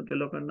लढतायत ना, त्या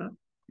लोकांना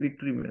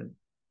विक्ट्री मिळेल.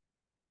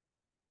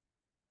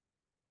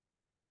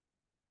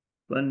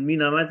 पण मी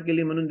नमाज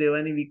केली म्हणून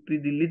देवाने विक्ट्री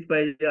दिलीच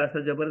पाहिजे असं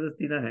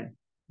जबरदस्ती नाही.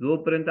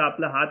 जोपर्यंत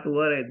आपला हात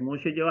वर आहेत,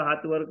 मोशे जेव्हा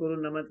हात वर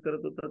करून नमाज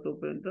करत होता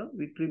तोपर्यंत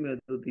विक्ट्री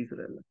मिळत होती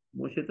इस्रायलला.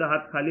 मोशेचा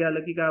हात खाली आला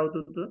की काय होत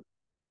होतं?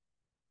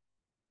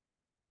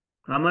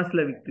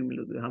 हमासला विक्ट्री मिळत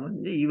होती. हमास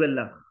म्हणजे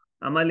इवलला,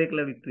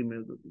 अमालेकला विक्ट्री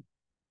मिळत होती.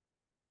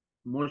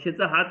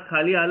 मोशेचा हात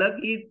खाली आला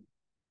की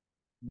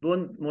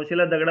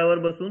मोशेला दगडावर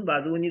बसून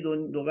बाजूनी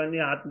दोघांनी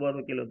हात वर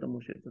केलं होतं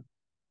मोशेचं.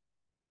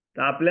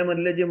 तर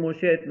आपल्यामधले जे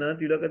मोशे आहेत ना,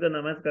 ती लोक तर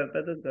नमाज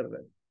करतातच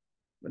करतात,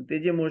 पण ते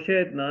जे मोशे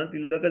आहेत ना,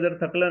 ती लोक जर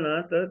थकलं ना,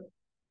 तर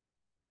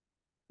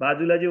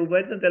बाजूला जे उभं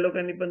आहेत ना, त्या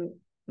लोकांनी पण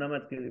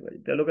नमाज केली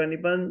पाहिजे, त्या लोकांनी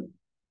पण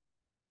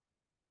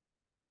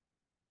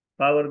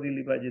पॉवर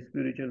दिली पाहिजे,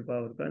 स्पिरिच्युअल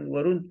पॉवर. कारण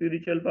वरून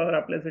स्पिरिच्युअल पॉवर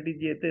आपल्यासाठी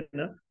जी येते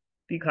ना,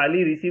 ती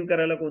खाली रिसीव्ह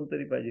करायला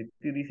कोणतरी पाहिजे,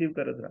 ती रिसीव्ह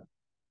करत राहा.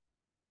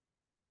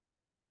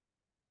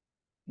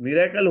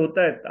 मिरॅकल होत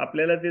आहेत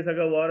आपल्याला, ते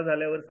सगळं वॉर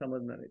झाल्यावर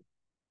समजणार आहे.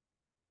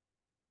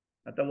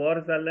 आता वॉर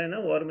चाललाय ना,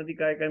 वॉर मध्ये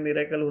काय काय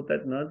मिरॅकल होत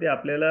आहेत ना, ते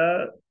आपल्याला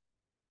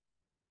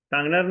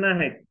सांगणार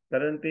नाहीत,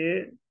 कारण ते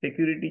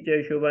सिक्युरिटीच्या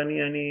हिशोबाने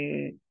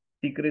आणि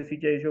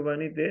सिक्रेसीच्या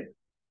हिशोबाने ते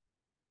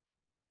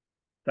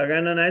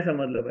सगळ्यांना नाही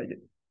समजलं पाहिजे.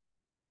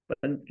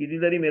 पण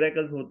कितीतरी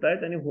मिरॅकल्स होत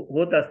आहेत आणि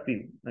होत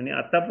असतील. आणि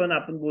आता पण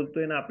आपण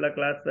बोलतोय ना, आपला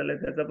क्लास चाललाय,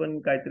 त्याचा पण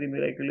काहीतरी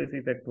मिरॅक्युलस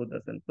इफेक्ट होत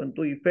असेल, पण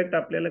तो इफेक्ट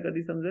आपल्याला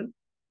कधी समजेल?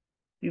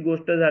 ती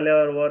गोष्ट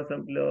झाल्यावर, वॉर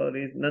संपल्यावर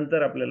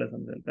नंतर आपल्याला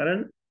समजेल.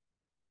 कारण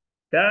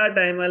त्या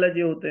टायमाला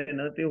जे होते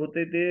ना ते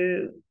होते ते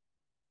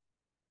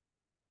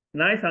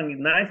नाही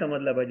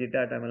समजलं पाहिजे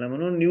त्या टायमाला.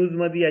 म्हणून न्यूज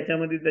मध्ये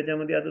याच्यामध्ये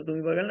त्याच्यामध्ये आता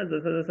तुम्ही बघाल ना,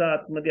 जसं जसं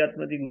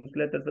आतमध्ये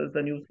घुसल्या तसं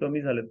तसं न्यूज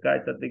कमी झालं. काय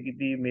चालते,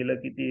 किती मेलं,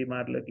 किती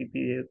मारलं,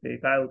 किती हे होते,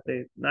 काय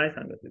होते नाही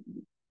सांगत.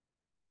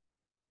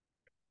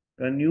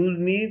 कारण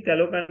न्यूजनी त्या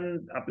लोकांना,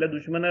 आपल्या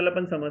दुश्मनाला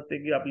पण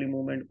समजते की आपली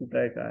मुवमेंट कुठं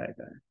आहे, काय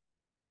काय.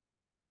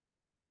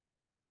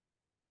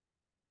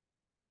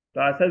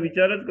 तर असा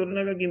विचारच करू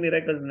नका की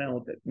मिरॅकल्स नाही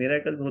होत आहेत.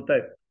 मिरॅकल्स होत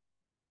आहेत.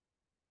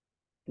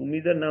 तुम्ही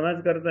जर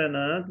नमाज करताय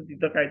ना, तर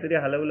तिथं काहीतरी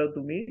हलवलं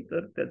तुम्ही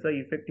तर त्याचा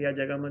इफेक्ट ह्या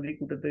जगामध्ये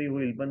कुठेतरी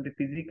होईल. पण ते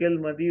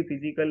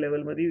फिजिकल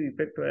लेवलमध्ये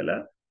इफेक्ट व्हायला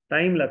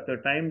टाइम लागतं.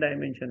 टाइम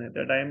डायमेन्शन आहे,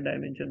 त्या टाइम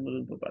डायमेन्शन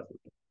मधून तो पास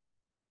होतो.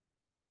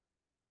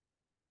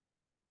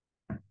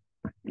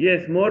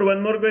 येस,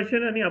 वन मोर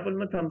क्वेश्चन आणि आपण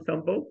मग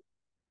संपवू.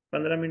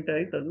 15 मिनिटं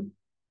आहेत अजून.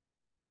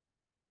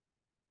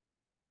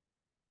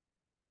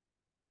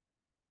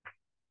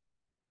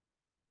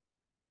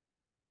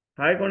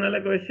 हाय, कोणाला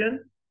question?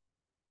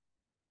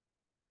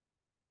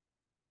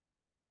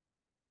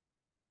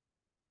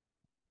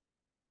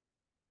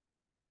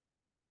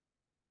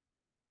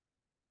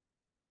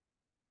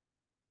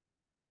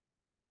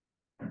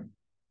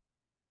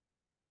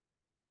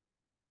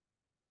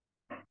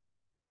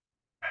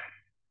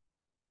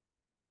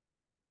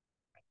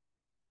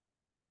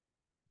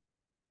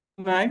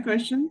 My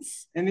questions?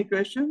 Any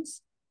questions?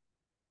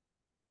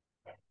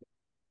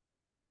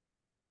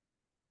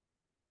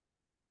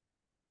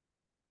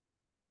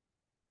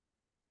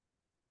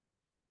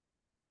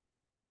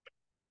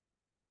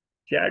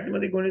 Chat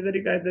मध्ये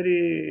कोणीतरी काहीतरी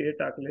हे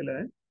टाकलेलं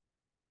आहे.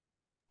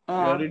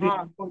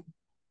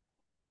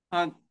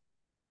 हाँ,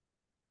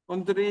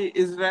 कोणतरी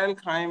इस्रायल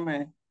खाईम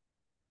आहे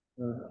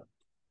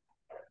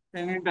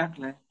त्यांनी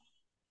टाकलंय.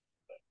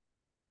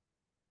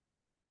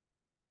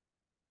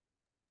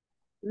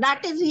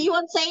 That is, he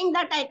was saying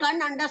that I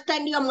can't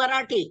understand your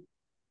Marathi.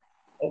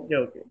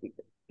 Okay ठीक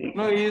आहे.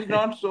 No, he is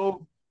not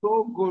so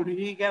good.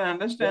 He can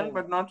understand,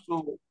 but not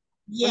so good.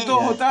 Yes. तो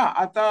होता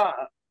आता.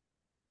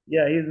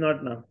 Yeah, he is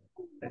not now.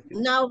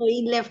 Now he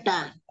left.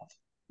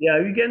 Yeah,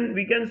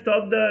 we can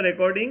stop the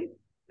recording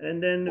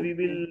and then we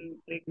will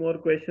take more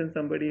questions.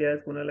 Somebody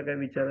has कोणाला काय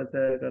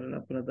विचारायचं आहे, कारण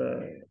आपण आता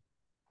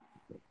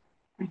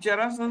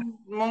विचारा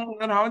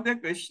मग राहू द्या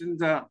क्वेश्चन.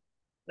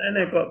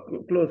 नाही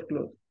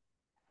close.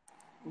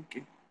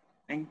 Okay,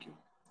 thank you.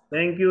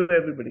 Thank you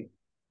everybody.